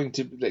not going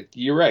to. Like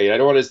you're right. I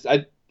don't want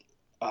to.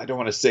 I don't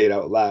want to say it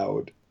out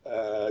loud.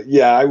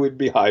 Yeah, I would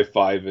be high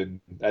fiving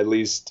at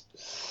least.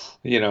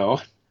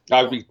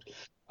 I would be,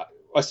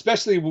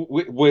 especially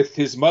with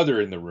his mother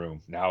in the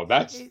room. Now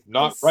that's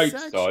not right,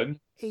 son.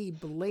 A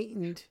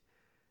blatant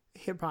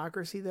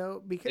hypocrisy,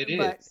 though, because it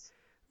is.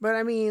 But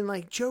I mean,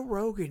 like Joe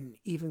Rogan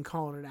even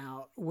called it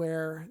out,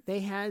 where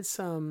they had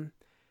some.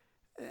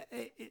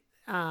 It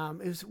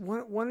was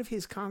one of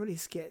his comedy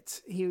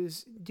skits. He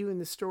was doing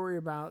the story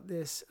about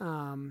this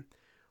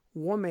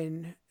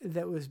woman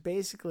that was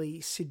basically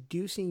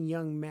seducing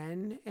young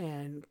men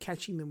and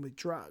catching them with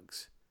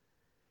drugs.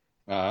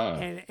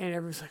 And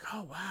everyone's like,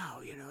 oh,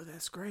 wow,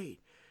 that's great.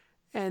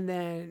 And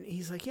then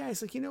he's like,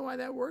 you know why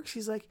that works?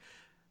 He's like,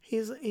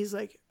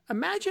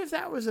 imagine if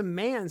that was a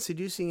man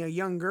seducing a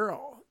young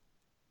girl.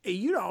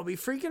 You'd all be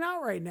freaking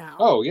out right now.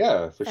 Oh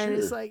yeah, for sure. And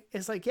it's like,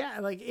 yeah,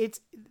 like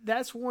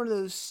that's one of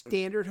those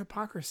standard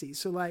hypocrisies.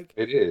 So like,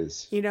 it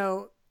is,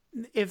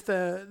 if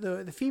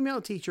the female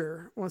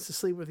teacher wants to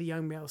sleep with a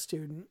young male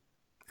student,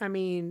 I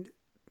mean,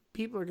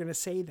 people are going to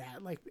say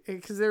that, like,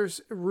 because there's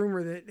a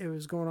rumor that it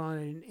was going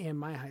on in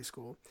my high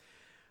school,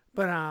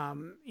 but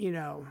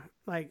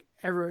like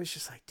everyone's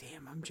just like,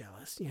 damn, I'm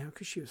jealous,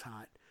 because she was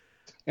hot.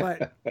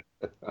 But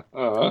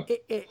but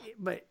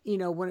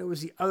when it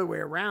was the other way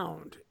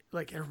around,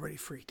 like everybody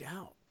freaked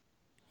out,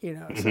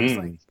 so it's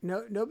like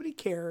nobody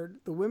cared.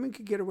 The women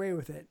could get away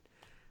with it,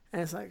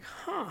 and it's like,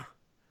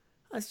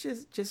 that's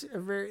just a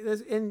very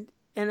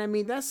and I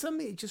mean that's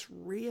something that just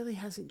really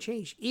hasn't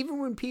changed. Even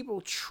when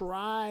people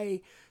try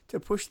to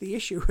push the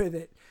issue with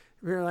it,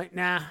 we're like,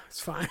 nah,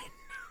 it's fine.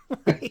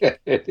 It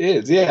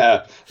is,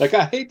 yeah. Like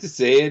I hate to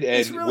say it,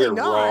 and really we're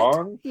not,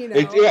 wrong.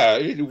 This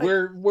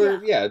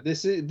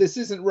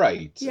isn't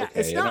right. Yeah, okay?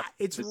 It's not.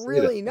 It's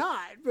really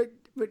not. But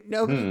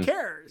nobody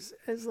cares.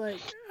 It's like,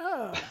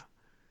 oh,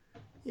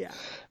 yeah.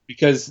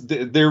 Because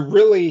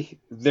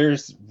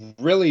there's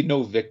really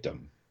no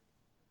victim.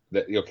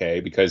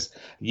 Because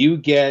you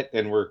get,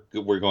 and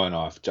we're going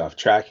off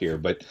track here,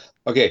 but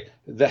okay,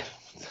 that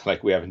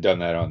like we haven't done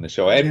that on the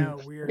show.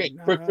 And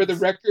for the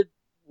record,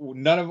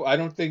 I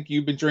don't think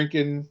you've been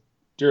drinking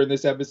during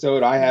this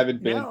episode. I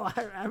haven't been. No,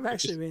 I've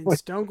actually been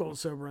stone cold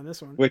sober on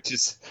this one, which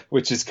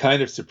is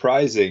kind of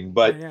surprising.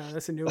 But yeah,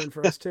 that's a new one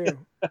for us too.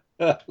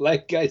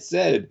 Like I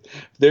said,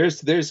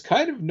 there's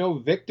kind of no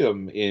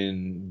victim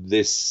in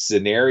this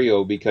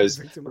scenario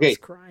because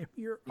crime.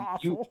 You're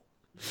awful.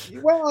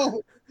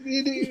 Well,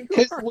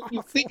 because when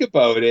you think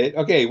about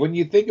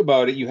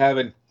it, you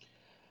haven't.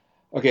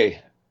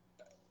 Okay,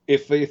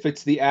 if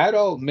it's the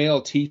adult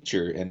male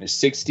teacher and a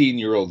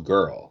 16-year-old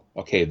girl,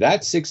 okay,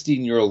 that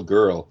 16-year-old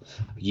girl,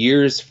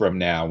 years from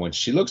now, when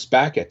she looks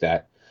back at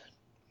that,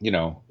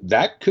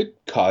 that could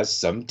cause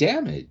some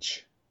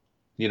damage.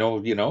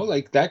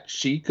 Like that,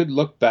 she could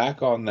look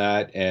back on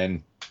that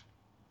and.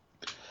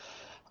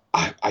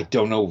 I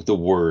don't know the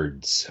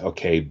words,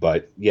 okay,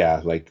 but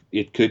yeah, like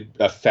it could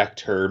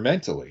affect her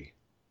mentally.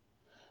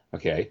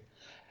 Okay.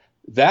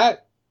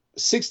 That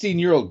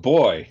 16-year-old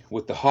boy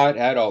with the hot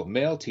adult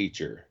male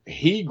teacher,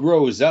 he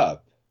grows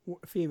up.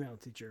 Female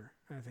teacher,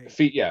 I think.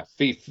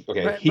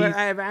 Okay. But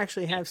I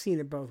have seen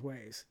it both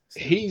ways. So.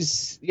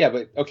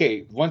 But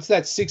okay, once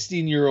that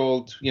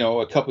 16-year-old,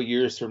 a couple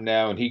years from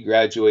now and he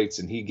graduates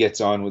and he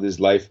gets on with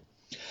his life,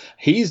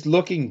 he's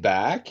looking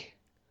back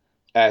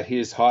at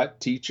his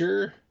hot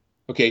teacher.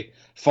 Okay,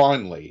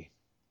 fondly,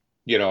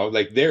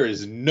 like there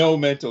is no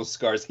mental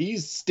scars.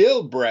 He's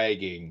still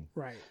bragging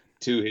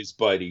to his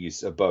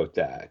buddies about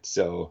that.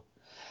 So,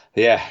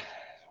 yeah,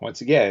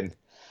 once again,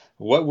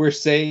 what we're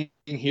saying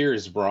here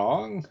is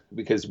wrong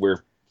because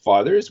we're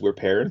fathers, we're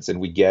parents,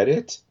 and we get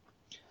it.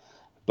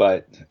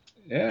 But,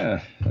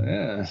 yeah.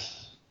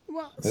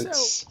 Well, so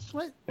let's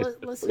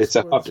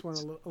explore this one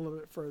a little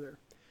bit further.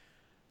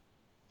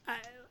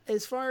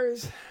 As far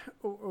as,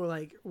 or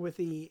like with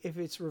if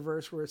it's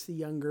reversed where it's the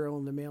young girl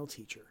and the male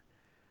teacher,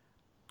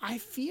 I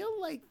feel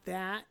like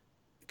that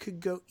could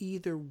go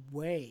either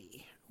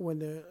way when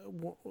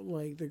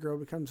the girl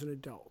becomes an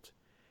adult,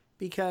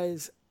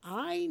 because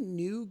I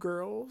knew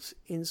girls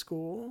in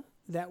school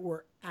that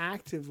were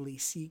actively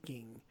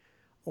seeking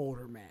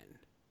older men,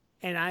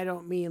 And I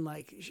don't mean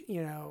like,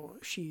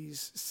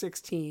 she's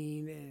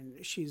 16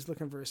 and she's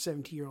looking for a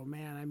 17-year-old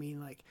man. I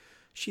mean like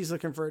she's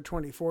looking for a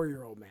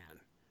 24-year-old man.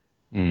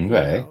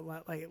 Right.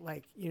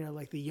 Like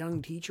the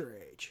young teacher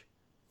age,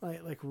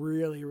 like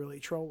really, really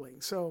trolling.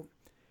 So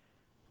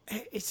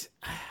it's,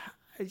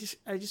 I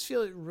just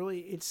feel it really,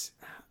 it's,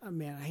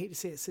 man, I hate to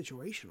say it's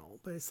situational,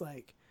 but it's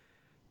like,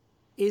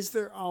 is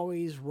there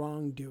always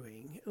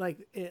wrongdoing? We're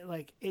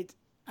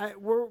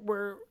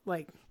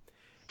like,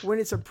 when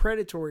it's a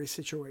predatory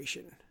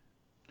situation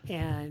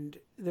and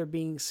they're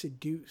being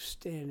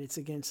seduced and it's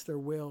against their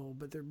will,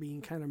 but they're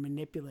being kind of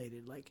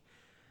manipulated, like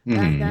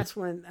that's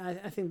when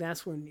I think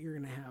that's when you're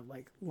going to have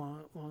like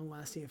long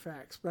lasting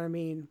effects. But I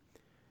mean,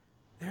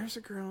 there's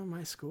a girl in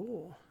my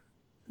school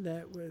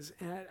that was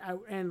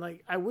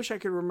I wish I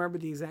could remember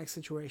the exact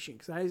situation,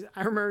 because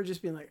I remember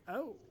just being like,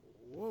 oh,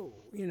 whoa,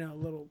 a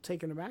little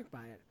taken aback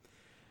by it.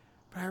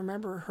 But I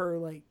remember her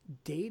like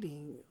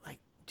dating like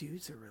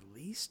dudes that were at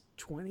least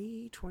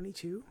 20,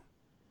 22.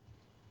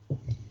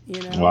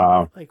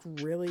 Wow. Like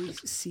really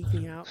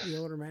seeking out the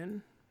older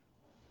men.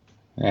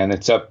 And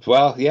it's up.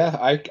 Well, yeah,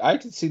 I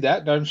can see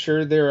that. I'm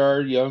sure there are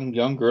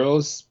young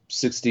girls,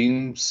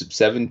 16,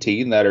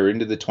 17, that are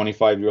into the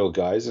 25-year-old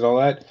guys and all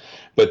that.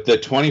 But the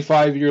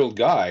 25-year-old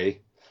guy,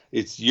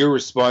 it's your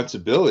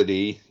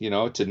responsibility,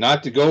 to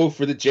not to go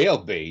for the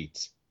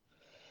jailbait.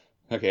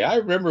 Okay, I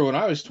remember when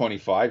I was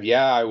 25,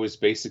 I was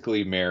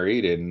basically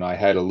married and I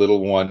had a little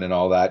one and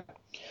all that.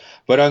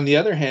 But on the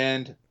other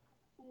hand,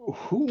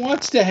 who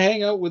wants to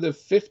hang out with a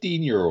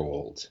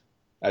 15-year-old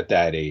at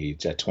that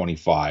age, at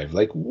 25?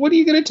 Like, what are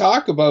you going to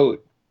talk about?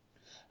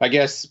 I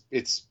guess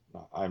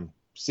I'm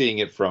seeing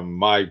it from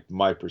my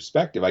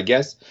perspective. I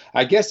guess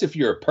if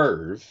you're a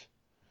perv,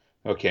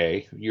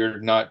 okay, you're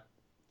not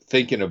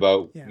thinking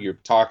about, you're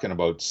talking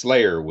about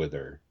Slayer with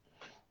her.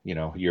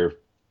 You're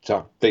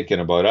thinking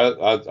about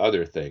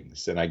other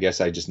things. And I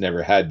guess I just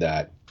never had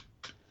that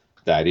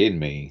in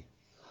me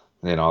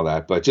and all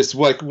that. But just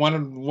like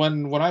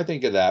when I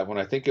think of that, when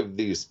I think of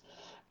these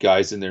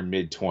guys in their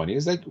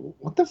mid-20s, like,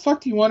 what the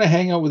fuck do you want to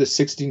hang out with a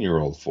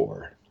 16-year-old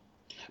for?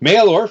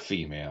 Male or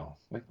female?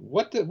 Like,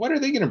 what are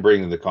they going to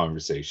bring to the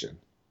conversation?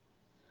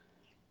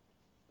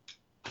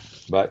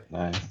 But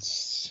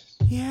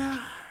yeah.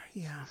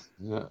 A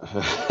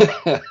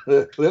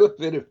little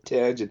bit of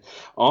tangent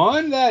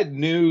on that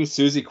new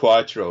Suzi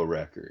Quatro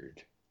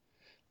record.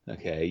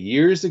 Okay,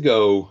 years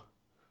ago,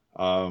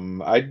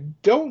 I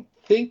don't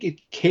think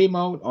it came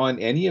out on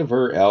any of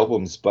her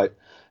albums, but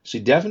she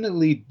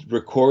definitely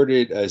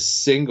recorded a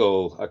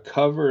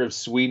cover of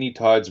Sweeney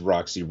Todd's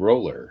Roxy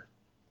Roller.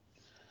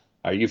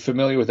 Are you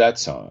familiar with that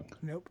song?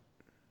 Nope.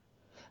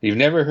 You've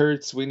never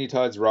heard Sweeney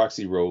Todd's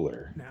Roxy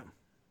Roller? No.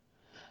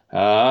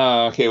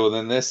 Okay, well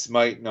then this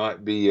might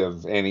not be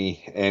of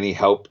any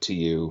help to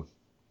you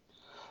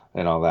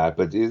and all that,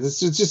 but it was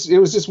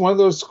just one of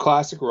those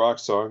classic rock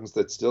songs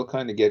that still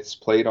kind of gets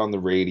played on the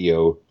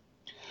radio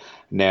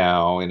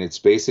now, and it's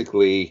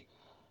basically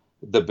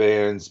the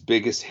band's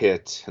biggest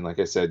hit. And like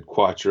I said,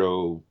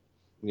 Quatro,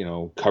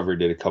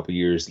 covered it a couple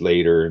years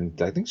later, and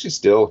I think she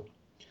still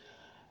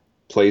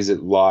plays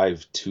it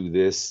live to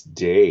this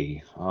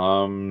day.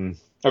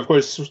 Of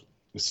course,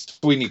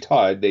 Sweeney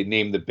Todd, they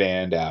named the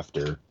band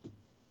after,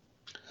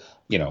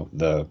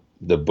 the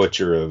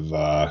butcher of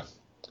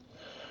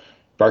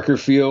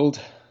Barkerfield.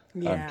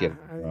 Yeah, I'm getting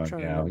it wrong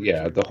now.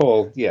 Yeah, the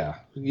whole,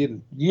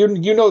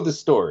 you know the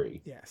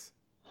story. Yes.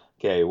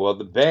 Okay, well,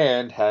 the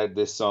band had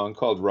this song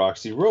called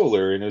Roxy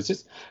Roller, and it was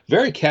just a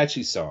very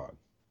catchy song.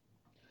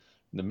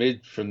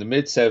 From the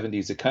mid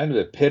 70s, it kind of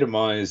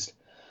epitomized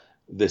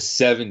the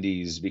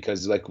 70s,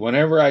 because like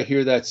whenever I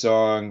hear that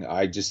song,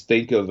 I just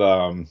think of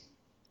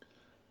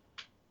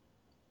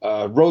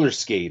roller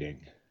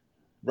skating,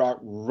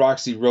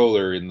 Roxy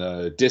Roller in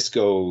the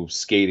disco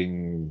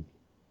skating,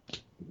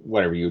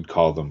 whatever you'd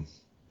call them.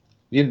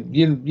 You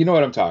know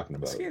what I'm talking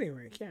about? Skating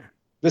rink, yeah.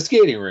 The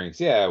skating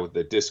rinks, yeah, with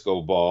the disco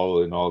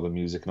ball and all the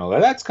music and all that.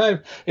 That's kind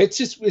of,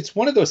 it's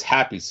one of those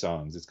happy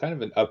songs. It's kind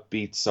of an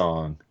upbeat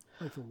song,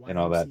 like and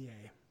all that.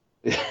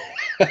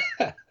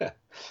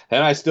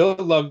 And I still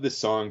love this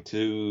song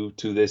to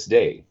this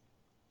day.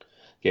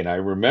 Again, I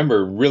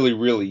remember really,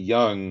 really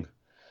young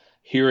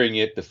hearing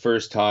it the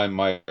first time.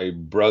 My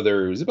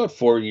brother, who was about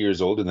 4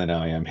 years older than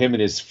I am, him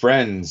and his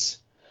friends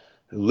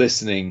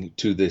listening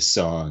to this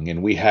song,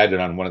 and we had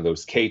it on one of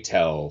those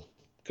K-Tel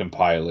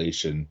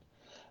compilation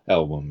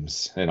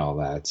albums and all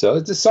that. So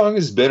the song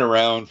has been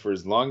around for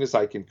as long as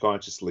I can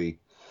consciously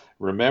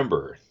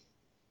remember.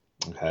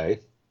 Okay.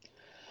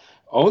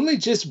 Only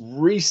just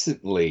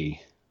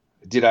recently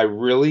did I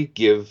really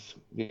give,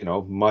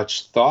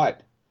 much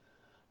thought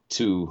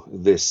to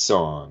this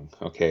song.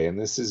 Okay. And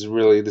this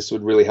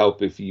would really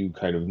help if you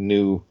kind of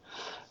knew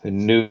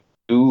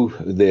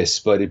this,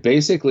 but it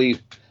basically,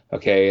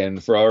 okay.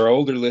 And for our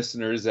older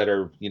listeners that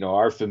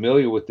are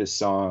familiar with this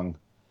song,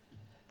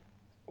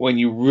 when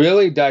you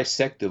really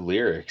dissect the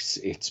lyrics,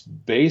 it's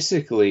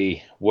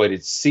basically what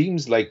it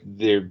seems like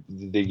they're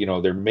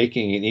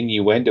making an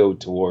innuendo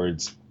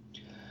towards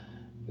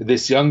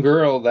this young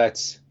girl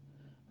that's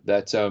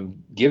that's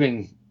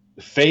giving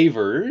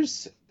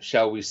favors,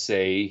 shall we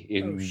say,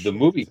 in the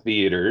movie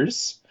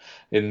theaters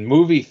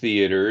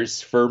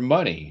for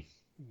money.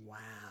 Wow.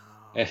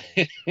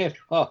 And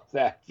all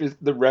that is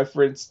the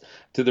reference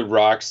to the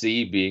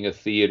Roxy being a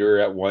theater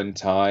at one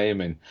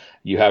time, and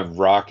you have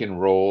rock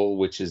and roll,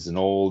 which is an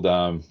old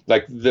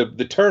like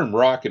the term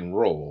rock and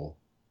roll,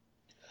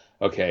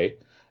 okay,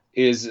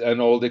 is an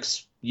old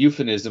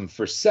euphemism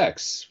for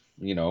sex,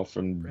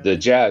 from Really? the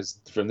jazz,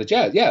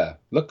 yeah.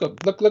 Look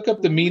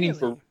up the meaning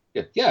for,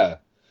 yeah,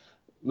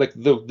 like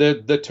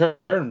the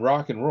term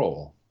rock and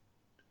roll,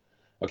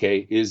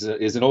 okay, is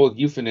an old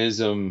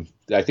euphemism.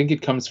 I think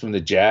it comes from the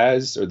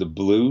jazz or the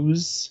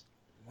blues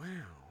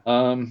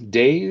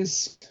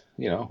days.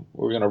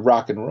 We're gonna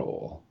rock and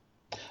roll,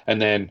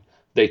 and then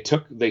they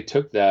took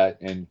that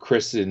and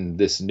christened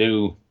this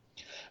new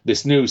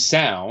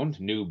sound,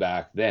 new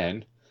back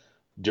then,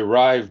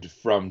 derived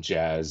from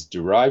jazz,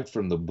 derived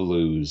from the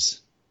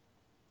blues,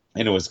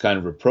 and it was kind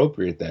of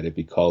appropriate that it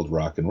be called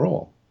rock and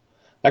roll.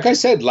 Like I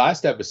said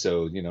last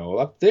episode,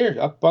 up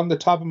there, up on the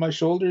top of my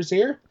shoulders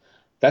here,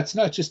 that's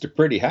not just a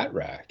pretty hat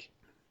rack.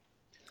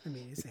 I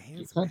mean, it's a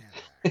handsome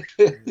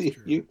hat.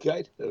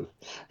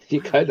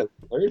 You kind of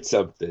learned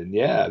something.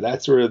 Yeah,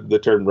 that's where the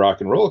term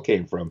rock and roll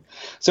came from.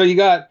 So you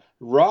got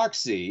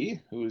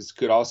Roxy, who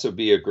could also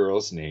be a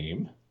girl's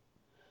name.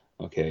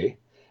 Okay.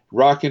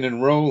 Rockin'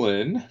 and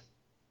Rollin'.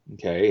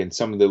 Okay, and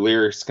some of the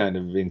lyrics kind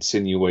of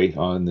insinuate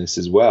on this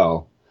as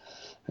well.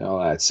 And all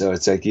that. So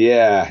it's like,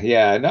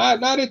 yeah,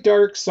 not a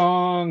dark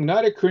song,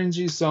 not a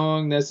cringy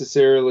song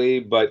necessarily,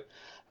 but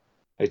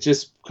it's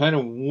just kind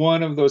of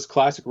one of those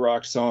classic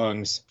rock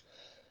songs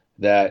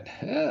that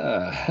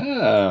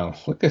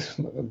look, a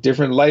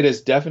different light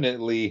has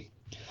definitely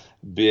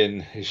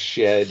been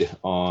shed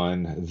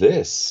on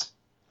this.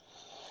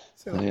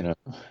 So I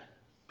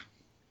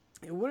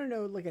want to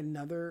know like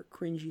another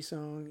cringy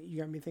song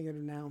you got me thinking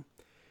of now.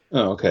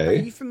 Oh, okay.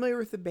 Are you familiar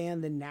with the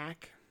band The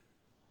Knack?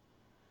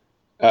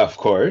 Of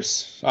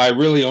course. I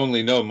really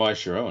only know My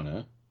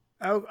Sharona.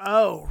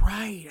 Oh,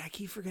 right. I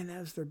keep forgetting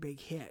that was their big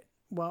hit.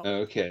 Well,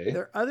 okay.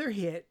 Their other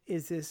hit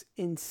is this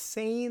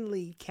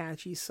insanely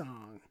catchy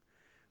song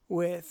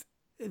with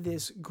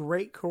this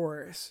great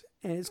chorus,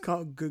 and it's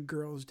called Good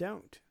Girls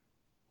Don't.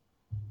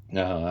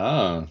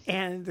 Uh-huh.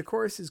 And the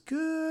chorus is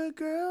Good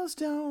Girls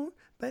Don't,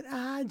 but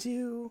I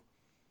do.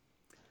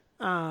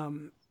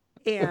 And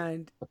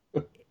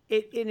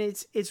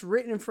it's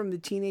written from the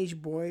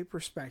teenage boy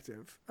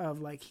perspective of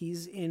like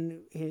he's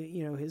in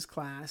his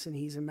class and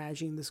he's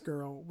imagining this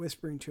girl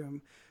whispering to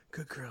him,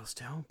 "Good girls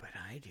don't, but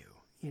I do."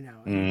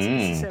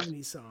 It's a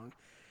 70s song,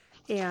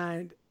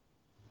 and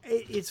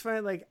it's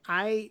funny. Like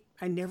I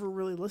never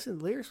really listened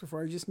to the lyrics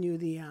before. I just knew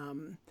the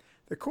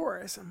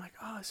chorus. I'm like,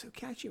 oh, it's so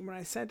catchy. And when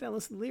I sat down and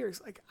listened to the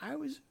lyrics, like I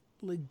was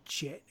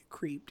legit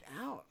creeped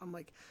out. I'm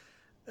like,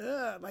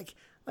 ugh, like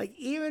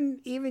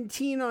even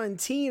teen on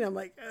teen, I'm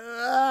like,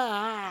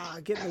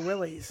 getting the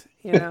willies,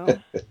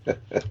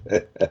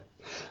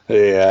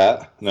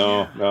 Yeah,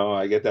 no,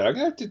 I get that. I'm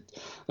gonna have to,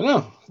 I don't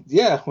know.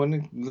 Yeah,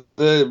 when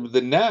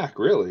the Knack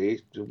really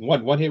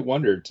one hit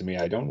wonder to me.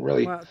 I don't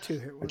really,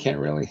 two-hit wonder. I can't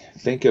really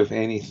think of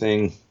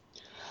anything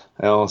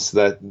else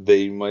that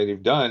they might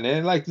have done.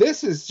 And like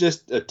this is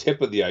just a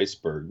tip of the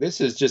iceberg. This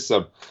is just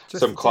some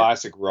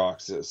classic rock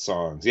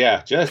songs.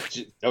 Yeah,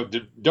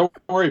 don't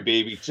worry,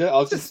 baby.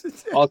 I'll just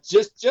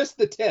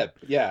the tip.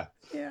 Yeah.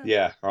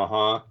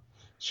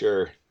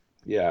 Sure.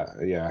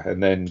 Yeah,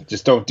 and then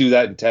just don't do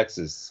that in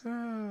Texas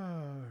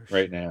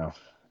right now.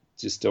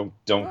 Just don't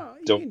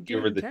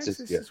give her the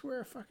Texas. Just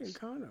wear a fucking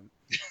condom.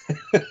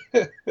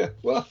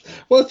 well,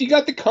 if you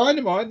got the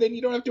condom on, then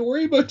you don't have to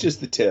worry about just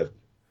the tip.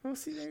 Well,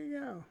 see, there you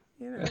go.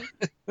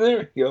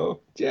 There you go.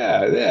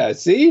 Yeah.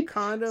 See,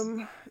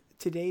 condom,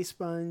 Today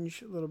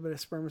Sponge, a little bit of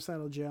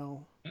spermicidal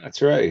gel.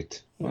 That's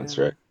right.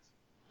 Right.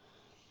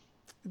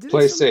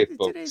 Play safe,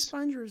 folks. Today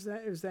Sponge, or is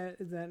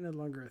that no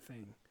longer a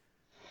thing?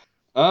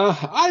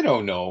 I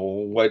don't know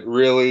what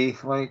really,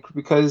 like,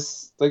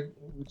 because like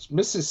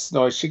Mrs.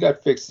 Snow, she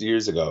got fixed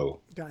years ago.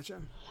 Gotcha.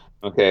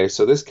 Okay,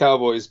 so this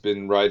cowboy's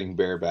been riding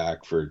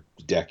bareback for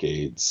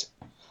decades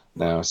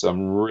now, so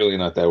I'm really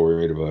not that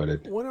worried about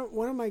it.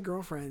 One of my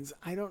girlfriends,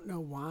 I don't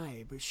know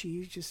why, but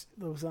she just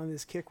was on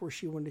this kick where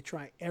she wanted to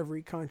try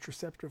every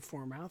contraceptive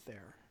form out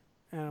there.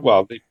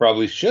 Well, they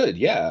probably should,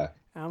 yeah.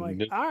 I'm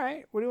like, all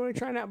right, what do you want to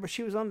try now? But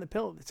she was on the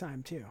pill at the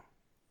time too.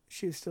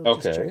 She was still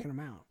just checking them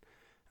out.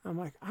 I'm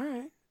like, all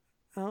right.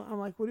 I'm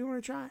like, what do you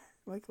want to try?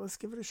 Like, let's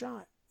give it a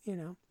shot,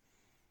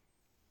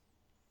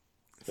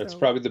 That's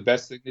probably the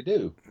best thing to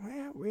do.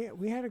 Yeah,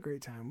 we had a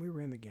great time. We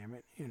ran the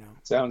gamut,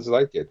 Sounds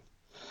like it.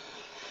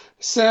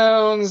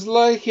 Sounds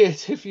like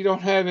it. If you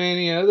don't have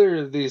any other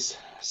of these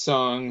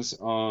songs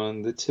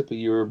on the tip of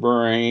your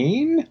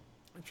brain.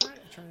 I'm trying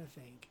to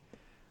think.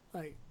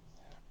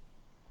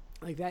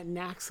 Like that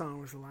Knack song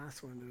was the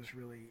last one that was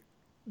really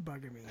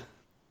bugging me.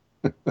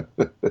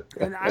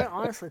 And I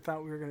honestly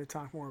thought we were going to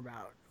talk more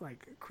about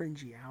like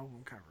cringy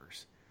album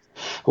covers.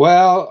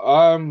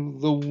 Well,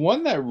 the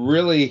one that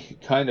really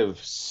kind of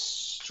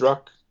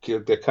struck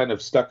that kind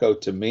of stuck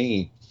out to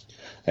me,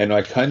 and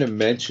I kind of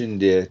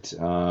mentioned it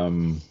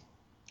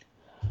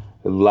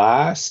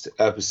last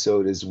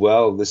episode as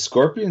well. The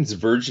Scorpions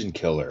Virgin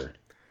Killer,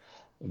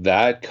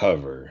 that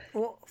cover.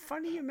 Well,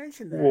 funny you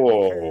mentioned that.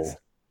 Whoa. Because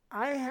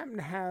I happen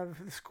to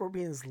have the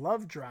Scorpions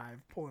Love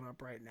Drive pulling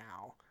up right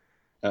now.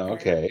 Oh,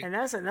 okay. And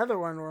that's another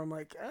one where I'm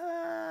like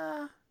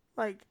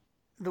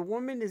the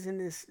woman is in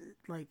this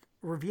like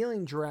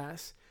revealing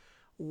dress.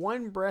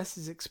 One breast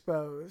is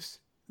exposed.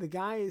 The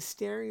guy is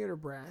staring at her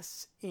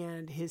breasts,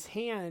 and his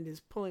hand is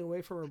pulling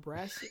away from her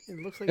breast. It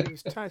looks like he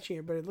was touching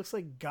it, but it looks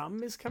like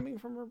gum is coming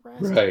from her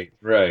breast.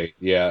 Right,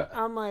 yeah.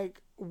 I'm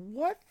like,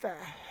 what the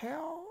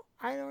hell?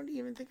 I don't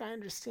even think I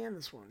understand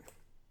this one.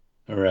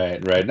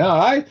 Right. No,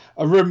 I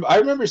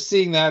remember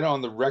seeing that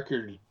on the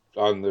record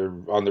on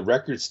the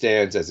record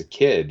stands as a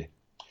kid.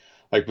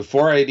 Like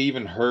before I'd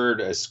even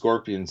heard a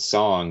Scorpion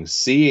song,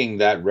 seeing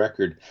that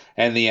record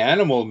and the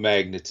Animal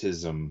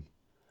Magnetism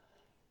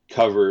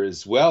cover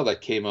as well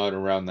that came out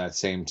around that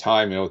same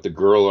time, with the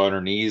girl on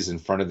her knees in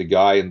front of the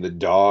guy and the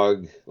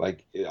dog.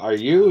 Like, are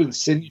you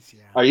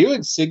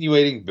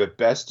insinuating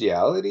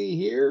bestiality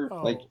here?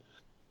 Oh. Like,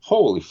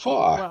 holy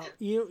fuck. Well,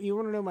 you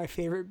want to know my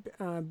favorite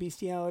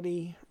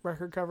bestiality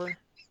record cover?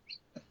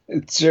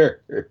 Sure.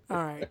 All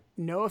right.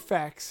 No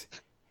Effects,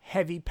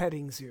 Heavy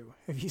Petting Zoo.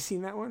 Have you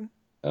seen that one?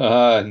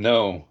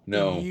 No.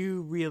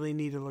 You really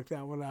need to look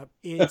that one up.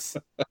 It's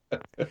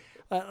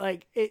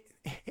like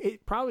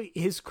it probably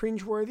is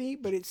cringeworthy,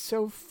 but it's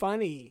so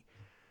funny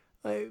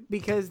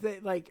because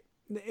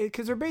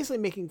they're basically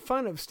making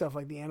fun of stuff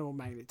like the Animal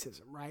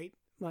Magnetism, right?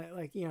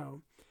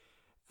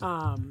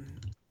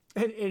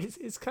 And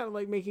it's kind of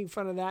like making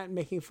fun of that and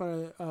making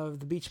fun of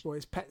the Beach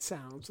Boys' Pet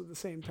Sounds at the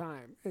same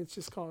time. And it's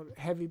just called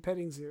Heavy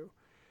Petting Zoo.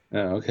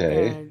 Oh,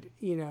 okay. And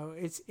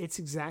it's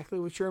exactly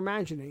what you're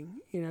imagining.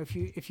 If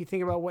you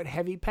think about what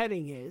heavy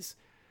petting is,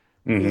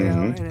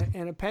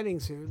 and a petting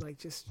zoo, like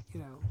just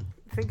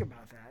think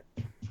about that.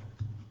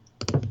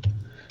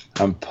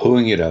 I'm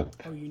pulling it up.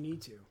 Oh, you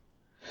need to.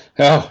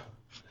 Oh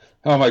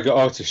my god!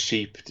 Oh, it's a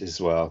sheep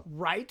as well.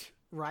 Right.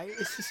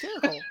 It's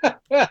hysterical.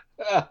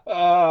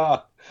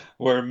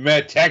 We're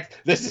men.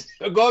 This is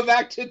going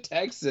back to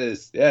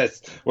Texas.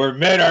 Yes, where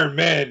men are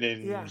men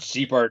and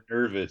sheep are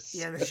nervous.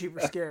 Yeah, the sheep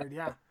are scared.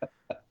 Yeah.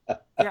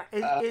 Yeah,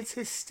 it's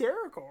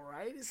hysterical,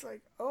 right? It's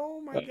like,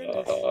 oh my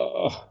goodness.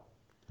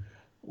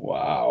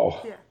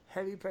 Wow. Yeah,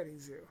 Heavy Petting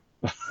Zoo.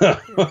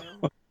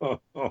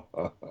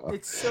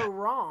 It's so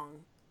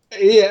wrong.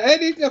 Yeah,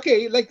 and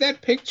like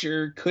that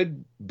picture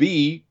could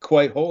be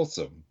quite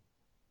wholesome.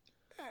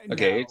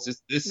 Okay, it's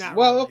just this.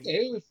 Well,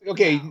 really.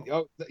 Okay.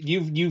 No.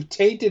 You've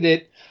tainted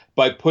it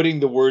by putting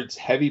the words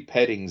 "heavy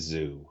petting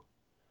zoo."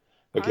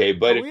 Okay,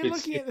 but are we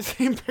looking at the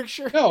same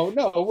picture? No,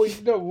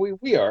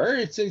 we are.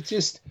 It's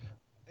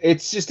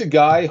just a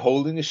guy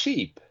holding a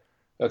sheep.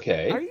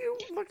 Okay. Are you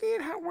looking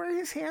at where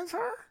his hands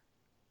are?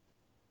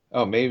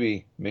 Oh,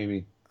 maybe.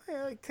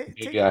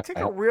 Yeah, take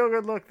a real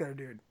good look there,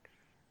 dude.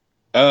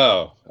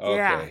 Oh,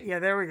 okay. Yeah.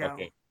 There we go.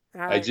 Okay.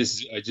 Right. I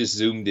just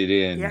zoomed it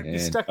in. Yeah, you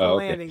stuck the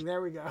landing. Okay.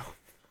 There we go.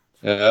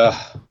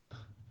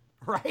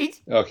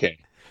 Right? Okay.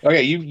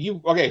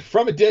 You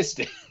from a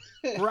distance.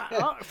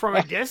 Right, from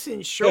a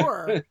distance,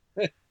 sure.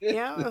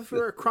 Yeah, if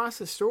we're across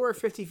the store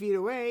 50 feet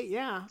away,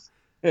 yeah.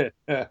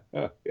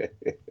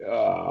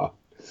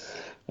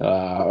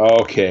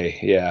 Okay,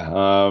 yeah.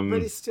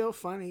 But it's still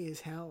funny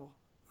as hell.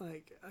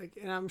 Like,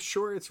 and I'm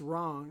sure it's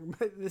wrong,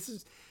 but this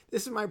is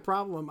my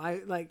problem.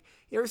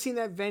 You ever seen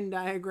that Venn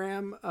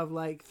diagram of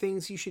like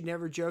things you should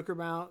never joke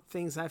about,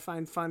 things I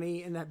find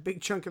funny, and that big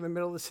chunk in the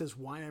middle that says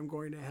why I'm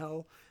going to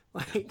hell?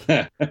 Like,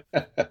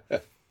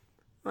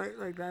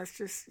 like that's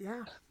just,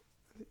 yeah.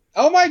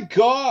 Oh my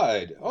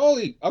god!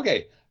 Holy,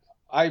 okay.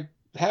 I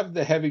have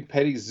the Heavy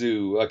Petting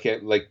Zoo. Okay,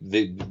 like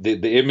the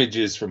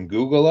images from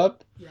Google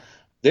up. Yeah.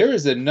 There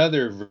is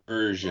another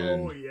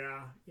version. Oh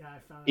yeah. I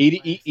found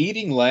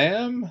eating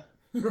lamb.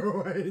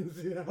 No, I didn't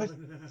see that. What?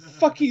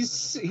 Fuck, he's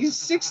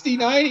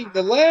 69ing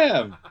the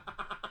lamb.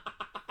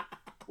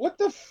 What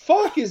the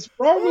fuck is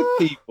wrong with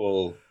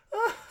people?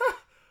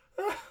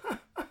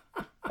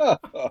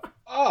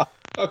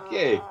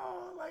 Okay.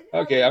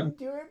 Okay, I didn't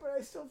do it, but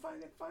I still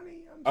find it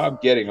funny. I'm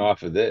getting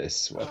off of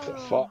this. What the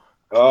fuck?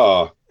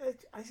 I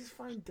just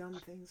find dumb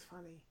things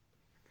funny.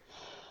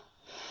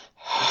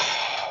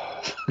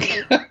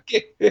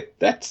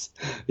 That's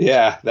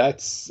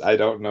I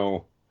don't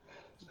know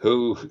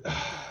who.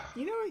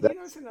 You know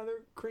it's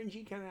another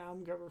cringy kind of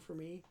album cover for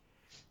me.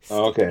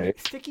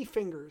 Sticky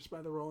Fingers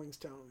by the Rolling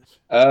Stones.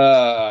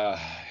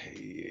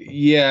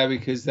 Yeah,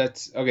 because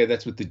that's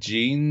with the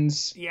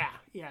jeans. Yeah,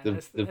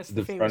 that's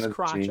the famous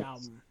crotch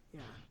album.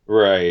 Yeah.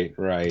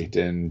 Right,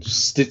 and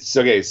Sticky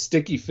Fingers.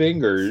 Sticky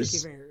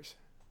Fingers.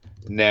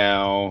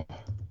 Now,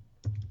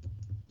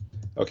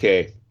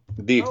 okay,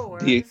 the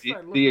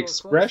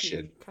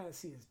expression. You kind of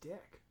see his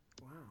dick.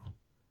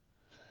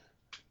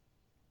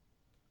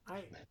 Wow.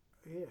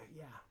 Yeah.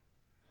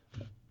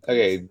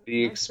 Okay,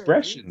 the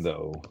expression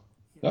though.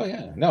 Oh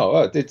yeah,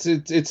 no, it's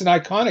an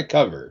iconic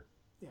cover.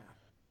 Yeah.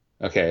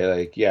 Okay,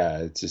 like, yeah,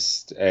 it's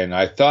just, and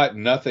I thought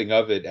nothing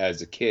of it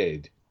as a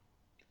kid.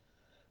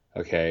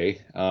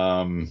 Okay,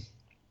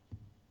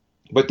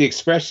 but the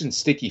expression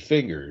 "sticky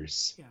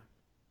fingers"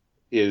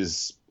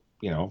 is,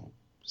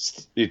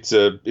 it's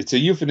a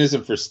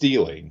euphemism for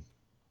stealing.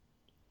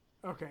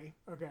 Okay.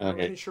 I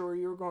wasn't sure where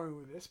you were going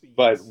with this,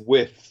 but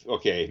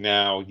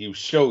now you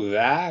show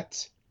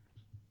that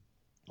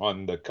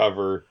on the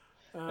cover,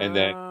 and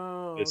then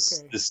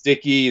the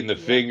sticky and the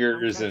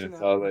fingers, and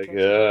it's all like,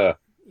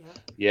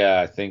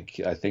 yeah. I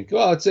think.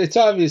 Well, it's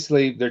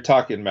obviously they're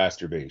talking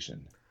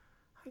masturbation.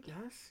 I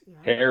guess. Yeah.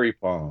 Hairy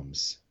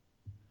palms.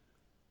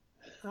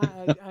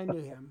 I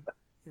knew him.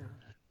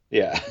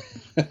 Yeah.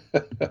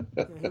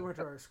 He went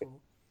to our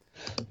school.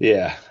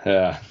 Yeah.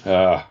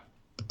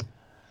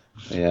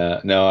 Yeah.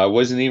 No, I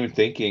wasn't even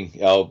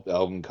thinking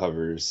album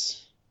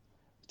covers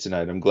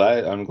tonight. I'm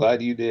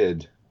glad you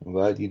did. Yeah,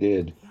 I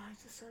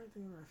just started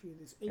thinking about a few of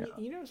these. And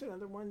you know, there's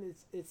another one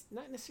that's it's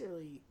not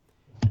necessarily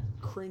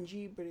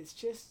cringy, but it's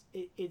just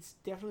it's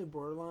definitely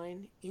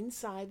borderline.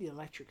 Inside the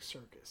Electric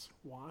Circus,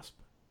 Wasp.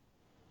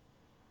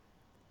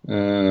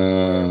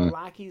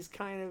 Blackie's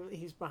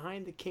he's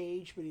behind the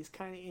cage, but he's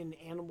kind of in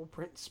animal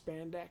print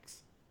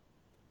spandex.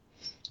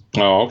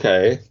 Oh,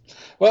 okay.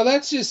 Well,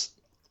 that's just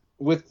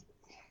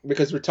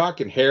because we're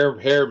talking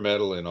hair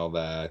metal and all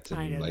that. And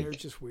I know, they're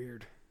just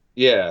weird.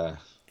 Yeah.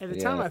 At the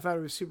time, I thought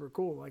it was super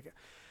cool.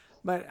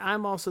 But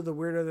I'm also the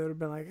weirdo that would have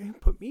been like, hey,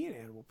 put me in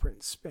animal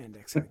print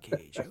spandex in a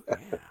cage.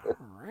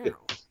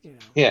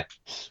 Yeah.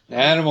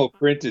 Animal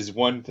print is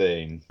one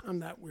thing. I'm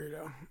that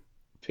weirdo.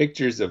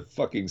 Pictures of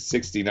fucking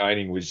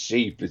 69ing with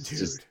sheep. It's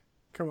just.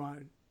 Come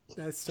on.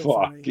 That's so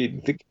funny.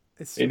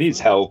 It needs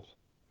help.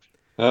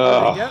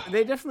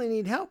 They definitely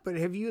need help, but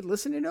have you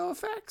listened to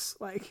NoFX?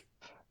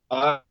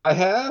 I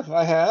have.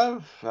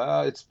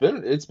 It's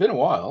been a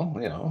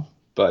while,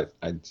 but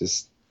I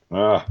just.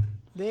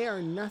 They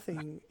are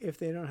nothing if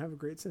they don't have a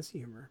great sense of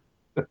humor.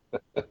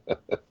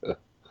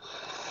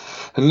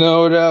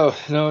 No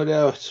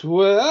doubt.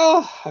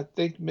 Well, I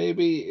think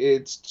maybe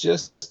it's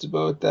just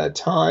about that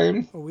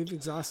time. Well, we've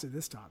exhausted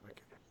this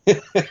topic.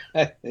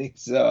 I think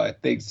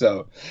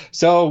so.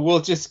 So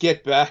we'll just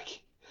get back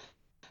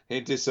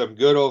into some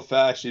good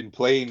old-fashioned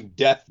plain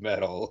death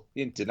metal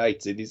in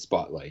tonight's Indie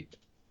Spotlight.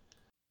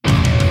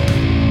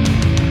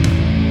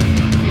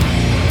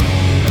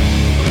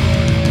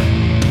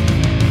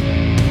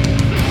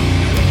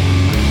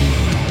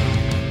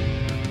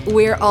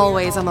 We're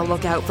always on the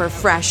lookout for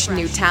fresh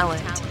new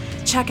talent.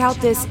 Check out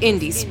this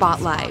Indie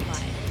Spotlight.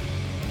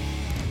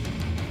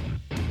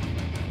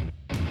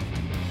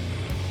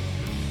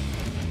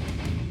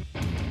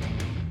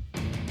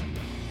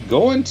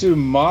 Going to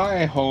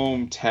my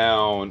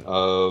hometown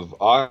of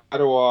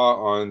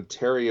Ottawa,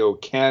 Ontario,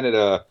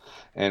 Canada,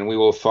 and we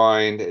will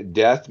find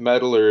death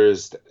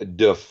metalers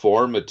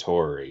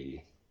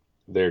Deformatory.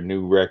 Their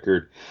new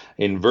record,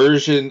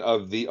 Inversion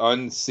of the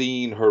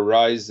Unseen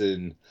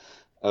Horizon,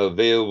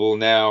 available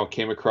now.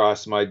 Came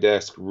across my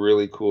desk.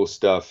 Really cool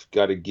stuff.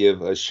 Got to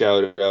give a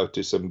shout out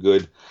to some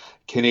good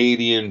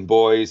Canadian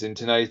boys in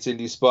tonight's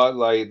Indie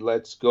Spotlight.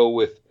 Let's go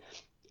with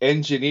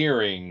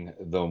Engineering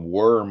the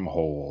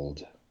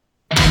Wormhole.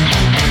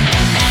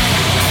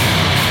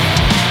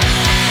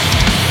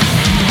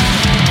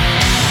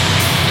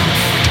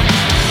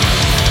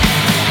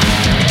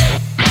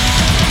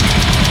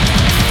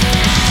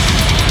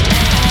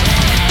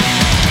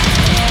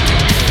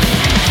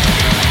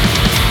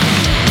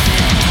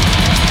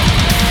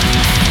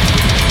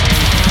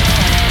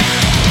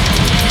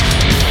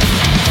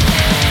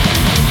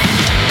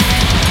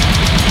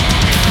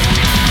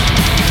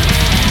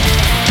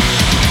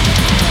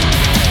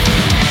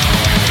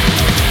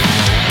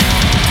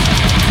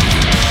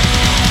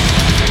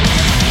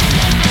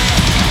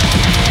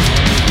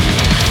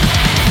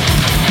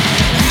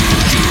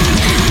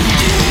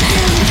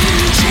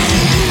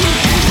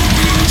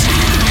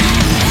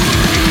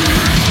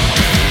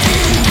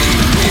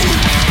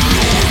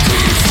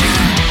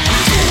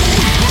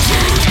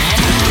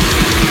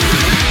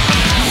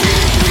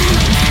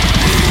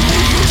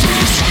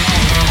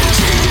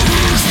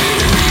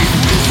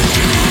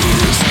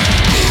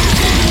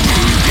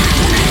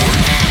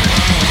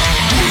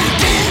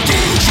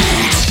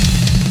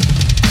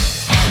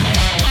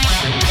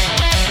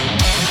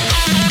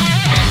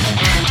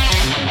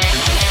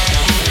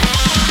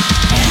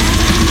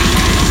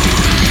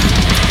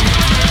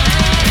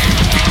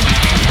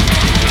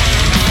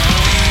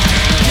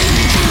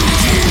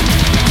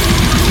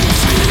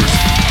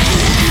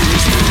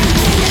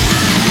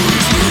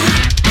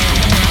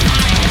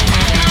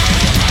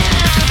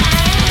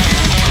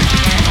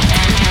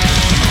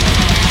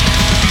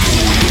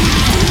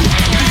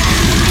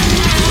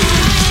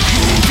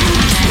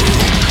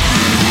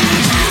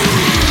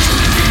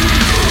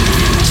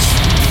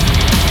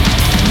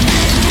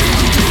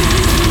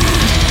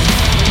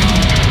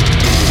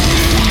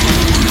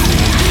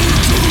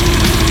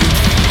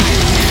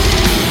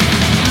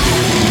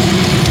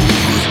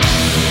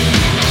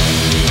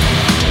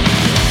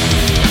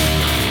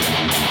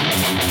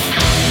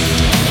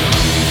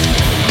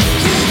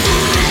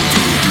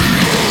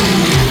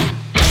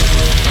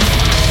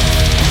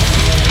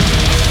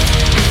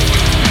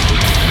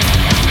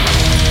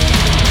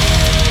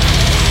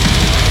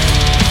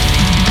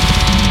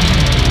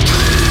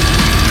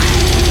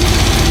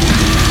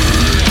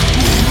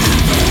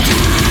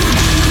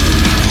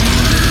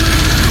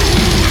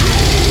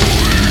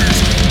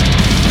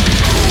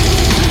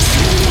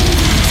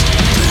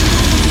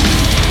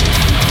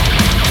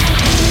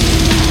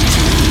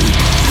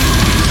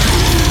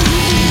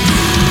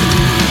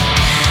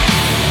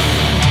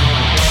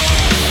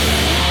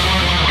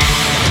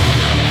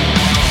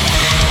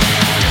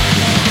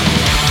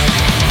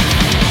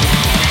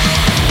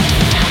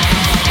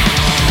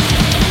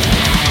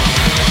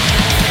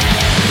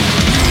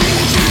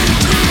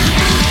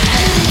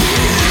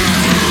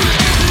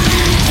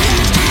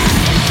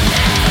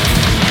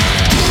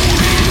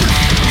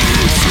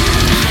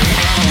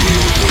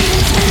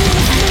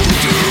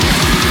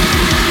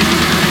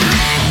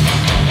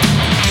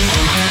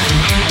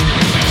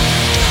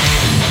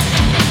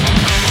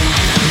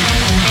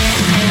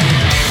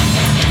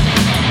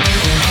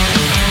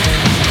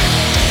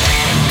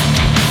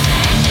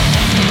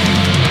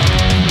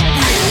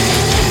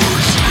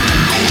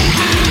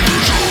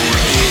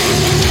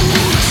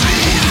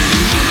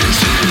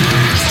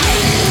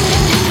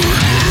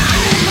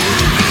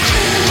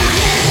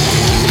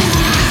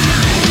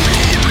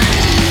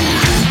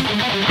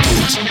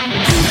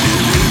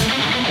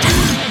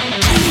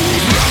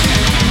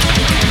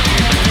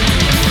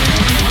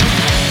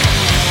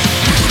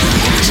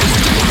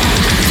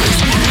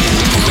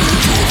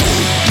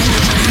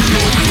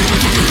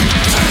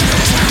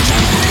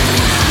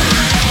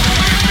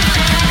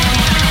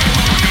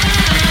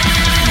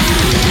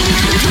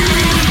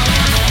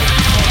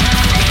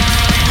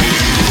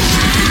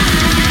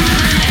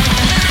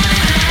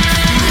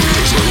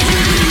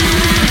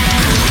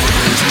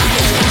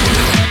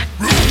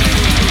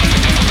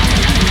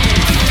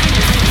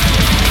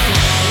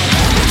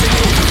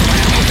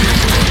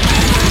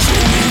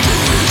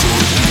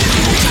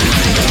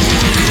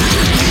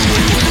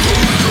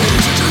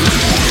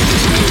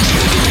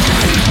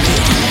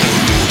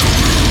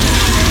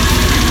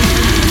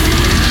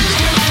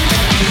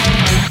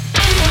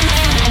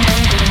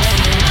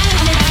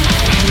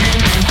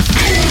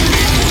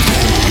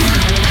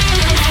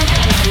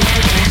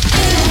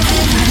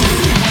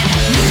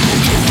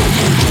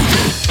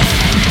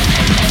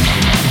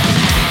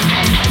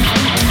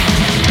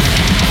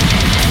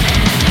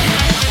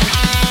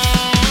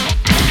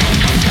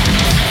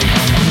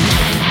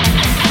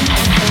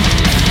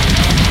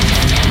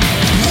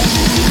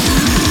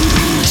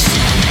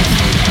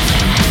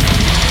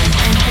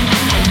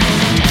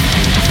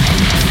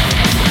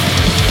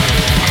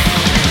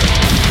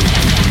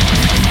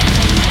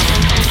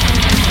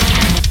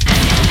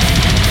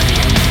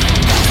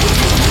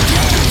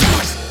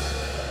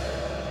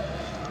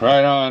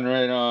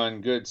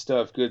 Good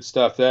stuff. Good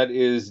stuff. That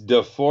is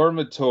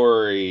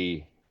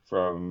Deformatory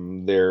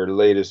from their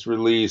latest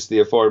release, the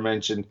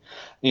aforementioned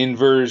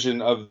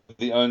Inversion of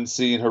the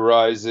Unseen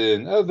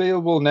Horizon.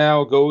 Available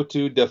now. Go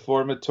to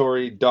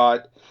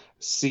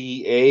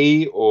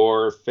deformatory.ca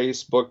or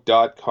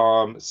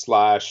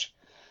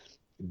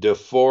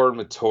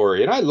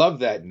facebook.com/deformatory. And I love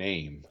that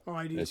name. Oh,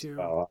 I do too.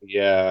 Well.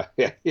 Yeah.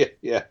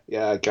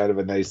 Kind of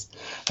a nice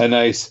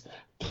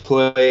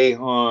play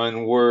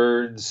on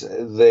words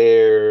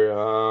there.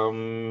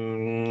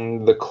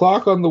 The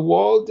clock on the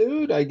wall,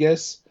 dude, I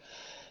guess,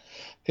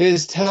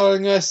 is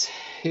telling us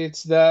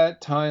it's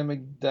that time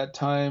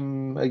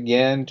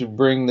again to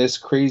bring this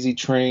crazy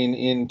train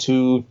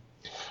into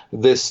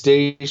the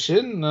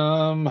station.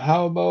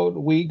 How about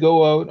we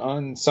go out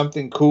on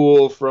something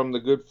cool from the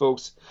good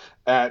folks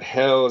at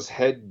Hell's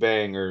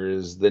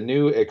Headbangers, the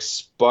new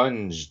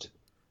Expunged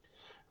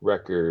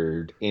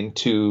record,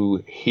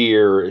 Into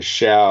Here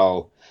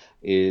Shall,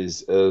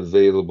 is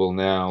available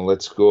now.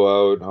 Let's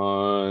go out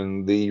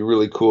on the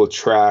really cool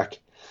track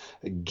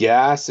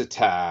Gas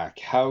Attack.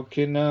 How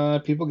can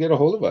people get a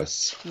hold of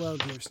us? Well,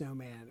 dear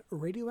Snowman,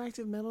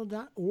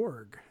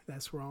 radioactivemetal.org.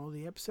 That's where all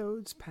the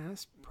episodes,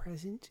 past,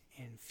 present,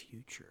 and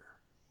future,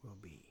 will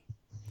be.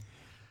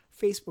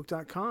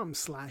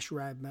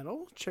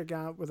 Facebook.com/radmetal. Check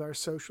out with our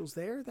socials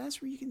there.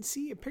 That's where you can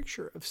see a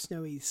picture of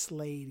Snowy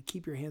Slade,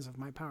 Keep Your Hands Off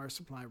My Power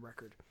Supply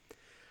record.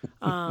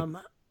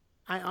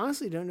 I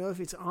honestly don't know if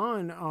it's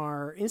on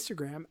our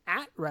Instagram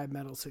at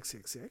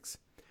radmetal666,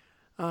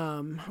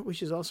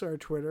 which is also our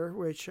Twitter,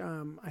 which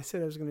I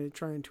said I was going to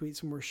try and tweet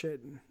some more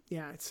shit, and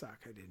yeah, it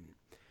sucked. I didn't.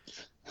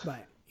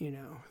 But, you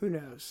know, who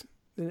knows?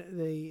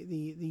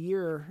 The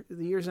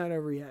year's not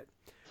over yet.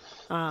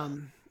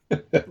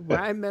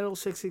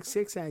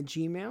 Radmetal666 at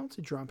Gmail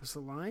to drop us a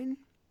line.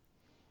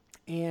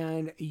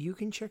 And you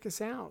can check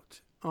us out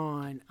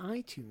on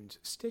iTunes,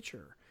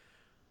 Stitcher,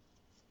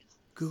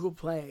 Google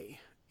Play,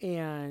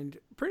 and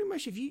pretty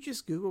much if you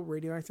just Google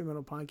Radioactive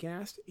Metal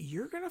Podcast,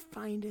 you're going to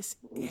find us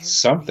everywhere.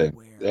 Something.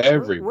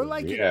 Everywhere. We're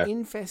like an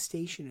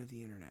infestation of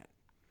the internet.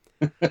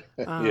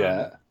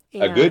 Yeah.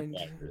 A good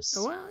virus.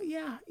 Well,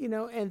 yeah, you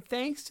know, and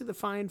thanks to the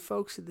fine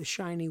folks at the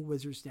Shining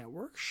Wizards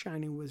Network,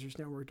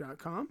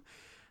 shiningwizardsnetwork.com.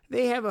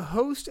 They have a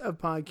host of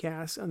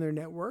podcasts on their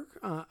network.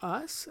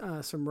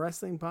 Some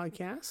wrestling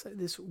podcasts.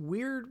 This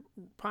weird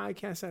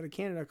podcast out of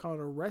Canada called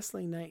A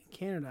Wrestling Night in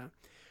Canada,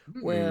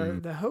 where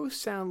the hosts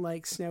sound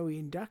like Snowy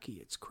and Ducky.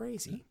 It's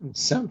crazy.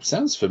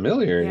 Sounds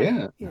familiar,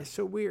 yeah. Yeah,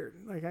 so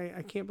weird. Like,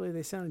 I can't believe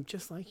they sound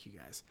just like you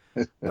guys.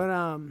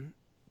 But,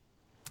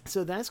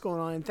 so that's going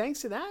on. And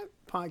thanks to that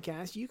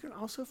podcast, you can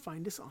also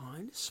find us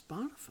on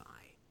Spotify.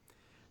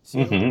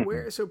 So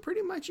so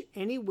pretty much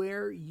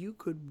anywhere you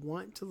could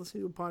want to listen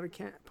to a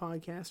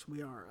podcast,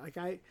 we are. Like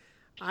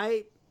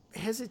I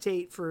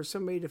hesitate for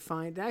somebody to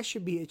find, that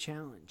should be a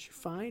challenge.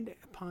 Find a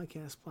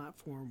podcast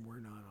platform we're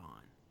not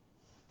on.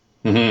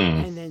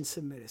 And then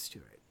submit us to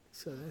it.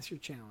 So that's your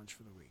challenge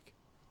for the week.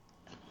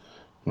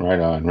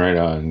 Right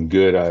on.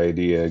 Good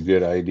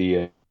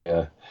idea.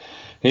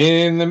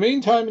 In the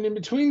meantime and in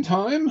between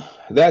time,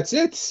 that's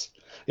it.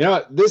 You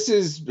know, this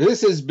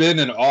has been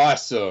an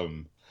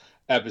awesome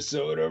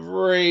episode of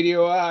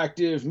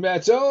Radioactive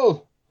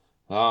Metal.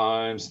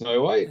 I'm Snowy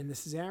White. And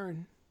this is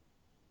Aaron.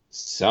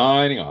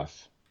 Signing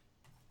off.